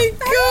isn't there? My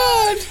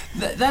God!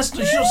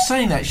 She's not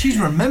saying that, she's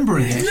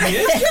remembering it. Can you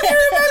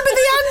remember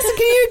the answer?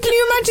 Can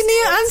you imagine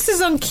the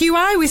answers on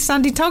QI with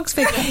Sandy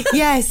Togsvig?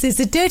 Yes, it's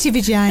a dirty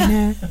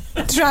vagina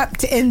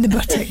trapped in the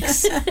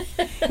buttocks.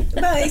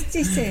 Well, it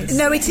is.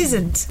 No, it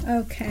isn't.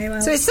 Okay,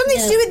 well. So it's something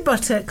to do with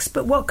buttocks,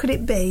 but what could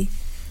it be?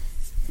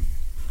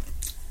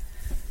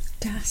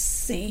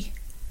 Dassy.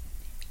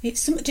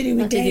 It's something to do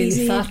with What to do with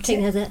Daisy.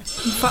 farting, is it?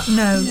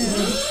 No.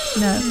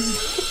 No.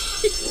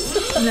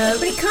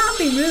 But it can't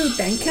be rude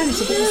then, can it,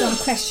 if it was on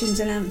questions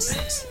and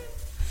answers?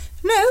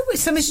 No,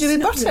 it's something to do with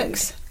It's not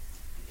buttocks.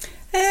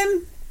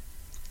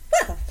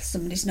 Well,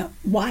 somebody's not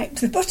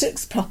wiped the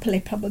buttocks properly,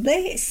 probably.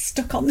 It's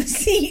stuck on the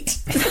seat.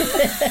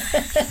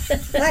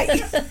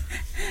 Like,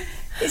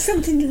 It's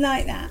something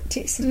like that.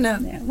 It's No.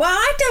 Well,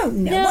 I don't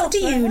know. No, What do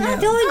you know? I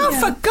don't know.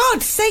 For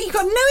God's sake, you've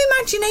got no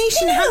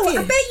imagination, have you?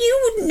 I bet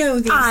you wouldn't know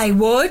this. I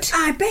would.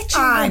 I bet you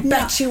I would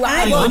bet not. you I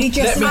I've would. only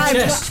just...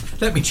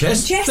 Let me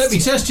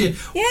test you.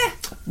 Yeah.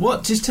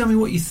 What? Just tell me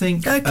what you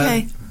think.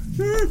 Okay.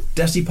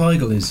 Dassy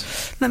Pygel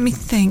is. Let me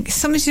think.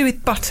 Something to do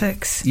with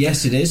buttocks.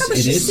 Yes, it is. I was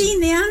It just is.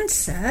 seen the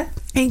answer.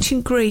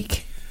 Ancient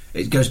Greek.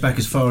 It goes back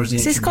as far as the.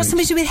 Has this ancient got Greeks.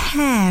 something to do with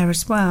hair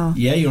as well?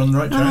 Yeah, you're on the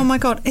right track. Oh my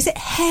God. Is it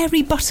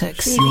hairy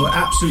buttocks? You're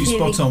absolutely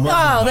spot on.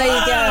 Oh, there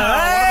you go.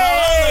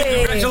 Hey!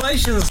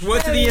 Congratulations,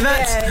 word to the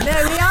event.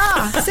 There we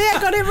are. See, I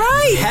got it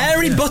right.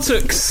 Hairy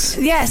buttocks.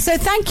 Yeah, so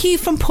thank you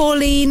from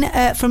Pauline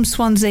from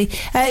Swansea.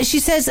 She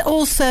says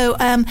also,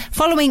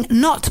 following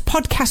not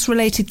podcast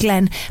related,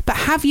 Glenn, but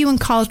have you and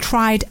Carl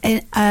tried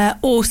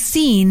or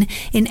seen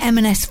in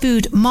M&S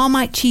Food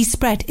Marmite cheese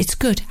spread? It's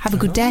good. Have a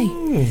good day.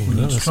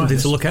 That's something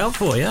to look out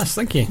for, yes,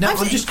 thank you. Now,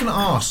 I'm just going to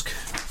ask.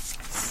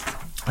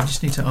 I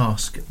just need to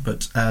ask,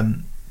 but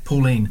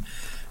Pauline,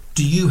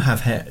 do you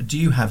have hair? Do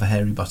you have a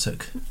hairy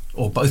buttock,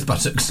 or both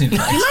buttocks? In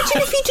fact?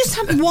 Imagine if you just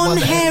had one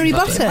hairy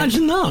buttock.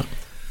 Imagine that.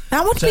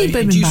 That would So, be a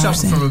bit do you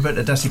suffer embarrassing. from a bit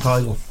of Dassy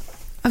Pygel?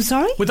 I'm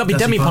sorry? Would that be Dassy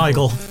Demi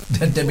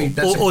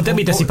Pygel? Or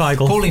Debbie Dassy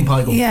Pygel? Pauline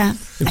Pygel. Yeah,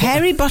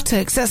 hairy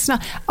buttocks. That's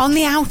not on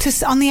the outer.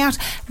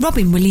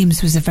 Robin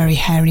Williams was a very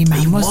hairy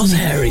man, wasn't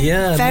he? Hairy,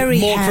 yeah. Very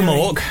Mork hairy. from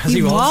Ork, as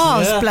he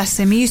was. Yeah. Bless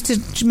him. He used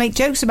to make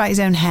jokes about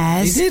his own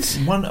hairs. He did.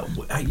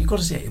 You've got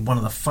to say, one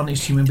of the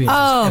funniest human beings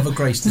Oh, that's ever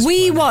graced this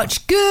we planet.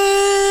 watch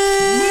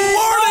Good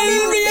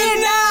Morning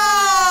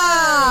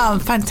Vietnam.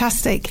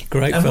 Fantastic.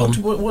 Great And film.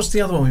 what's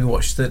the other one we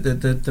watched?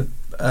 The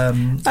Oh,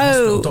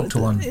 hospital doctor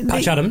one.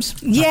 Patch Adams.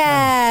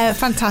 Yeah, Do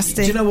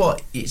fantastic. you know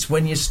what? It's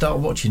when you start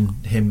watching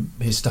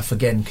his stuff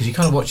again, because you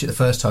kind of watch it the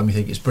first time, you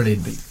think it's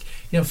brilliant, but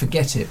you don't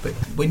forget it. But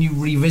when you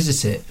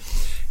revisit it,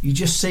 you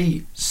just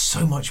see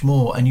so much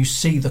more, and you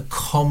see the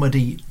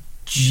comedy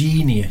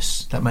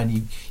genius that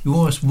man. You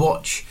almost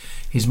watch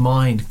his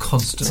mind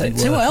constantly.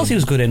 So what else he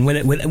was good in?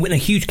 When a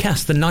huge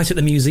cast, the Night at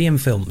the Museum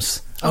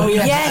films. Oh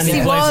yeah, Yes, And he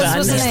plays was, that, and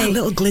wasn't there's he? that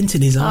little glint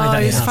in his eye Oh,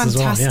 that he he was has as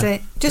well, yeah.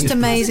 fantastic. Just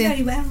amazing.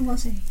 Wasn't very well,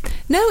 was he?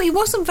 No, he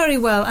wasn't very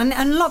well, and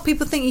a lot of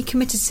people think he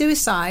committed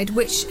suicide,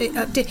 which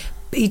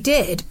he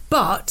did,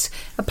 but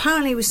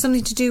apparently it was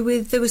something to do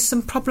with there was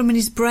some problem in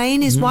his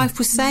brain. His wife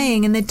was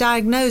saying, and they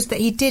diagnosed that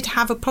he did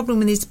have a problem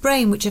with his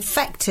brain, which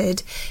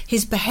affected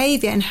his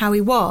behaviour and how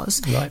he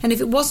was. Right. And if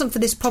it wasn't for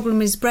this problem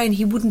in his brain,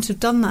 he wouldn't have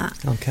done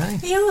that. Okay.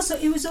 He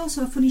was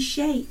also a funny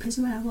shape as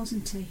well,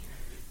 wasn't he?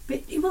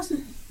 But he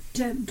wasn't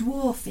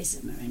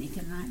dwarfism or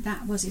anything like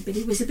that, was he? But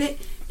he was a bit.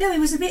 No, he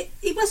was a bit.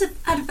 He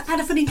had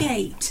a funny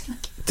gait.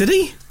 Did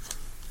he?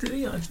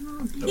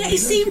 Yeah, he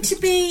seemed to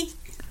be.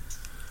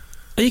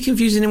 Are you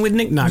confusing him with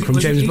Nick Nack from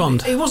James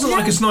Bond? He wasn't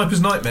like a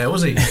sniper's nightmare,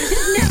 was he? No,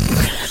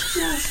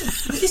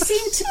 there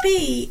seemed to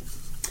be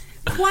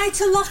quite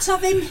a lot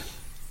of him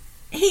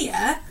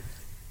here.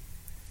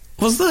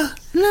 Was there?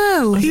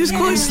 No. He was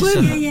quite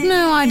slim.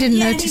 No, I didn't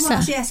Yeah, notice he was,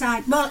 that. Yes,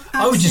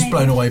 I was just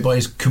blown away by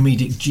his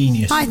comedic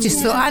genius. I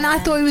just thought, and I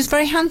thought he was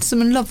very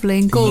handsome and lovely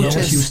and gorgeous.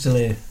 Yeah, he was still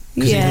here.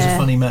 Because he was Yeah, a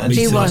funny man.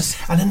 he Still was.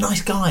 And a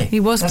nice guy. He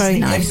was That's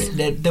very the thing.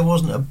 nice. There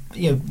wasn't a...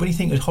 when you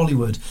think of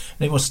Hollywood, and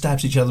everyone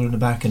stabs each other in the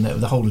back, and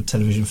the whole of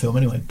television film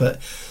anyway,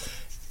 but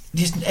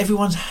just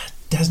everyone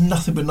has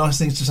nothing but nice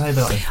things to say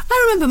about him.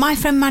 I remember my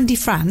friend Mandy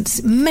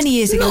France many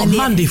years ago.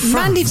 Mandy France.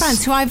 Mandy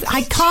France, who I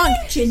can't.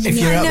 If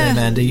you're out there,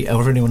 Mandy,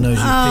 or if anyone knows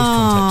you, please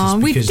contact us.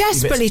 We're because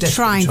desperately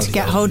trying to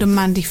get hold of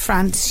Mandy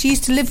France. She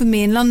used to live with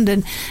me in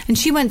London, and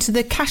she went to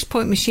the cash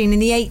point machine in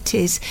the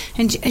 80s,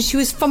 and she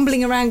was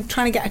fumbling around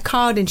trying to get a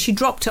card in. She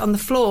dropped it on the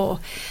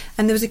floor,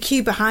 and there was a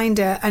queue behind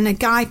her, and a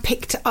guy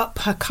picked up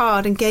her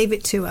card and gave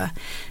it to her.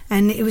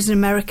 And it was an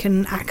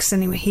American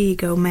accent. He went, "Here you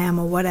go, ma'am,"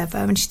 or whatever.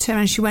 And she turned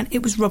around and she went,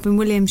 "It was Robin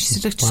Williams." She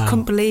said, "I just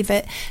couldn't believe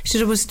it." She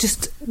said, "I was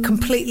just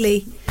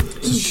completely..."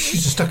 She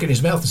just stuck it in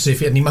his mouth to see if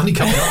he had any money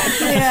coming up.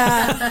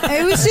 Yeah,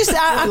 it was just.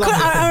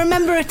 I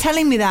remember her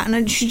telling me that,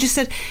 and she just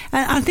said,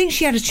 and I think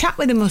she had a chat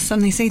with him or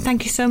something, saying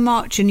thank you so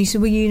much, and he said,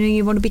 "Well,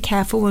 you want to be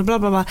careful," and blah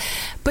blah blah.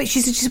 But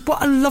she said, "Just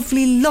what a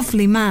lovely,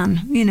 lovely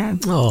man," you know.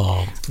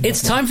 Oh,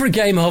 it's time for a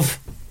game of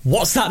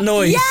What's That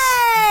Noise?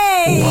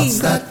 Yay! What's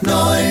that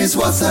noise?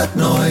 What's that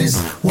noise?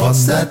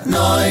 What's that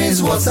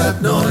noise? What's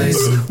that noise?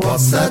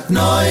 What's that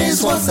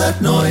noise? What's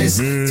that noise?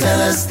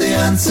 Tell us the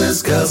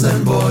answers, girls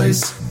and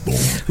boys.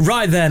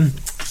 Right then,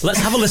 let's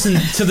have a listen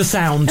to the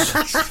sound.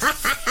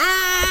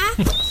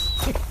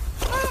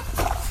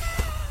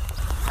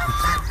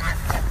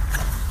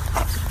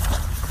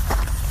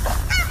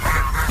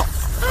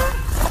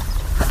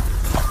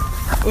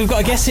 We've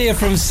got a guest here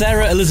from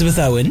Sarah Elizabeth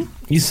Owen.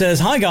 He says,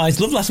 "Hi guys,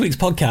 love last week's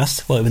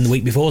podcast." Well, in the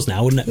week before's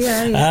now, wouldn't it?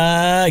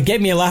 Yeah.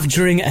 Gave me a laugh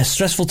during a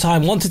stressful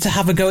time. Wanted to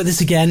have a go at this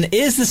again.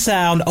 Is the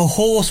sound a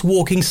horse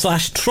walking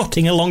 /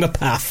 trotting along a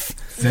path?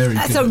 Very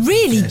That's good. a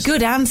really Yes.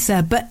 good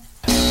answer, but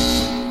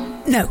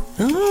No.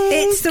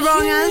 It's the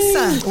wrong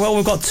answer. Well,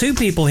 we've got two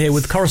people here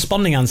with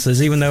corresponding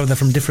answers, even though they're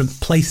from different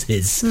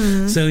places.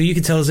 So you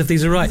can tell us if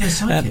these are right.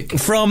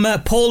 From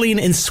Pauline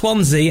in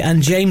Swansea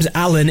and James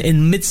Allen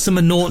in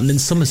Midsummer Norton in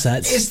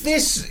Somerset. Is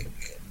this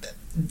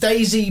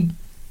Daisy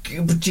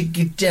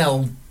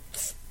Giddell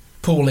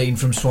Pauline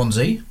from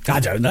Swansea? I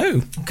don't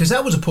know. Because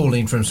that was a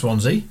Pauline from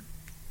Swansea.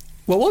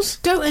 What was?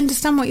 Don't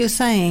understand what you're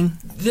saying.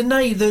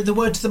 The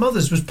word to the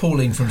mothers was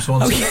Pauline from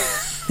Swansea.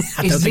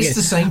 Is this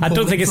the same? I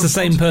don't think it's the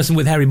same person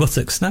with hairy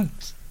buttocks. No.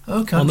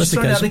 Okay, I'm just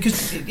throwing it out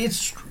because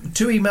it's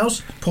two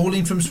emails.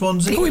 Pauline from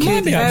Swansea. Oh, it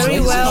might be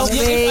very well be.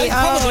 It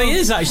probably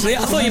is, actually. I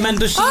thought you meant...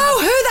 who the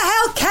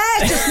hell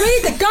cares? Just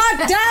read the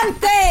goddamn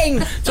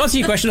thing! To answer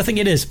your question, I think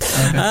it is.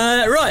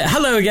 Right,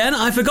 hello again.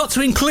 I forgot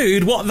to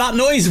include what that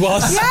noise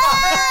was. Yay!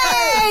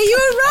 You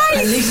were right!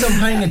 At least I'm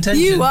paying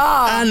attention. You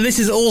are. And this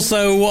is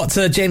also what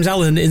James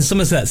Allen in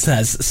Somerset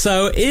says.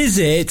 So, is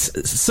it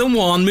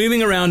someone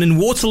moving around in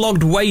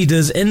waterlogged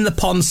waders in the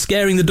pond,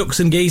 scaring the ducks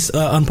and geese?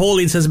 And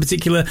Pauline says in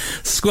particular,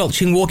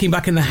 squelching, walking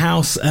back in the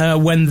house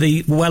when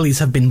the wellies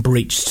have been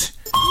breached.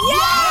 Yay!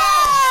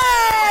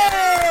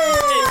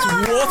 It's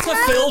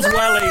water-filled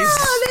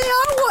wellies.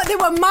 They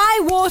were my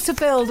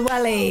water-filled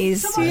wellies.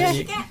 So what does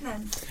she get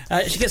then?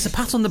 She gets a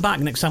pat on the back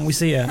next time we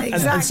see her.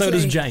 Exactly. And so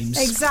does James.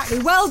 Exactly.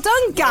 Well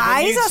done,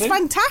 guys. That's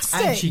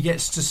fantastic. And she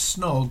gets to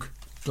snog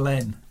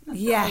Glenn.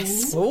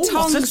 Yes. Oh,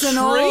 tongues what a and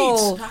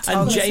all. treat.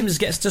 And James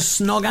gets to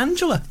snog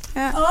Angela.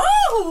 The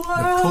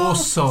poor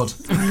sod.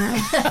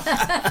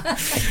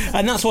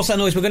 And that's what's that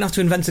noise. We're going to have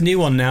to invent a new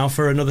one now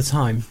for another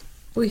time.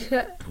 What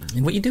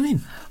are you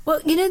doing?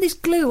 Well, you know this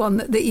glue on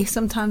that you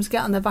sometimes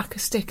get on the back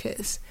of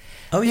stickers?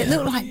 Oh, yeah. It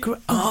looked like...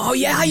 oh,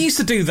 yeah, I used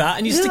to do that.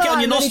 And you stick it on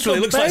your nostril.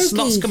 It looks like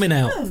snot's coming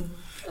out.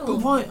 But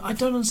why? I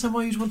don't understand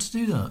why you'd want to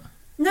do that.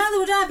 Neither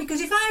would I,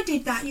 because if I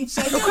did that, you'd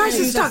say... Oh, Christ,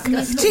 it's stuck.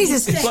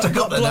 Jesus. It's stuck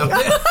up there now. I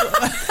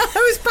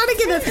was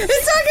panicking.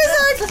 It's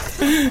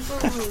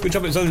stuck. Good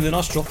job it was only the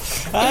nostril.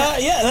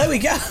 Yeah, there we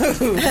go.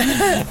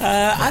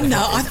 And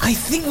now I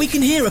think we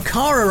can hear a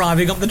car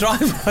arriving up the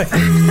driveway.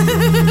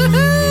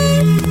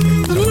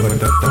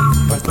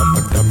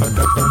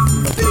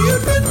 The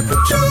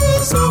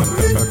Adventures of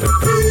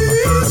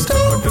Mr.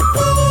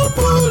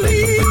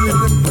 Pauline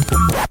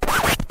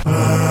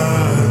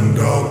and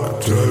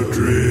Dr.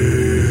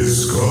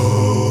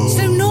 Driscoll.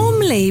 So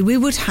normally we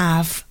would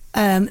have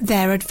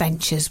their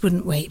adventures,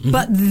 wouldn't we? Mm-hmm.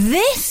 But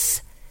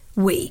this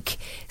week,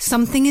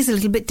 something is a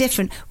little bit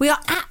different. We are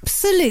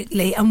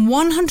absolutely and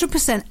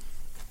 100%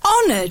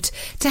 honoured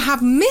to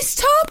have Miss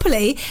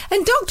Tarpley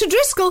and Dr.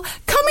 Driscoll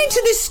come into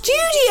the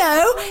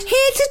studio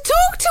here to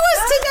talk to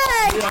us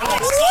today.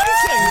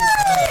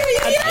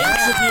 An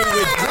interview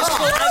with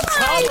Driscoll and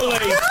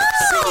Tarpley.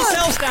 Sit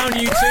yourselves down,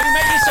 you two.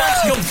 Make yourselves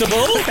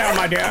comfortable. Down,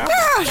 my dear.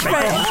 Make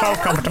yourself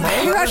comfortable.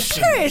 It was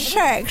so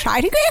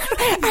exciting.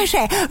 I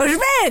say, it was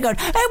very good.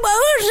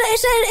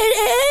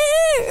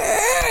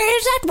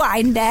 Is that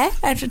wine there?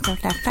 Thank you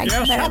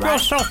Yes, very help much.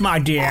 yourself, my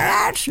dear.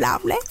 That's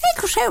lovely.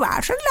 Thank you so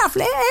much. That's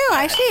lovely. Oh,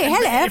 I see.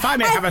 Hello. If I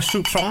may have a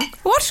soup song.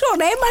 What's your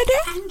name, my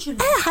dear? Angela.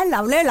 Oh, how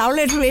lovely,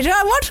 lovely to meet you.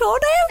 What's your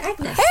name?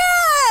 Agnes.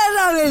 Yeah,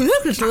 lovely.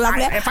 That's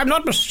lovely. If I'm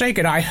not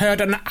mistaken, I heard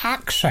an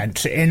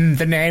accent in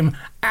the name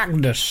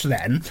Agnes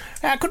then.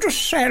 Could you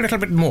say a little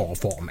bit more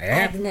for me?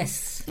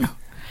 Agnes.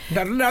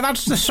 No,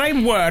 that's the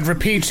same word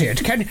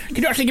repeated. Can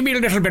you actually give me a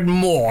little bit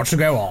more to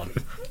go on?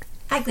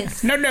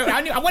 Agnes. No,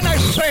 when I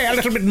say a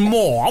little bit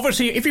more,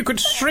 obviously, if you could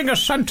string a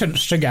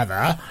sentence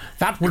together,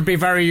 that would be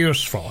very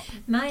useful.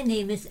 My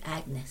name is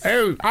Agnes.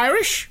 Oh,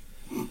 Irish?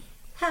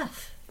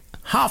 Half.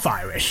 Half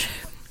Irish.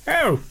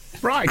 Oh,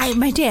 right.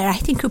 My dear, I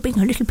think you're being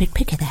a little bit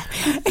picky there.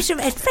 It's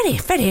very,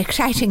 very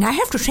exciting, I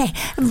have to say.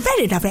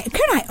 Very lovely.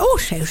 Can I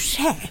also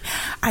say,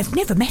 I've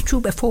never met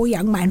you before,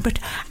 young man, but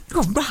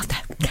you're rather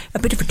a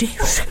bit of a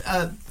douche.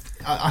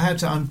 I had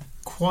to... I'm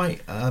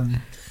quite...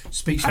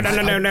 speechless.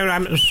 No,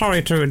 I'm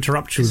sorry to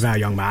interrupt you there,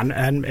 young man.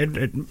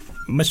 And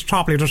Miss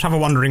Tarpley does have a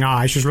wondering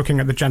eye. She's looking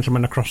at the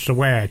gentleman across the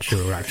way at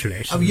you,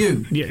 actually. So, oh,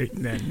 you?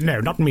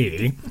 No, not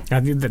me.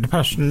 The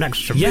person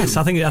next to me. Yes,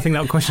 I think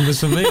that question was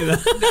for me. I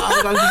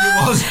don't think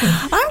it was.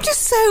 I'm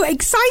just so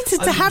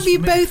excited to have you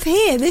both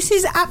here. This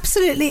is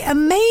absolutely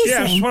amazing.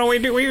 Yes, well,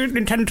 we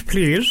intend to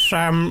please.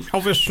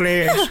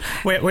 Obviously,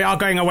 we are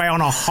going away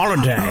on a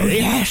holiday. Oh,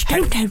 yes,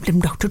 don't tell them,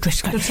 Dr.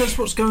 Driscoll. Tell us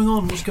what's going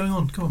on. What's going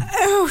on? Come on.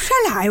 Oh,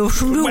 shall I? Or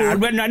shall you?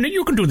 Well, no,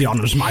 you can do the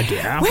honours, my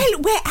dear.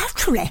 Well, we're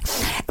actually,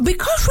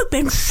 because we've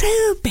been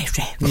so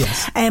busy,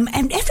 yes. And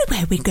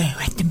everywhere we go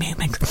at the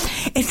moment,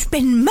 it's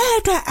been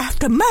murder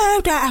after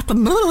murder after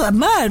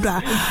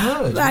murder.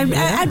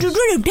 And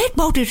really dead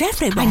bodies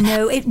everywhere. I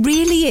know, it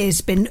really is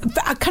been.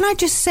 Can I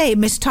just say,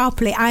 Miss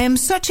Tarpley, I am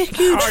such a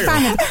huge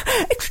fan of...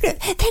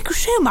 Thank you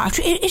so much.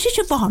 Is it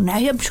Yvonne?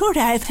 I'm sure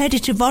I've heard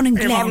it's Yvonne and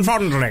Glenn. Yvonne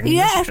Fondling.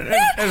 Yes.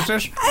 Is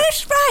this?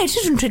 That's right,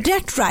 isn't it?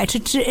 That's right.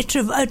 It's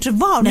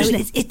Yvonne, no,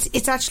 isn't it?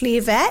 It's actually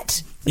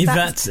Yvette.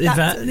 Yvette, Yeah,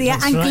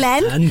 that's and right.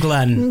 Glenn. And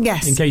Glenn.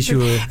 Yes. In case you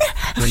were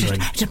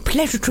wondering. It's a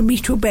pleasure to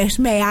meet you both,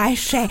 may I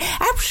say.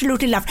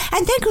 Absolutely lovely.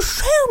 And thank you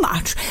so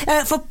much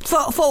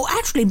for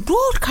actually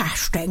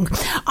broadcasting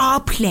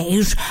our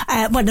plays.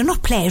 Well, they're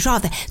not plays, are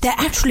they? They're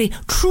actually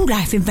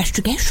true-life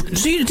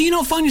investigations. Do you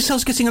not find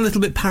yourselves getting a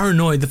little bit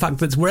paranoid, the fact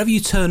that wherever you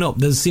turn up,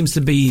 there seems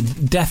to be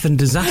death and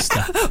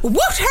disaster?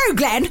 What-ho,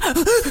 Glenn?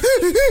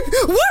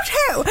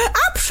 What-ho?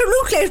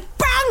 Absolutely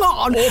bang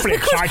on. Awfully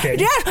exciting.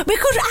 Yes,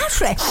 because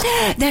actually,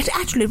 that's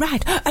actually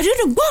right. I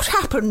don't know what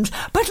happened,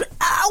 but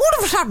all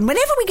of a sudden,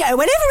 whenever we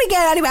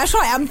go anywhere,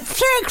 sorry, I'm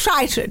so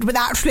excited with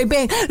actually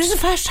being, this is the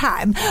first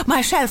time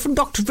myself and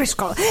Dr.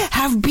 Driscoll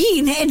have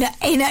been in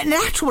an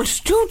actual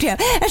studio,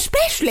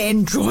 especially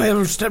in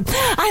Droylsden.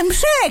 I'm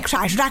so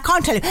excited, I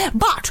can't tell you.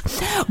 But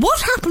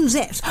what happens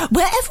is,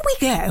 wherever we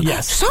go,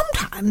 yes,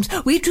 sometimes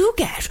we do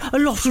get a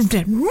lot of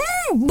dead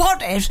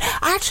bodies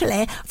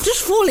actually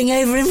just falling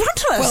over in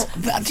front of us.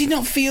 Well, do you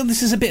not feel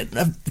this is a bit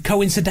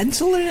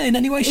coincidental in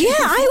any way, shape,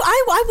 Yeah, or form?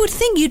 I would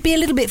think you'd be a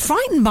little bit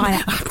frightened by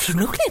it.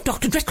 Absolutely,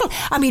 Dr. Driscoll.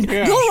 I mean,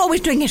 Yes. you're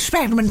always doing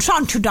experiments,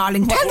 aren't you,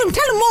 darling? Tell them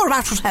more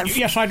about yourself.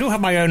 Yes, I do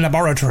have my own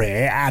laboratory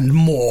and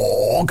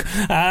morgue.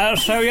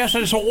 So, yes,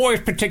 it's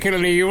always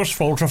particularly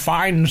useful to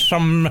find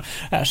some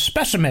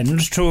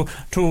specimens to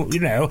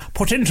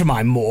put into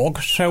my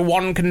morgue so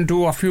one can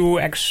do a few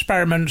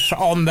experiments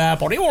on their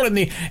body, all in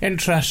the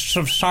interests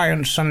of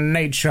science and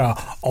nature,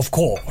 of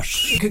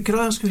course. Could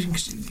I ask you,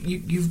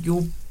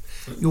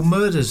 your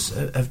murders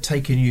have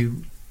taken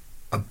you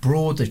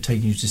abroad, they've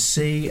taken you to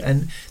sea,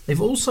 and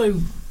they've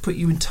also put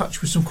you in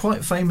touch with some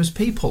quite famous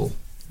people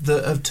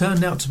that have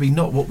turned out to be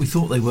not what we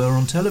thought they were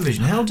on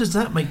television. How does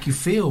that make you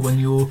feel when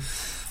you're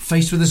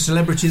faced with a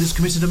celebrity that's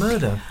committed a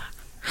murder?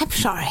 I'm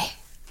sorry.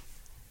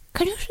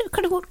 Could you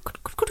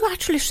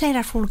actually say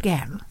that all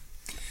again?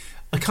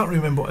 I can't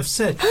remember what I've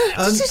said.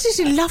 This is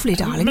lovely,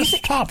 darling. Miss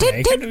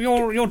Tarpley,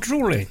 you're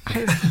drooly.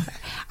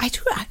 I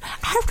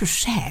have to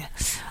say,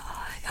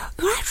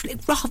 you're actually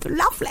rather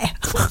lovely.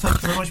 Well,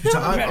 thank you very much,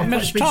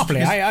 Miss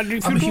Tarpley,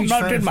 if you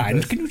don't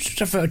mind, can you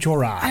just avert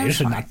your eyes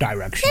in that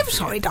direction? I'm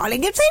sorry,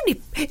 darling. It's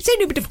only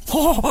a bit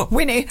of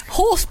Winnie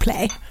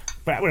horseplay.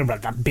 Well,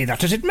 be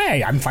that as it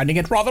may, I'm finding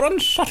it rather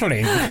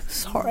unsettling.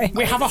 Sorry.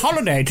 We have a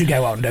holiday to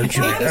go on, don't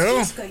you I was know?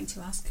 just going to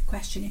ask a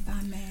question, if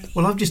I may.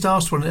 Well, I've just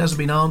asked one and it hasn't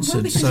been answered.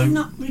 Well, because so you've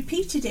not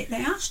repeated it. They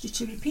asked you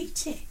to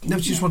repeat it. No,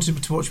 she just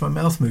wanted to watch my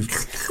mouth move.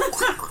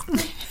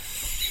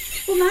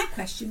 Well, my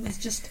question was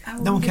just...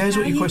 No one cares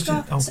what your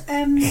question...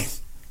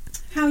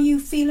 how you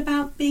feel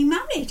about being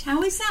married.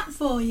 How is that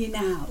for you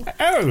now?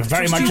 Oh,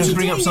 very much Just as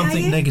bring up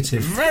something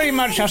negative. Very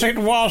much as it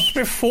was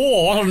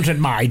before, wasn't it,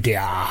 my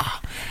dear?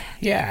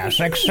 Yes,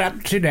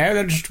 except,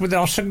 that just with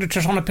our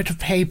signatures on a bit of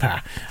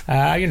paper.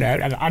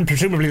 And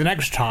presumably the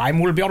next time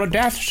will be on a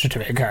death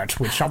certificate,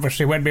 which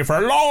obviously won't be for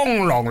a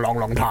long, long, long,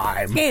 long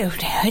time. No,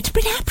 it's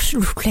been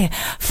absolutely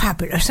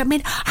fabulous. I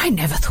mean, I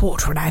never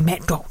thought when I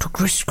met Dr.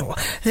 Driscoll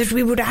that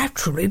we would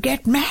actually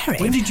get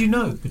married. When did you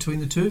know, between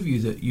the two of you,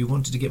 that you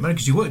wanted to get married?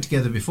 Because you worked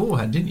together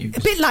beforehand, didn't you?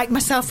 A bit like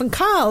myself and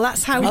Carl.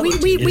 That's how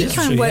we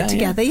kind of work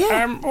together,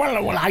 yeah.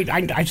 Well,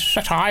 I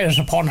set eyes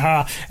upon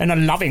her in a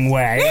loving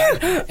way.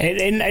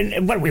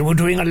 We were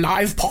doing a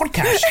live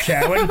podcast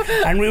show,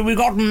 and we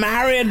got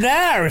married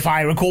there, if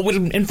I recall,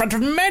 in front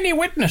of many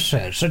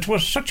witnesses. It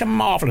was such a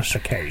marvellous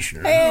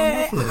occasion.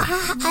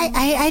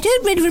 I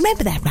don't really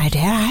remember that, my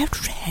dear, I have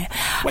to say.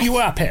 Well, you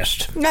were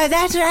pissed. No,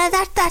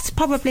 that's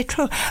probably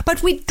true.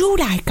 But we do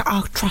like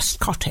our Trust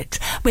Cottage.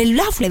 We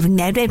love living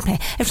there, don't we?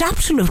 It's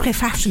absolutely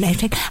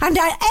fascinating. And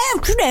I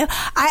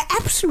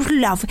absolutely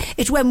love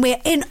it when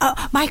we're in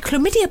my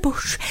chlamydia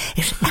bush.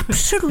 It's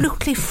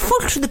absolutely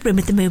full to the brim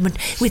at the moment,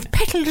 with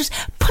petals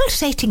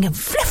pulsating and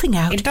fluffing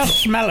out. It does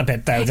smell a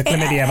bit, though, the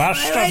chlamydia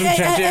bush, doesn't it?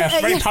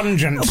 Yes, very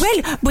pungent.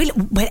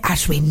 Well,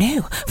 as we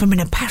know from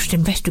a past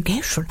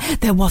investigation,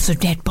 there was a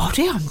dead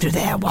body under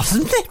there,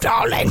 wasn't there,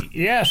 darling?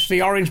 Yes,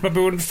 the orange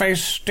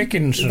baboon-faced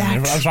Dickinson,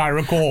 as I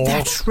recall.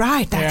 That's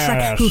right,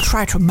 right, who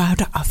tried to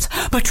murder us.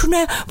 But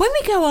when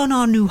we go on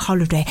our new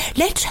holiday,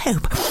 let's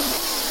hope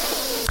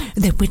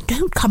that we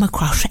don't come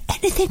across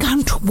anything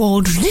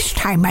untoward this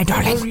time, my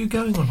darling. Where are you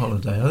going on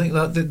holiday? I think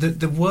that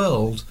the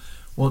world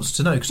wants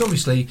to know, because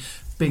obviously,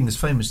 being this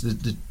famous,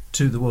 the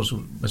two of the world's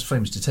most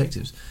famous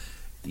detectives,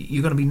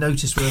 you're going to be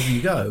noticed wherever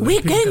you go.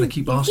 People are going to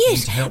keep asking you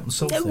to help them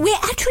solve things. We're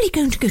actually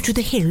going to go to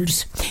the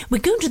hills. We're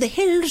going to the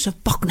hills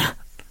of Bognor.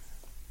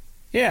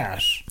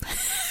 Yes.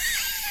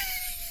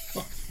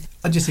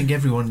 I just think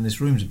everyone in this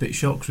room is a bit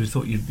shocked because we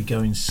thought you'd be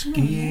going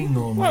skiing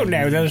or... Well,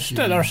 no, there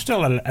are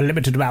still a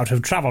limited amount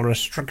of travel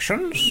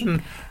restrictions.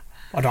 And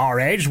At our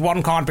age,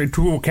 one can't be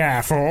too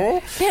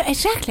careful. No,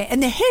 exactly.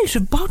 And the hills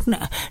of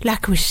Bognor,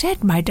 like we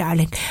said, my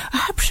darling,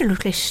 are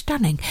absolutely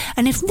stunning.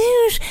 And if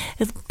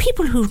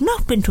people who've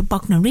not been to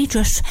Bognor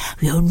Regis,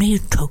 you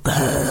need to go.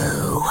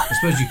 I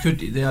suppose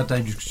they are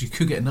dangerous because you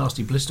could get a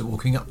nasty blister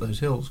walking up those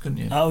hills, couldn't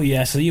you? Oh,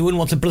 yeah, so you wouldn't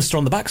want a blister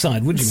on the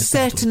backside, would you, Mr.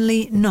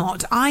 Certainly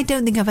not. I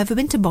don't think I've ever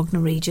been to Bognor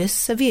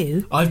Regis. Have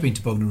you? I've been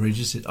to Bognor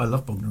Regis. I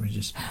love Bognor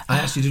Regis. I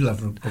actually do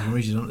love Bognor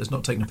Regis. It's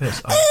not taking a piss.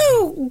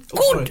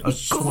 Good.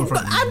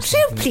 I'm so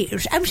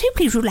pleased. I'm so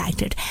pleased you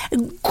liked it.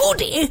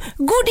 Goody.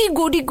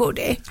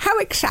 How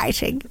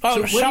exciting.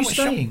 So where are you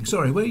staying?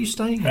 Sorry, where are you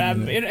staying?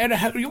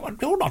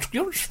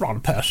 You're just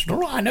not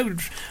personal. I know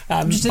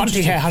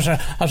Bunty here has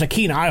a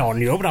keen eye on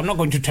you, but I'm not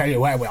going to tell you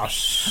where we are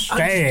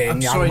staying,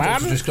 I'm young sorry, man.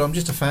 Dr. Driscoll, I'm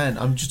just a fan.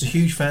 I'm just a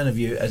huge fan of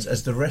you,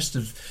 as the rest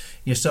of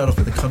you start off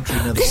with the country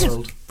and the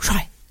world.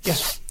 Try.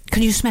 Yes.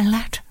 Can you smell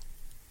that?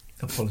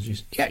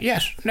 Apologies.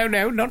 Yes. No,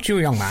 not you,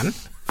 young man.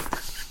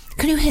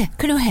 Can you hear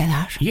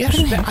that? Yes,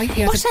 I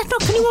hear. What's that?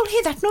 Can you all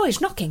hear that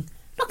noise? Knocking,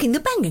 the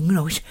banging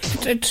noise.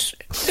 This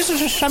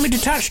is a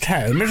semi-detached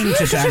home, isn't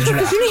it,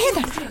 Angela? Can you hear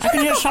that? I can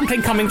hear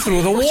something coming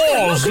through the walls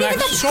Can you hear that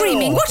next door.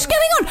 screaming? What's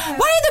going on?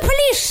 Why are the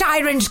police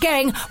sirens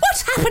going?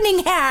 What's happening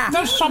here?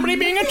 There's somebody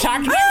being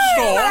attacked next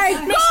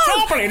door. Miss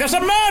Tarpley, there's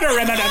a murder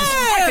imminent.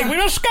 I think we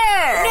must go.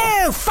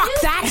 No, fuck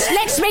that.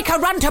 Let's make a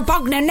run to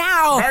Bognor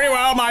now. Very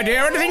well, my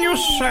dear. Anything you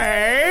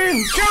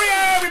say.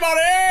 Cheerio,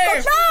 everybody.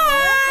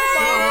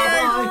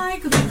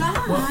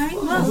 Goodbye.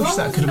 I wish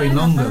that could have been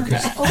longer.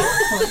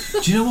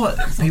 Do you know what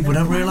people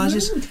don't realise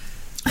is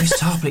Miss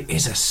Tarpley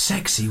is a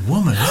sexy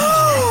woman.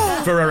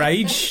 For her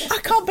age. I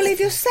can't believe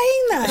you're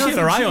saying that. She had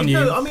her eye on you,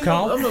 No, I mean,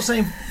 Carl. I'm not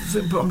saying,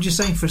 but I'm just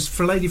saying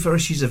for Lady Ferrer,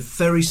 she's a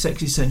very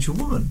sexy, sensual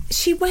woman.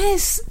 She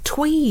wears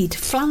tweed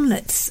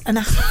flannels and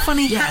a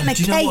funny hat and a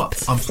do you cape. know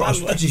what? I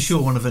was pretty sure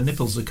one of her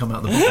nipples had come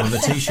out the bottom of the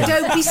t-shirt.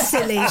 Don't be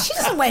silly. She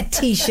doesn't wear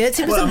t-shirts.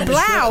 It was a The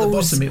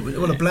blouse.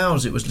 bottom, a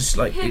blouse. It was just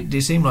like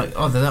it seemed like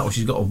either that or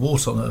she's got a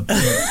wart on her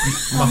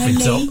muffin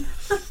top.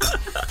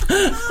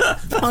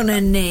 On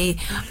her knee.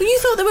 Well, you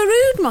thought they were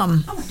rude,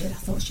 Mum. Oh, I did. I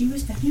thought she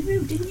was very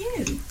rude, didn't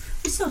you?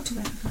 We sort of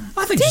went back.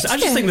 I just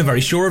think they're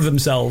very sure of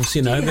themselves,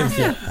 you know.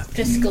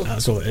 Driscoll.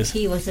 That's all it is.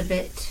 He was a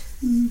bit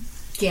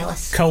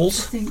jealous. Cold.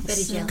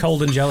 Very jealous.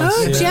 Cold and jealous.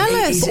 Oh, yeah.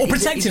 jealous. Or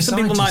protective. Some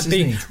people might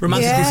be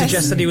romantically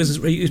suggest that he was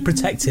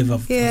protective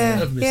of.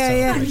 Yeah.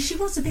 And she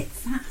was a bit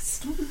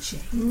fast, wasn't she?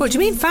 What do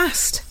you mean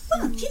fast?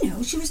 Well,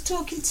 she was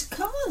talking to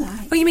Carl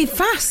like. Oh, you mean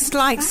fast,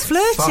 like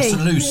flirty? Fast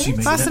and loose, you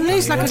mean? Fast and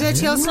loose, like a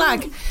dirty old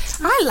slag.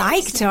 I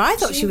liked her. I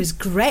thought she was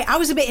great. I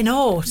was a bit in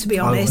awe, to be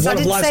honest. One I of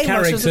didn't life's say much. I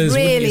was characters, really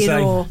wouldn't you in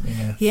say? awe.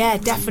 Yeah,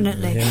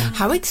 definitely. Yeah.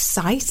 How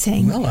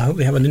exciting. Well, I hope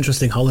they have an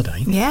interesting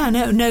holiday. Yeah,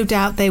 no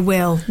doubt they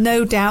will.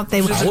 No doubt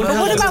they will. I wonder But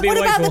how what long about they'll be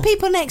away the for.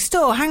 people next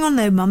door? Hang on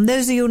though, Mum.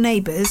 Those are your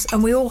neighbours,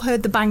 and we all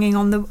heard the banging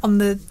on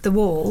the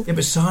wall. Yeah,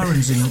 but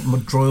sirens in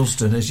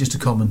Droylsden is just a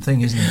common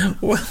thing, isn't it?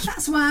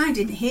 That's why I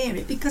didn't hear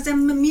it, because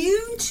I'm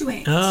immune to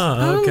it.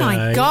 Oh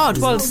my God!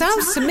 Well, it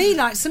sounds to me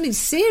like something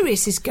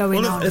serious is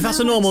going on. If that's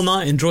a normal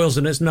night in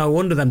Droylsden, it's no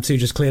wonder them two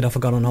just cleared off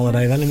and gone on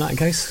holiday then, in that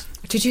case.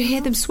 Did you hear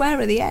them swear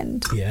at the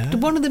end? Yeah.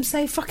 Did one of them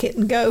say "fuck it"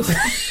 and go?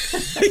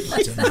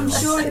 I'm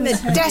sure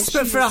They're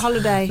desperate for a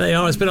holiday. They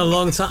are. It's been a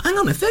long time. Hang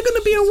on, if they're going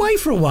to be away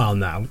for a while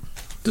now,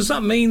 does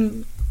that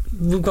mean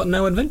we've got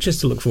no adventures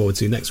to look forward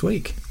to next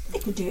week? They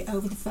could do it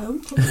over the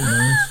phone, couldn't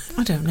they?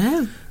 I don't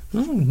know.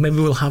 Oh, maybe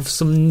we'll have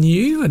some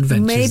new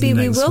adventures. Maybe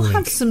we next will week.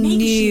 have some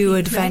new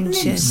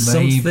adventures.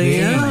 Something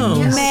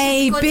else.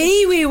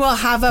 Maybe we will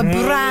have a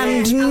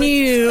brand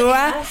new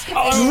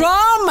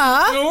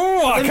drama.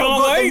 Oh, I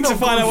can't wait to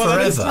find out what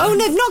that is. Oh, no,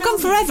 they've not gone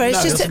forever.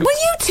 It's just. Will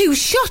you two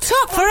shut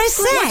up for a We're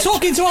sec?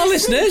 talking to our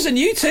listeners, and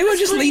you two are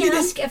just leading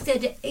us. Ask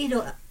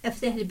if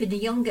they had been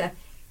younger,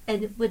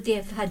 and would they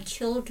have had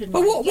children?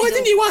 Well, why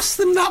didn't you ask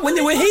them that when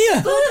they were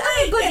here?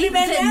 But you've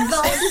been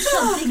involved in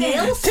something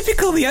else.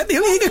 Typical. They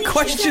only get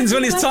questions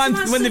when it's time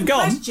when they've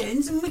gone.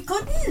 Questions and we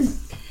couldn't.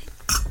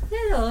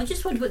 No, I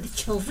just wondered what the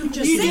children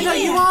just You did. said.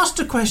 You asked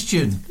a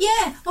question.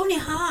 Yeah, only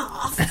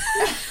half.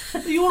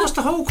 You asked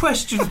the whole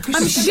question.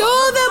 I'm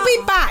sure they'll be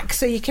back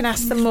so you can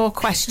ask them more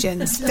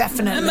questions.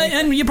 Definitely.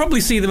 And you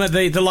probably see them at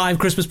the live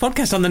Christmas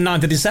podcast on the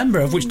 9th of December,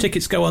 of which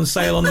tickets go on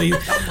sale on the...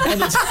 Get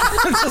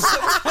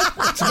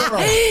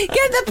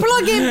the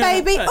plug in,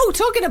 baby. Oh,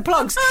 talking of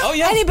plugs. Oh,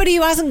 yeah. Anybody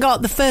who hasn't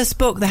got the first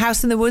book, The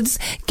House in the Woods,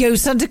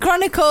 Ghost Hunter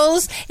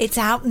Chronicles, it's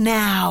out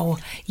now.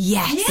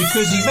 Yes.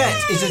 Because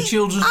Yvette is a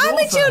children's author. I'm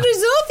a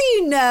children's author,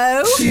 you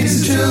know.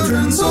 She's a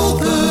children's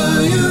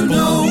author, you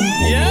know.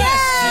 Yes.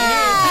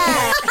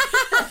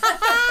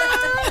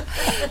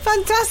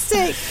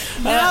 Fantastic.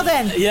 Now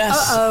then. Yes.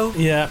 Uh-oh.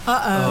 Yeah.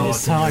 Uh-oh.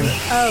 It's time.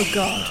 Oh,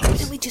 God. Why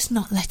don't we just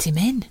not let him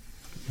in?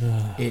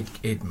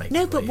 It'd make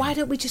No, but why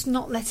don't we just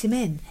not let him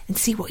in and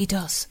see what he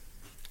does?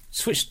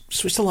 Switch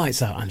the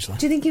lights out, Angela.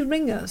 Do you think he'd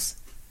ring us?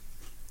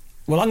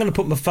 Well, I'm going to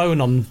put my phone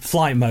on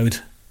flight mode.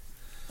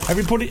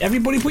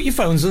 Everybody put your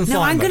phones on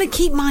No, I'm flight going to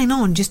keep mine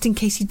on just in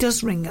case he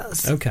does ring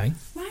us. Okay.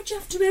 Why'd you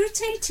have to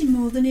irritate him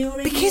more than he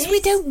already Because is?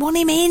 we don't want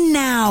him in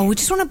now. We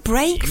just want a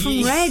break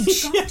from Reg.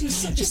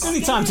 It's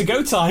only time to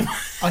go time.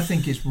 I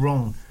think it's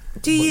wrong.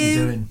 Do what you?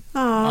 You're doing.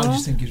 Aw. I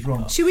just think it's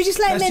wrong. Should we just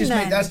let him in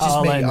then? That's just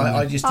I'll me. let him in.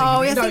 I just think.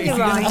 Oh, if I you don't- think if you're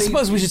you're right. gonna I be-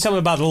 suppose we should tell them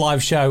about the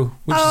live show,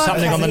 which is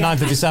happening on the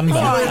 9th of December,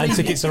 and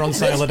tickets are on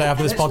sale the day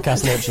after this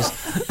podcast launches.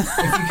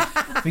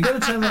 If you're going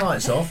to turn the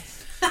lights off,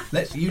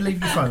 you leave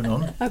your phone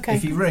on. Okay.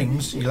 If he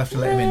rings, you'll have to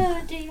let him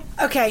in.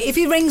 Okay, if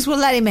he rings, we'll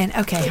let him in.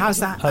 Okay, how's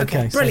that?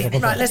 Okay, brilliant.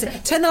 sounds like a Right,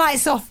 let's turn the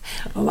lights off.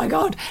 Oh my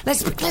God,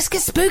 let's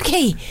get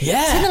spooky.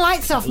 Yeah. Turn the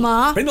lights off,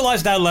 Ma. Bring the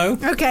lights down low.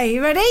 Okay,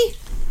 you ready?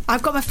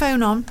 I've got my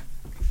phone on.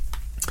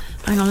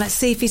 Hang on, let's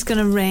see if he's going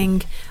to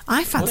ring.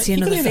 I fancy Well,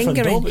 you another can leave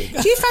the front fingering.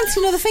 door, Do you fancy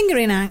another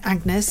fingering,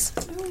 Agnes?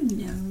 Oh,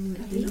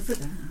 no, enough of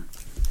that.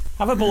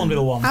 Have a ball and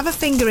little one. Have a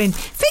fingering.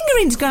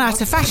 Fingering's gone out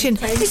of fashion.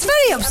 It's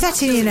very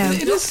upsetting, you know.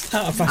 It is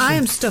out of fashion. I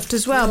am stuffed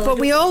as well, but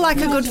we all like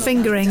a good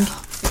fingering.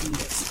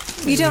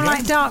 You don't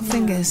like dark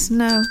fingers?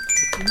 No.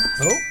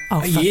 Oh,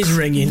 he is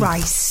ringing. For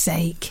Christ's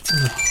sake.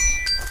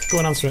 Go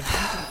and answer it.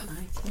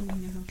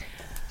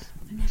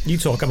 You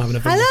talk, I'm having a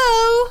finger.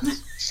 Hello?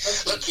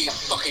 Look, you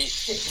fucking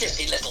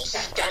shitty little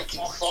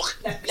skanky fuck.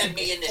 Let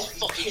me in this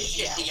fucking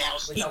shitty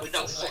house with no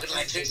fucking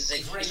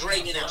electricity. It's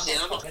raining out here.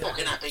 I'm not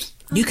fucking happy.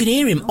 You can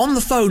hear him on the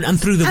phone and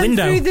through the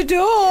window. Through the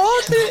door.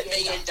 Let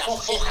me in the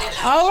fucking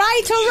house. All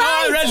right.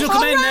 Oh, Reg will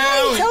come in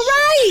now. All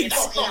right.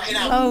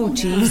 Oh,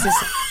 Jesus.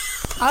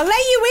 I'll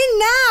let you in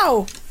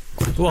now.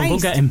 Go on, go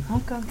get him. I'll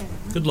go get him.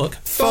 Good luck.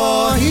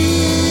 For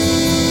here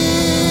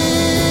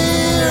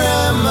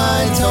am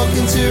I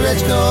talking to Reg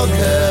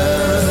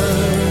Corker,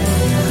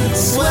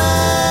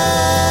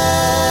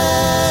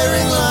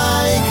 swearing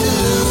like a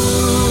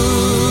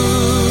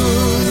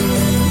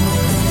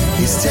loon.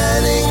 He's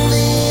turning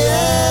the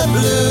air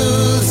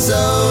blue,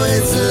 so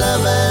it's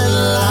love and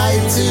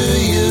light to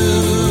you.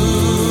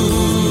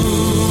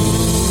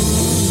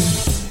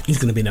 He's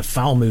going to be in a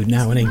foul mood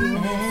now, isn't he?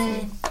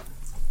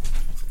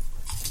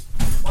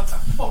 What the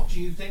fuck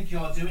do you think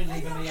you're doing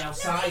leaving me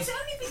outside? It's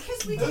only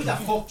because we Who the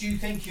fuck do you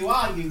think you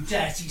are, you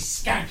dirty,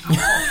 skanky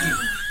fucking...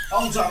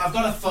 Hold on, I've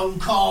got a phone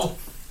call.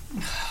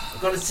 I've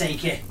got to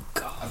take it.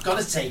 I've got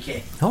to take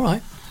it. All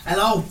right.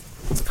 Hello?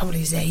 It's probably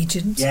his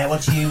agent. Yeah,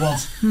 what do you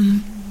want?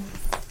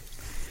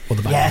 Or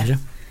the bank Yeah. manager.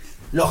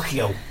 Look,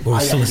 yo, Or a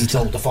I actually solicitor.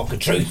 told the fucking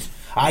truth.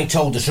 I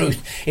told the truth.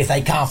 If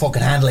they can't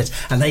fucking handle it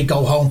and they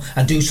go home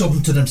and do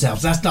something to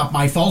themselves, that's not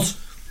my fault.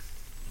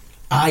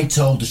 I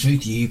told the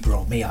truth. You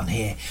brought me on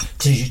here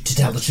to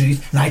tell the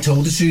truth, and I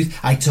told the truth.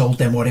 I told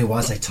them what it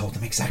was. I told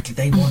them exactly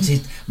they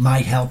wanted my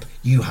help.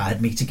 You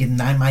hired me to give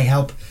them my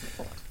help.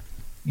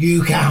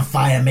 You can't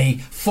fire me.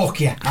 Fuck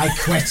you. I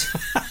quit.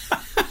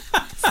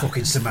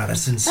 Fucking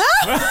Samaritans.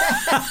 Right.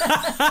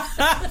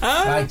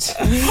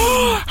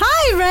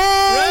 Hi,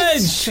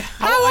 Reg. Reg,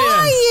 How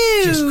are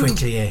you? Just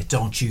quickly here,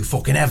 don't you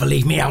fucking ever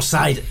leave me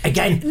outside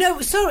again. No,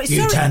 sorry.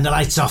 You turn the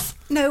lights off.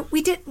 No,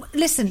 we did.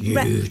 Listen,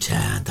 You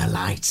turn the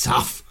lights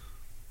off.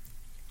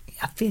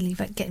 I feel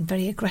you're getting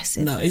very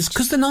aggressive. No, it's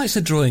because the nights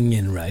are drawing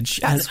in, Reg,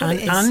 That's what and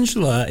it is.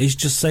 Angela is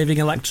just saving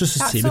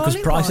electricity That's all because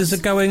it prices was.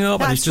 are going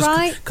up, and it's That's just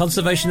right.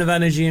 conservation of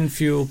energy and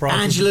fuel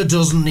prices. Angela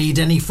doesn't need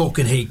any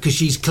fucking heat because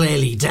she's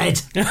clearly dead.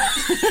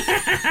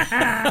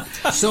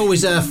 So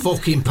is her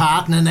fucking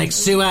partner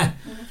next to her.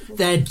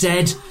 They're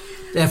dead.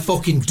 They're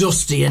fucking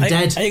dusty and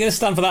dead. Are you going to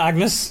stand for that,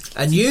 Agnes?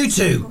 And you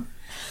two.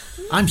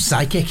 I'm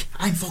psychic.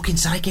 I'm fucking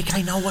psychic.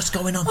 I know what's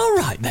going on. All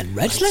right then,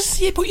 Reg. Let's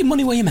see you put your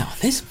money where your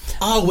mouth is.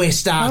 Oh, we're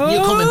starting.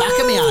 You're coming back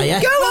at me, are you?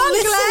 Go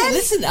on, Glenn.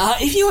 Listen.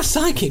 If you're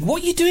psychic,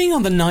 what are you doing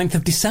on the 9th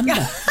of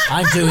December?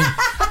 I'm doing...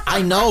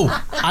 I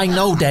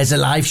know there's a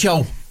live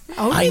show.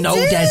 Oh, I you know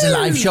do? there's a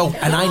live show,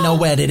 and I know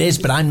where it is,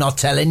 but I'm not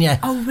telling you.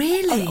 Oh,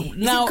 really?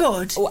 Now, Is it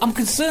good? I'm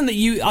concerned that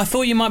I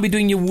thought you might be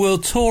doing your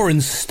world tour in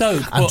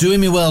Stoke. I'm but-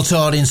 doing my world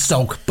tour in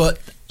Stoke, but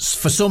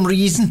for some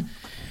reason,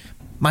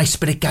 my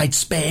spirit guide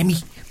Spare Me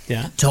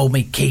told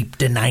me keep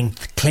the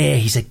 9th clear.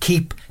 He said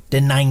keep the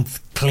 9th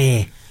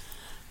clear.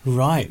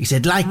 Right. He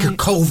said like a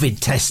COVID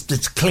test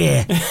that's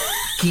clear,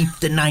 keep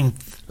the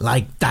 9th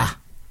like that.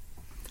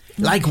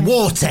 Like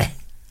water.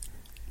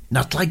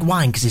 Not like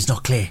wine because it's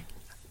not clear.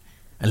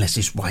 Unless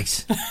it's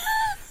white.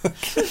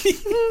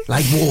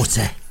 Like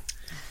water.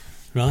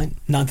 Right.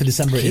 9th of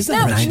December it is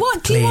Now, then, Reg.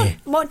 what do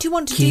you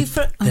want to do Keep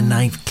for... the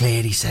 9th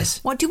clear, he says.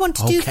 What do you want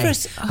to do Okay, for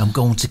us? I'm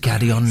going to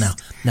carry on now.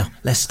 Now,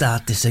 let's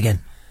start this again.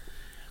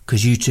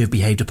 Because you two have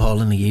behaved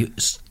appallingly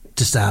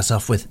to start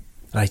off with.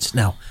 Right,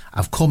 now,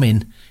 I've come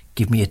in.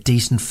 Give me a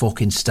decent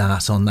fucking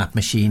start on that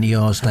machine of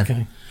yours, Glenn.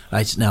 Okay.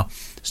 Right, now,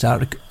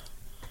 start...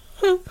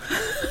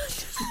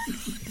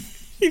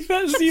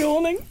 Yvette's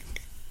yawning.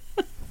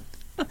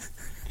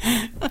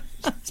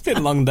 It's been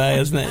a long day,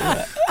 hasn't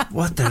it?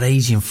 What the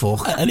raging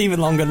fuck? An even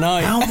longer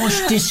night. How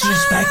much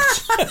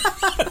disrespect?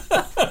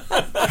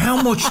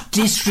 How much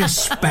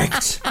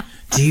disrespect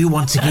do you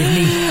want to give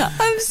me?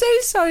 I'm so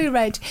sorry,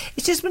 Reg.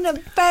 It's just been a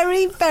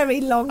very,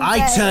 very long day.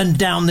 I turned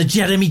down the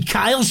Jeremy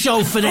Kyle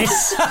show for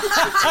this.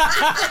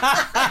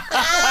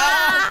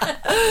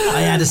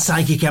 I had a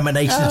psychic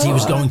emanation that he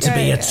was going to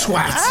be a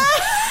twat.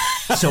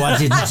 So I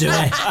didn't do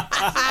it.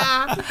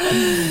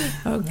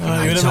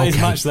 Okay. He would have made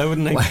his match though,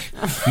 wouldn't he? Well,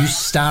 you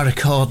start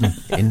recording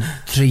in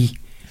 3,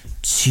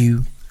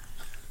 2,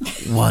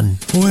 1.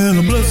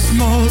 Well, bless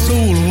my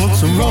soul,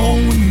 what's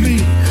wrong with me?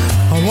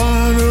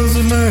 Why does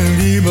a man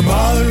keep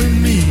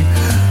bothering me?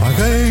 I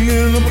can't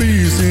get a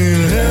peace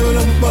in heaven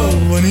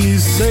above when he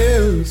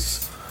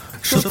says,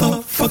 shut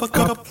the fuck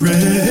up,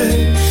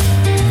 Reg.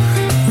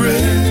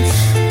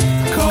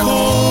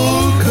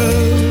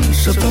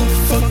 Shut the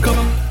fuck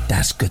up.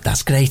 That's good,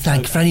 that's great.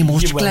 Thank you very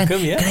much, You're Glenn.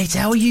 welcome, yeah. Great,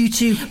 how are you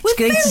two? It's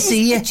great to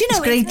see you. Do you know,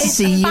 it's great to it's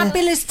see you.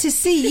 fabulous to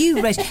see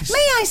you, Reg. May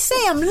I say,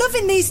 I'm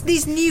loving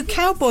these new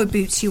cowboy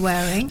boots you're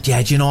wearing.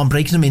 Yeah, do you know I'm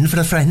breaking them in for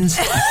a friend?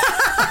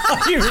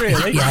 Are you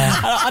really?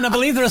 Yeah. And I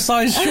believe they're a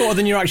size shorter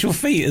than your actual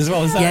feet as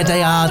well. Is that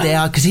Yeah, they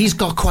are, because he's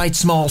got quite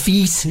small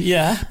feet.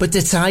 Yeah. But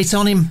they're tight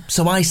on him.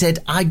 So I said,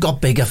 I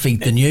got bigger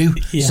feet than you,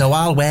 so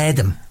I'll wear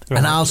them. Right.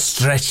 And I'll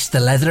stretch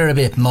the leather a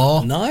bit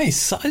more.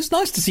 Nice. It's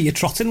nice to see you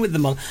trotting with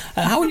them on.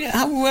 How long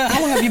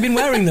have you been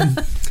wearing them?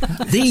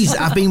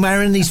 I've been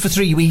wearing these for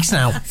 3 weeks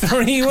now.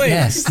 3 weeks?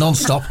 Yes,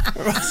 non-stop.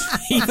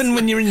 Even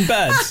when you're in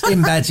bed?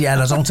 In bed,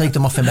 yeah, I don't take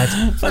them off in bed.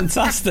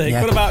 Fantastic.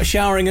 Yeah. What about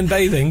showering and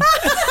bathing?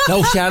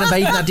 No, showering and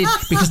bathing I did,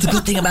 because the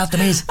good thing about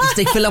them is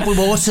they fill up with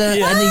water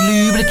and they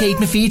lubricate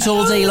my feet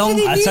all day long.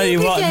 I tell you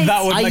what,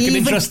 that would make an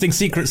interesting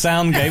secret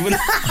sound game,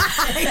 wouldn't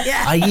it?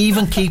 I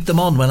even keep them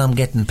on when I'm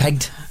getting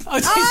pegged. Yeah,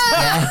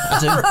 I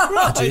do.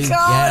 I do.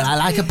 Yeah, I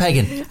like a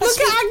pegging. Look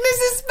at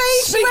Agnes's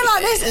face. She went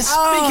like this.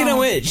 Speaking of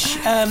which,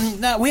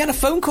 now, we had a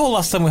phone call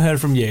last time we heard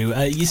from you.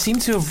 You seem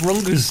to have rung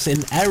us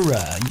in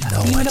error.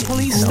 No, you in a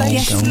police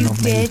station? Yes, you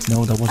did.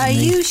 No, that wasn't Are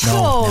me. you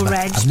sure, never.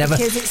 Reg? I've never,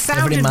 because it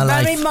sounded in my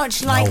very life.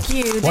 much like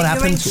you. What that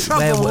happened? You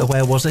were in trouble.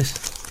 Where was it?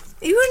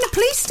 You were in a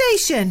police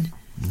station.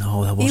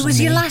 No, that wasn't It was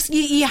me. your last.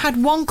 You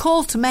had one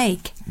call to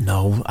make.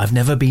 No, I've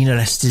never been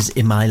arrested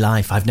in my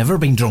life. I've never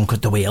been drunk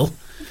at the wheel.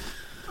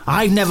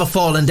 I've never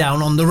fallen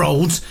down on the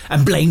roads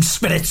and blamed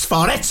spirits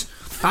for it.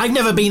 I've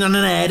never been on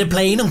an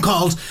aeroplane and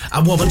called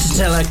a woman to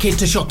tell her kid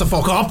to shut the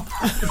fuck up.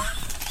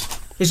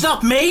 It's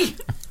not me.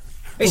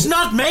 It's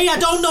not me. I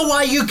don't know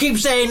why you keep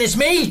saying it's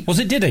me. Was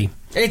it Diddy?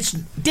 It's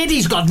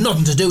Diddy's got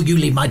nothing to do. You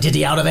leave my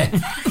Diddy out of it.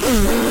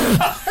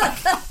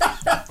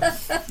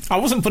 I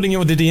wasn't putting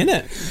your Diddy in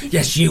it.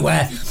 Yes, you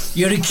were.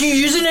 You're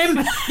accusing him.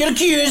 You're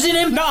accusing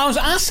him. No, I was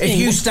asking. If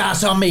you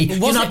start on me,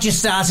 you're not just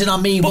starting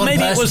on me, one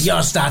maybe it person. was-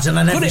 You're starting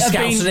on every Could it have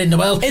scouser been- in the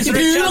world. Is If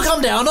there a you chance-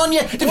 come down on you,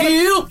 if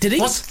you... Did he?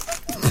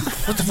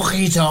 What the fuck are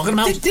you talking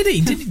about? Did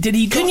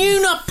he? Can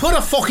you not put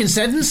a fucking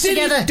sentence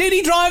together? Did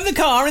he drive the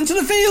car into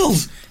the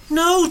field?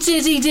 No,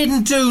 Diddy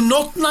didn't do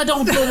nothing. I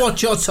don't know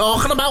what you're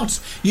talking about.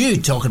 You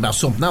talking about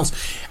something else.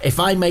 If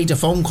I made a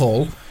phone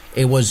call,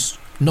 it was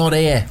not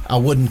here. I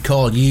wouldn't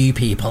call you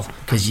people,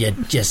 because you're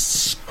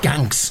just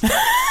skanks.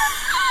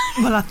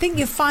 Well, I think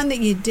you'll find that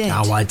you did.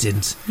 No, I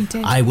didn't. You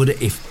did. I would,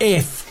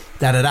 if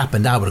that had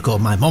happened, I would have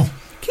called my mum.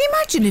 Can you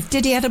imagine if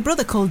Diddy had a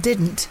brother called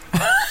Didn't?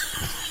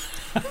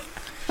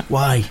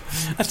 Why?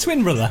 A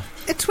twin brother.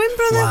 A twin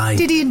brother? Why?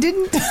 Diddy and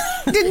Didn't?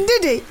 Didn't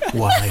Diddy?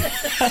 Why?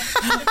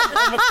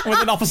 With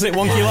an opposite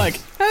wonky leg.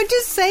 I'm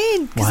just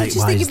saying, because I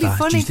just think is it'd be that?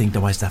 funny. Do you think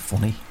why is that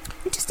funny?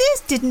 It just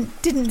is.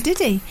 Didn't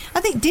Diddy?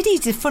 I think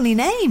Diddy's a funny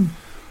name.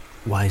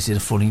 Why is it a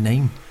funny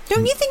name?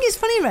 Don't you think it's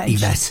funny, Reg?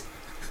 Yvette.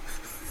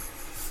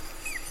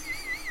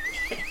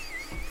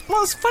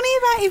 What's funny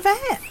about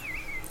Yvette?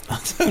 I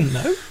don't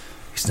know.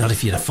 It's not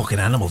if you're a fucking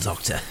animal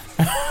doctor.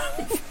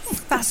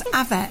 That's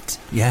Avette.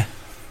 Yeah,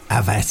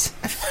 Yvette.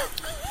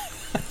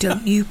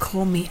 Don't you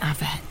call me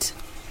Avette.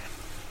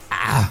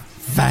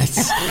 Vet.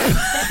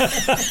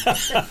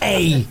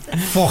 A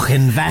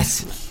fucking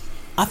vet.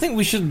 I think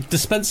we should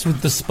dispense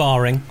with the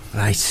sparring.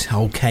 Right,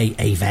 okay,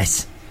 a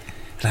vet.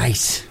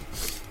 Right.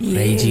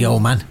 Radio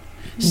man.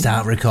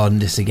 Start recording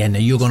this again. Are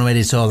you going to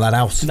edit all that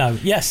out? No,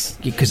 yes.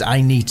 Because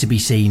I need to be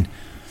seen,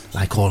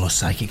 like all us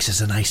psychics,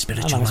 as a nice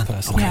spiritual nice man.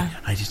 person. Okay, Yeah.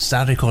 I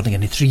start recording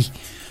again in 3,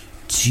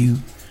 2,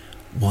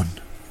 1.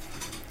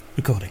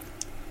 Recording.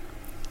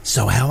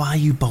 So how are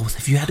you both?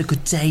 Have you had a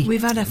good day?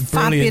 We've had a Brilliant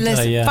fabulous,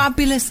 day, yeah.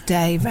 fabulous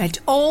day, Reg.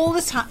 All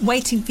the time,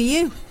 waiting for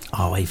you.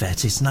 Oh,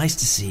 Yvette, it's nice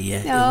to see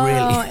you. Oh,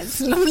 Really. it's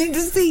lovely to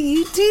see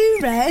you too,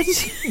 Reg.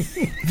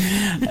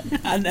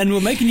 And we're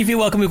making you feel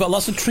welcome. We've got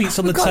lots of treats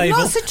on the Got table.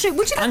 lots of treats.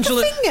 Would you like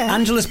Angela, a finger?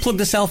 Angela's plugged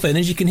herself in,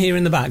 as you can hear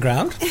in the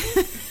background.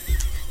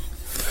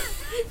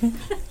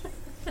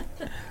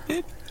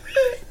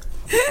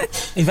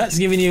 Yvette's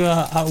giving you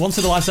a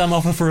once-in-a-lifetime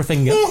offer for a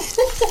finger.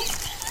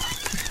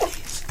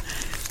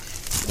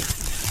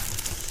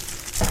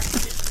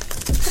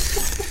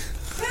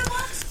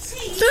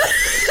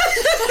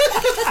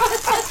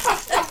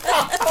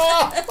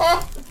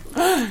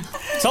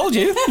 Told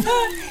you.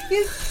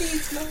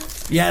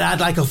 Yeah, I'd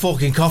like a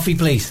fucking coffee,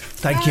 please.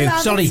 Thank you. I'll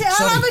have Sorry. a tea.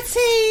 I'll have a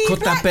tea. Cut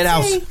that Black bit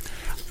out. tea.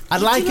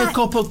 I'd like a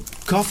cup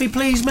of Coffee,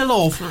 please, my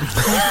love.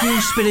 Thank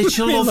you.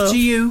 Spiritual My love love. to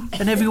you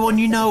and everyone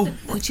you know.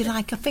 Would you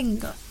like a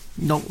finger?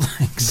 No,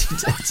 thanks.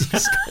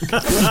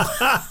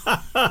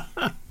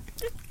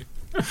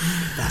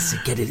 That's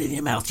it. Get it in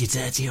your mouth, you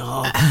dirty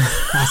whore.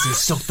 That's it.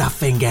 Suck that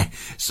finger.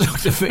 Suck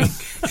the finger.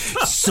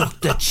 Suck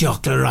the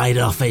chocolate right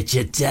off it,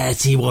 you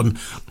dirty one.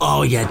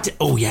 Oh yeah.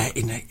 Oh yeah.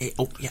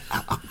 Oh yeah.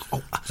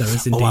 There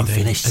is indeed I'm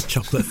finished. a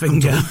chocolate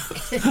finger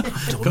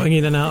going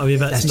in and out of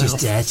Yvette's That's mouth.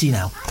 just dirty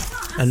now.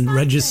 And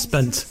Reg is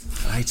spent.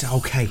 Right.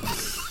 Okay.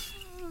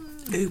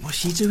 Ooh, what's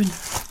she doing?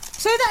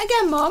 Say that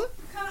again, Mum.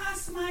 I can't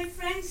ask my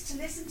friends to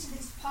listen to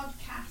this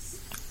podcast.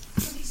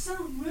 But it's so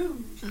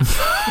rude.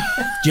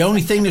 The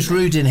only thing that's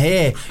rude in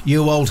here,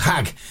 you old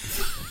hag,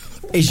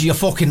 is your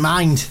fucking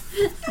mind.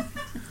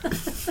 Do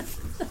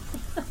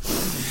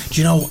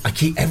you know,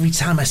 every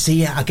time I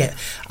see her,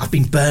 I've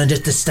been burned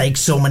at the stake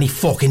so many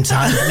fucking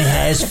times. My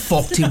hair's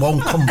fucked, it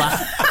won't come back.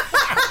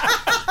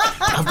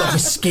 I've got my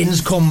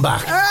skin's come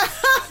back.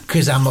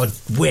 Because I'm a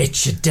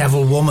witch, a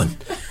devil woman.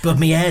 But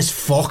my hair's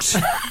fucked.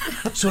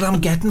 That's what I'm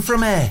getting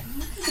from her.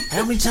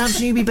 How many times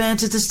can you be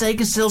burnt at the stake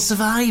and still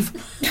survive?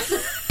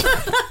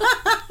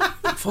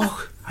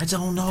 Fuck, I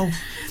don't know.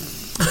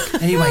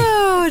 Anyway,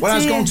 what I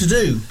was going to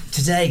do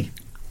today...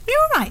 You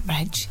all right,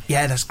 Reg?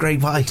 Yeah, that's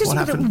great. Why? Just What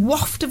a bit happened? of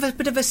waft of a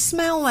bit of a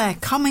smell there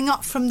coming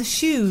up from the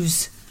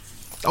shoes.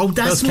 Oh,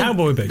 that's Those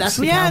cowboy boots. That's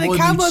The cowboy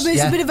boots.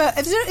 yeah. A bit of a.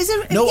 Is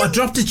there, No, I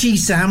dropped a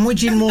cheese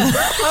sandwich in one.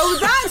 Oh,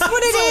 that's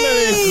what it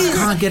is. I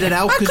can't get it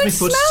out I because could my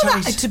foot's smell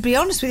tight. that. To be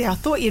honest with you, I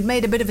thought you'd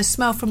made a bit of a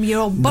smell from your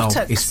old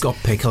buttocks. No, it's got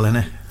pickle in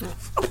it.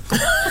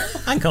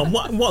 Hang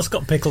on, what's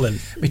got pickle in?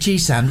 My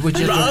cheese sandwich.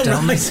 I dropped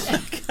down.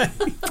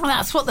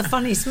 That's what the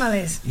funny smell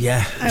is.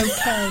 Yeah.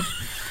 Okay.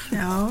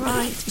 All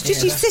right. It's just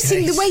Yeah, you that's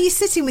sitting, great. the way you're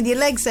sitting with your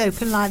legs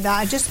open like that.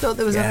 I just thought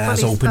there was a Yeah, I funny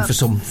was hoping smell. for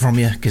something from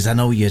you because I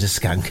know you're the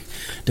skank.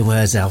 The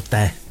word's out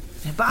there.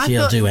 Yeah, but I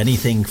She'll thought- do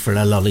anything for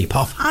a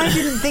lollipop. I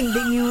didn't think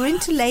that you were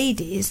into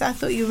ladies. I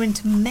thought you were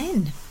into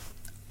men.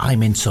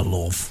 I'm into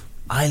love.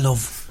 I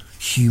love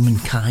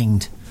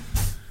humankind.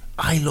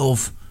 I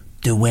love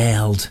the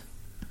world.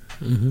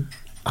 Mm-hmm.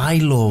 I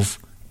love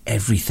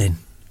everything.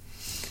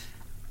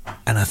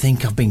 And I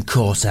think I've been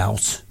caught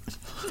out.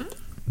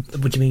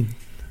 What do you mean?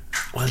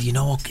 Well, you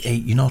know,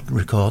 you're not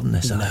recording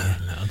this, are you?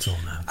 No, at all,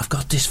 no. I've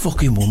got this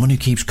fucking woman who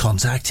keeps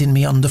contacting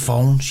me on the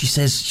phone. She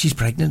says she's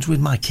pregnant with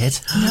my kid.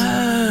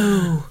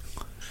 No.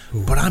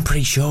 But I'm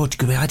pretty sure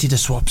I did a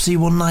swapsy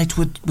one night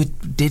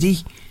with Diddy.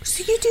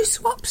 So you do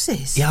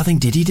swapsies? Yeah, I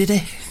think Diddy did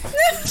it.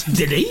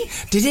 Did he?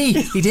 Did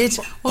he? He did.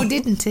 Or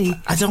didn't he?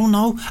 I don't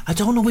know. I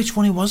don't know which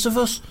one it was of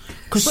us.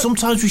 Because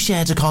sometimes we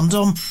shared a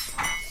condom.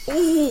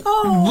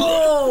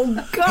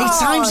 Oh, God.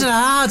 Hey, times are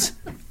hard.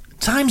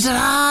 Times are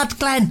hard,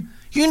 Glenn.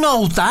 You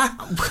know that.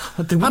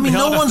 I mean,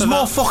 no one's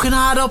more fucking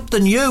hard up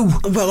than you.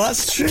 Well,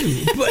 that's true.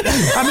 But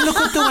I mean, look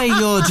at the way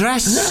you're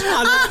dressed.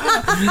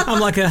 I'm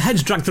like a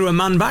hedge dragged through a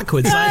man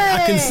backwards.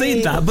 I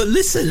concede that. But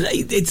listen,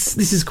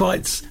 this is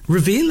quite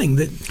revealing.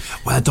 That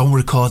Well, don't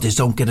record this.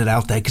 Don't get it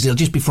out there because it'll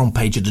just be front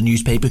page of the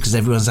newspaper because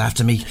everyone's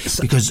after me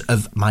because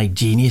of my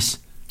genius.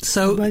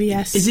 So, Well,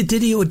 yes. Is it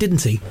did he or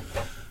didn't he?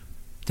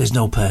 There's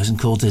no person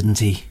called didn't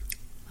he?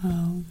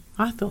 Oh,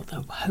 I thought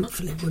that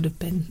hopefully would have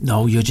been.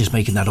 No, you're just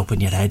making that up in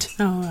your head.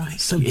 All right.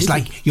 So It's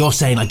like you're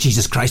saying like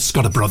Jesus Christ's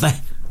got a brother.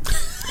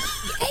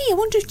 Hey, I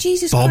wonder if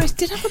Jesus Bob. Christ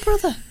did have a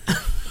brother.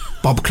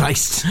 Bob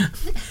Christ. Do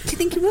you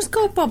think he was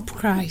called Bob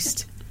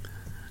Christ?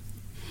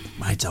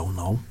 I don't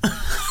know.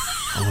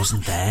 I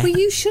wasn't there. Well,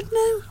 you should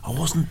know. I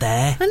wasn't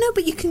there. I know,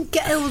 but you can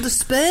get hold of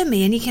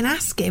Spermy and you can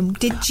ask him,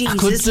 did I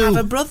could Jesus do, have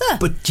a brother?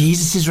 but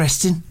Jesus is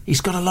resting.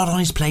 He's got a lot on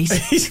his plate.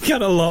 He's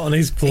got a lot on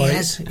his plate. He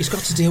has. He's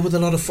got to deal with a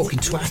lot of fucking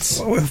twats.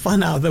 Well, we'll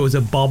find out if there was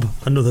a Bob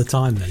another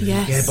time then.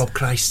 Yes. Yeah, Bob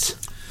Christ.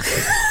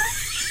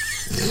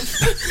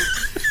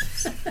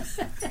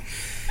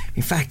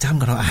 In fact, I'm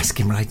going to ask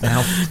him right now.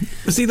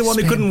 Was he the one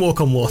who couldn't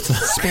walk on water?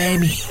 Spare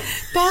me.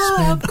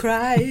 Bob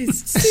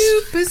Christ,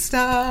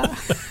 superstar.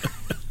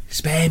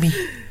 Spare me.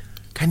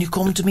 Can you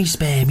come to me,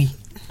 spare me?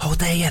 Oh,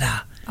 there you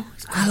are.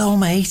 Hello,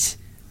 mate.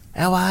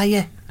 How are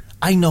you?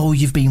 I know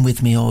you've been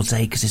with me all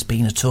day because it's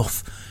been a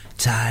tough,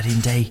 tiring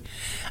day.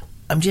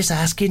 I'm just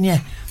asking you,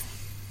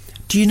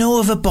 do you know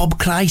of a Bob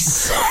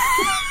Christ?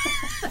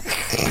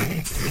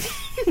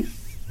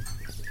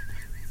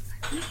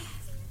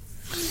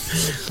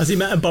 Has he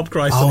met a Bob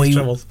Christ on his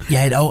travels?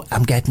 Yeah, no,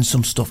 I'm getting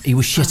some stuff. He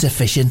was shit at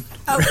fishing.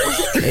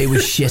 He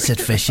was shit at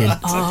fishing.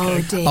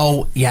 Oh, dear.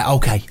 Oh, yeah,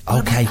 okay.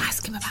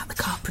 Ask him about the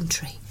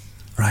carpentry.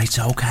 Right,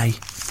 okay.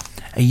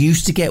 He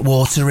used to get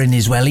water in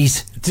his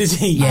wellies. Did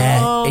he?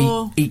 Yeah,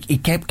 Oh. he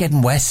kept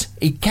getting wet.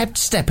 He kept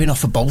stepping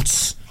off of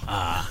boats.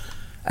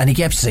 And he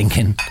kept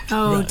sinking.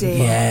 Oh, dear.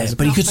 Yeah,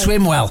 but he could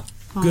swim well.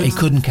 Good. He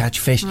couldn't catch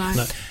fish. Right.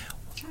 No.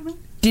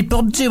 Did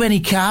Bob do any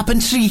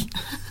carpentry?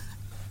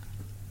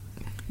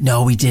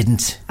 No, he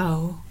didn't.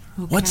 Oh,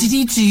 okay. What did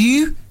he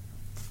do?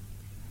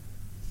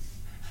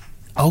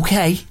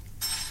 Okay.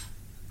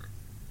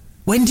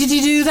 When did he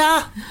do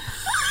that?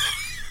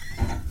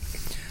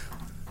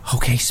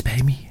 Okay,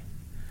 spare me.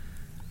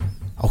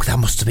 Oh, that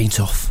must have been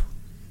tough.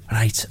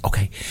 Right,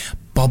 okay.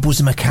 Bob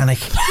was a mechanic.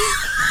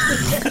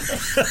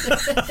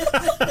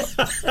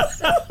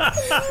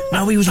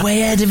 No, he was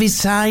way ahead of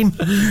his time.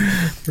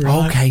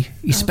 Right. Okay,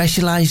 he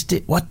specialised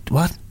it. What?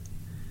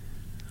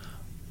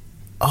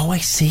 Oh, I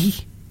see.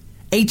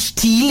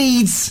 HT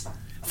leads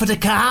for the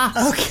car.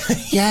 Okay.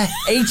 Yeah,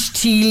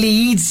 HT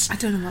leads. I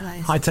don't know what that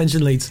is. High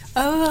tension leads.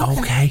 Oh,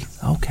 okay.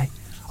 Okay.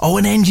 Oh,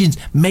 and engines.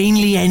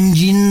 Mainly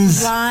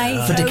engines.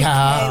 Right. For the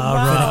car.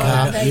 Right. For the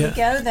car. There you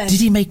go then.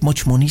 Did he make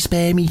much money,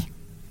 Spare Me?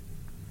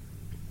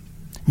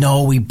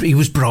 No, he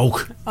was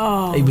broke.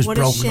 Oh, he was what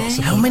broke. a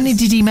shame. How many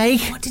did he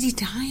make? What did he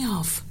die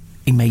of?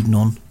 He made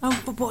none. Oh,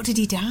 but what did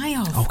he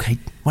die of? Okay,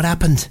 what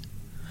happened?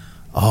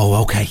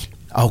 Oh, okay.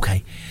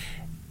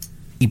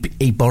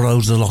 He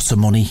borrowed a lot of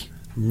money.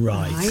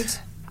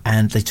 Right.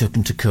 And they took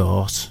him to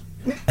court.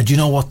 And do you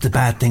know what the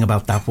bad thing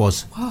about that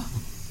was? What?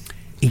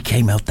 He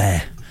came out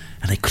there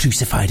and they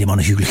crucified him on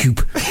a hula hoop.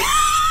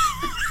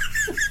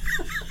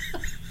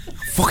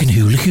 Fucking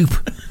hula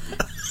hoop.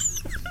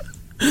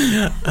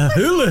 A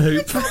hula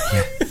hoop?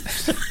 Yeah.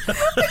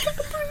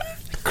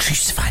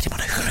 Crucified him on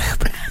a hula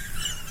hoop.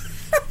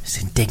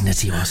 His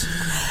indignity was.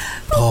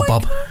 Poor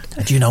Bob.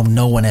 And do you know,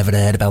 no one ever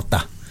heard about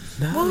that.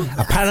 No.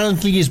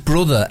 Apparently his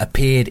brother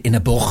appeared in a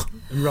book.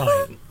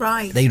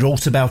 Right. They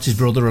wrote about his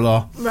brother a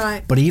lot.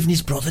 Right. But even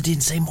his brother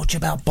didn't say much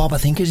about Bob. I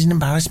think it was an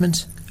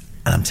embarrassment.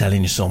 And I'm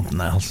telling you something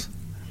else.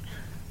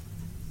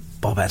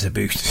 Bob had a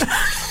boot.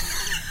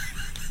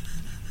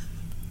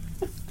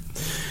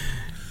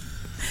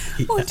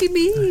 What do you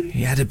mean?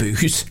 He had a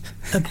boot.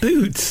 A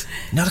boot?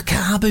 Not a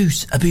car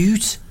boot. A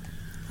boot.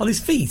 On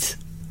his feet?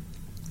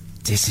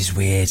 This is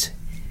weird.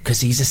 Because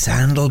he's a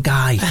sandal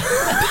guy.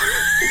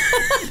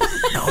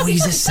 No,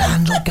 he's a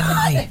sandal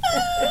guy.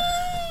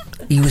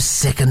 He was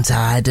sick and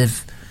tired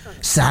of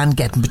sand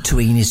getting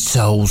between his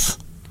toes.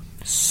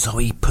 So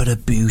he put a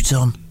boot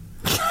on.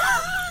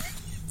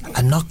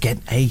 I'm not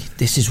getting... Hey,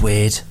 this is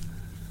weird.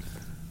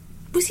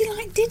 Was he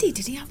like Diddy?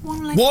 Did he have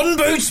one leg? One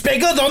boot's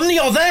bigger than the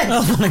other.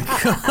 Oh my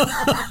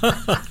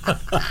God.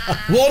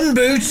 One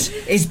boot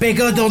is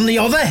bigger than the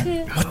other.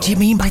 What do you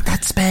mean by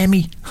that, Spare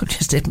Me? I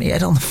just hit my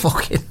head on the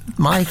fucking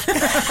mic.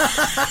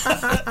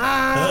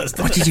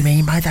 What did you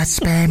mean by that,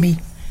 Spare Me?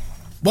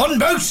 One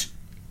boot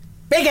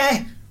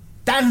bigger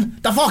than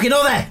the fucking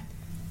other.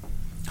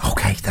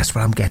 Okay, that's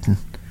what I'm getting.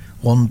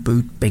 One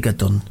boot bigger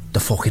than the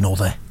fucking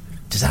other.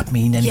 Does that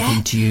mean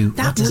anything to you?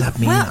 What does that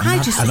mean? Well, I'm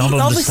not obviously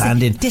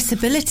understanding.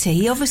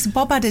 Disability. Obviously,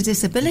 Bob had a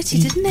disability,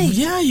 didn't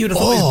he? Yeah, you'd have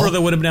thought his brother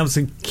would have been able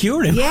to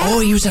cure him. Yeah. Oh,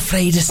 he was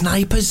afraid of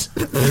snipers.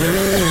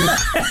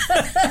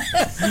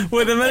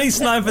 Were there many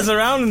snipers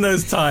around in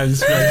those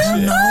times, Reg? Oh,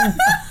 no.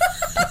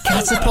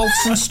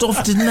 Catapults and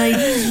stuff, didn't they?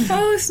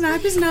 Oh,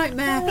 Sniper's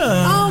Nightmare.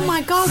 Oh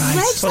my God, Reg,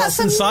 Well, that's that's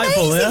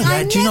insightful, amazing. yeah.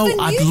 I Do you know,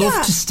 never I'd knew love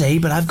that. to stay,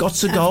 but I've got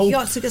to go. You've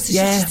got to go.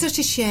 It's such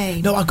a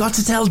shame. No, I've got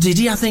to tell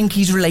Diddy I think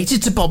he's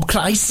related to Bob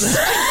Christ. You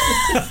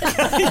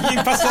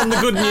pass on the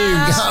good news.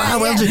 Oh,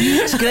 well done.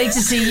 It's great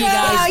to see you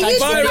guys. Yeah,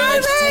 Thanks very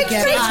much. Take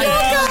care. Bye.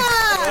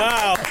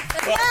 Wow.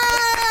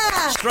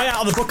 Straight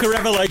out of the Book of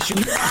Revelation.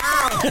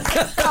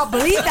 Can't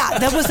believe that.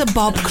 There was a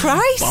Bob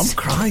Christ. Bob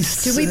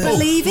Christ. Do we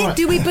believe it?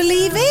 Do we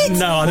believe it?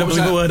 No, I don't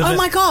believe a word of it. Oh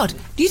my God.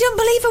 You don't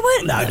believe a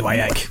word? No, do I,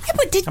 Egg? Yeah,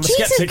 but did I'm a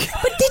Jesus? sceptic.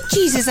 But did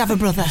Jesus have a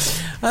brother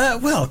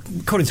Well,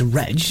 according to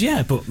Reg,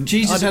 yeah, but...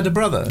 Jesus had a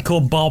brother?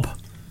 Called Bob.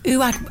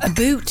 who had a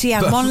boot? He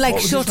had But one leg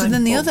what was his shorter name?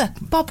 than the Bob? other.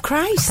 Bob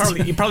Christ.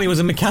 He probably was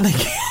a mechanic.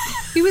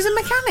 He was a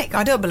mechanic.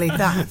 I don't believe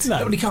that.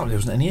 No, but he can't. There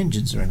wasn't any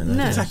engines or anything.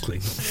 No. Exactly.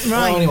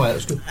 Right. Oh, anyway, that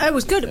was good. It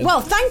was good.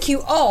 Well, thank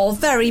you all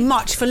very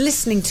much for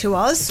listening to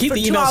us. Keep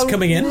the to emails our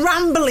coming in.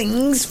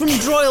 Ramblings from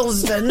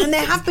Droylsden, and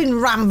there have been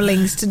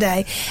ramblings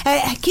today.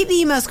 Keep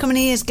the emails coming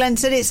in, as Glenn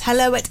said. It's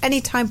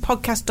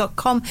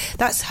hello@anytimepodcast.com.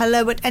 That's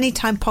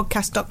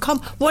hello@anytimepodcast.com.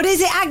 What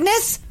is it,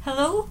 Agnes?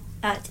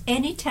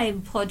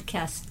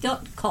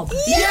 hello@anytimepodcast.com.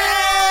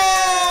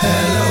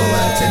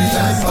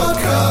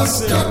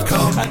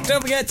 hello@anytimepodcast.com. And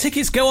don't forget,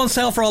 tickets go on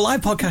sale for our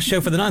live podcast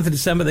show for the 9th of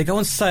December. They go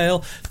on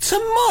sale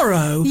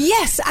tomorrow.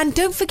 Yes, and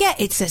don't forget,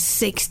 it's a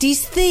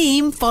 60s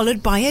theme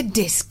followed by a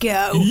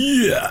disco.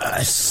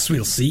 Yes,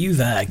 we'll see you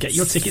there. Get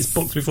your tickets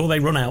booked before they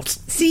run out.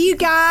 See you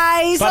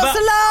guys. Bye-bye. Lots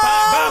of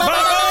love.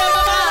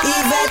 Bye-bye.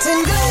 Yvette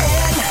and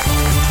Glenn.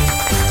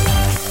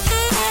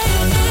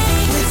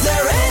 It's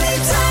their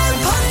Anytime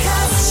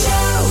Podcast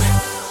Show.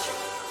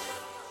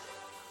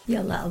 You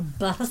little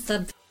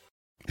bastard.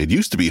 It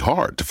used to be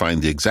hard to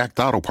find the exact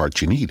auto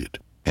parts you needed,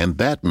 and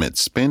that meant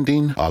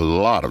spending a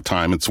lot of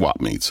time at swap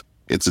meets.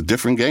 It's a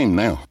different game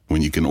now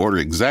when you can order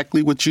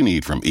exactly what you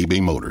need from eBay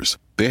Motors.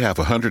 They have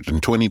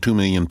 122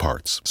 million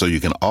parts, so you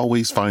can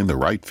always find the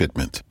right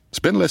fitment.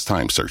 Spend less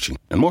time searching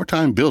and more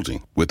time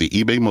building with the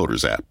eBay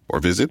Motors app,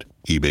 or visit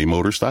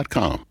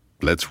ebaymotors.com.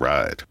 Let's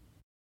ride.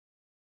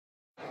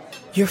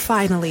 You're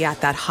finally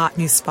at that hot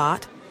new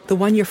spot, the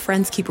one your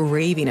friends keep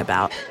raving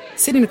about,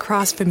 sitting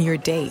across from your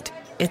date.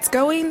 It's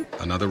going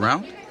Another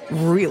round?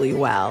 really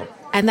well.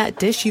 And that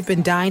dish you've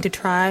been dying to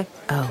try,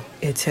 oh,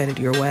 it's headed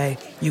your way.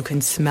 You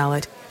can smell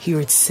it, hear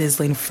it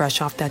sizzling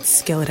fresh off that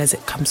skillet as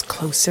it comes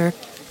closer,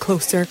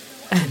 closer,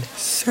 and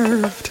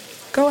served.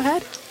 Go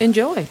ahead,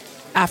 enjoy.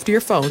 After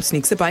your phone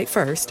sneaks a bite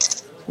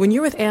first. When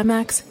you're with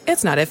Amex,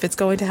 it's not if it's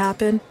going to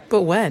happen,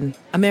 but when.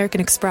 American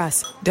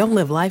Express. Don't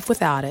live life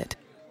without it.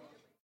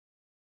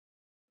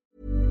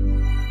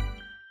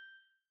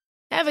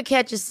 Ever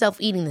catch yourself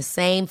eating the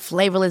same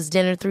flavorless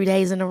dinner 3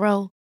 days in a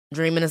row?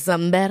 Dreaming of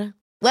something better?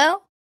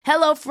 Well,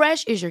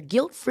 HelloFresh is your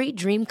guilt-free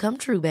dream come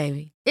true,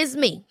 baby. It's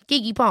me,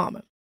 Keke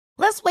Palmer.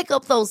 Let's wake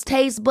up those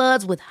taste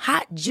buds with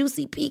hot,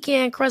 juicy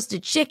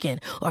pecan-crusted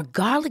chicken or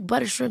garlic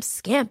butter shrimp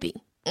scampi.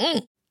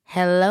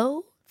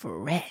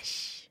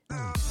 HelloFresh.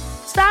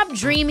 Stop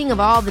dreaming of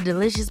all the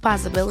delicious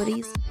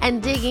possibilities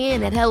and dig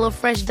in at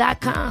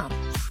HelloFresh.com.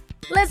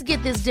 Let's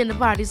get this dinner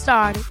party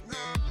started.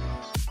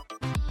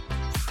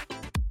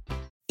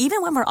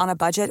 Even when we're on a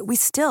budget, we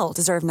still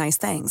deserve nice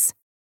things.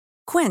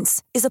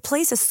 Quince is a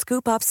place to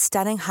scoop up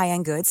stunning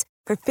high-end goods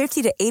for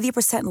 50 to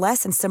 80%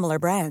 less than similar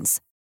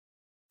brands.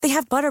 They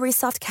have buttery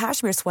soft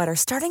cashmere sweaters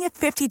starting at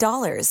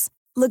 $50,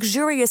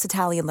 luxurious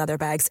Italian leather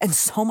bags, and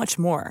so much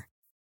more.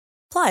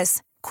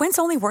 Plus, Quince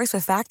only works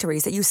with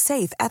factories that use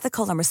safe,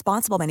 ethical, and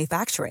responsible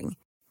manufacturing.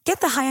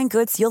 Get the high-end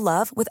goods you'll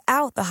love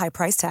without the high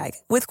price tag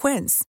with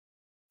Quince.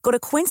 Go to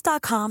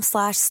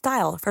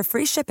quince.com/style for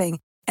free shipping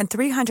and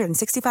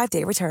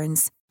 365-day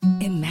returns.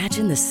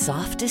 Imagine the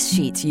softest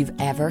sheets you've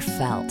ever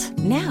felt.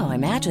 Now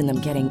imagine them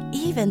getting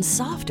even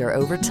softer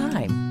over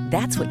time.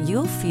 That's what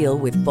you'll feel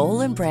with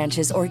Boll &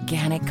 Branch's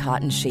organic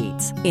cotton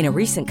sheets. In a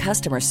recent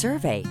customer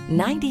survey,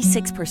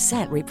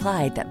 96%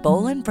 replied that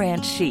Boll &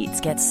 Branch sheets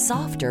get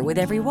softer with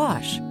every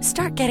wash.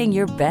 Start getting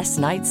your best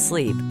night's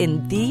sleep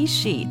in these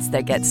sheets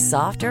that get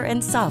softer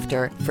and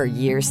softer for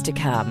years to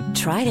come.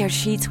 Try their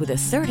sheets with a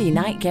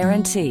 30-night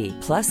guarantee.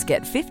 Plus,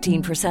 get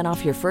 15%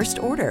 off your first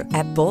order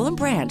at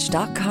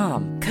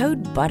bollandbranch.com.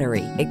 Code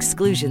BUTTERY.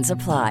 Exclusions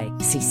apply.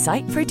 See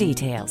site for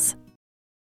details.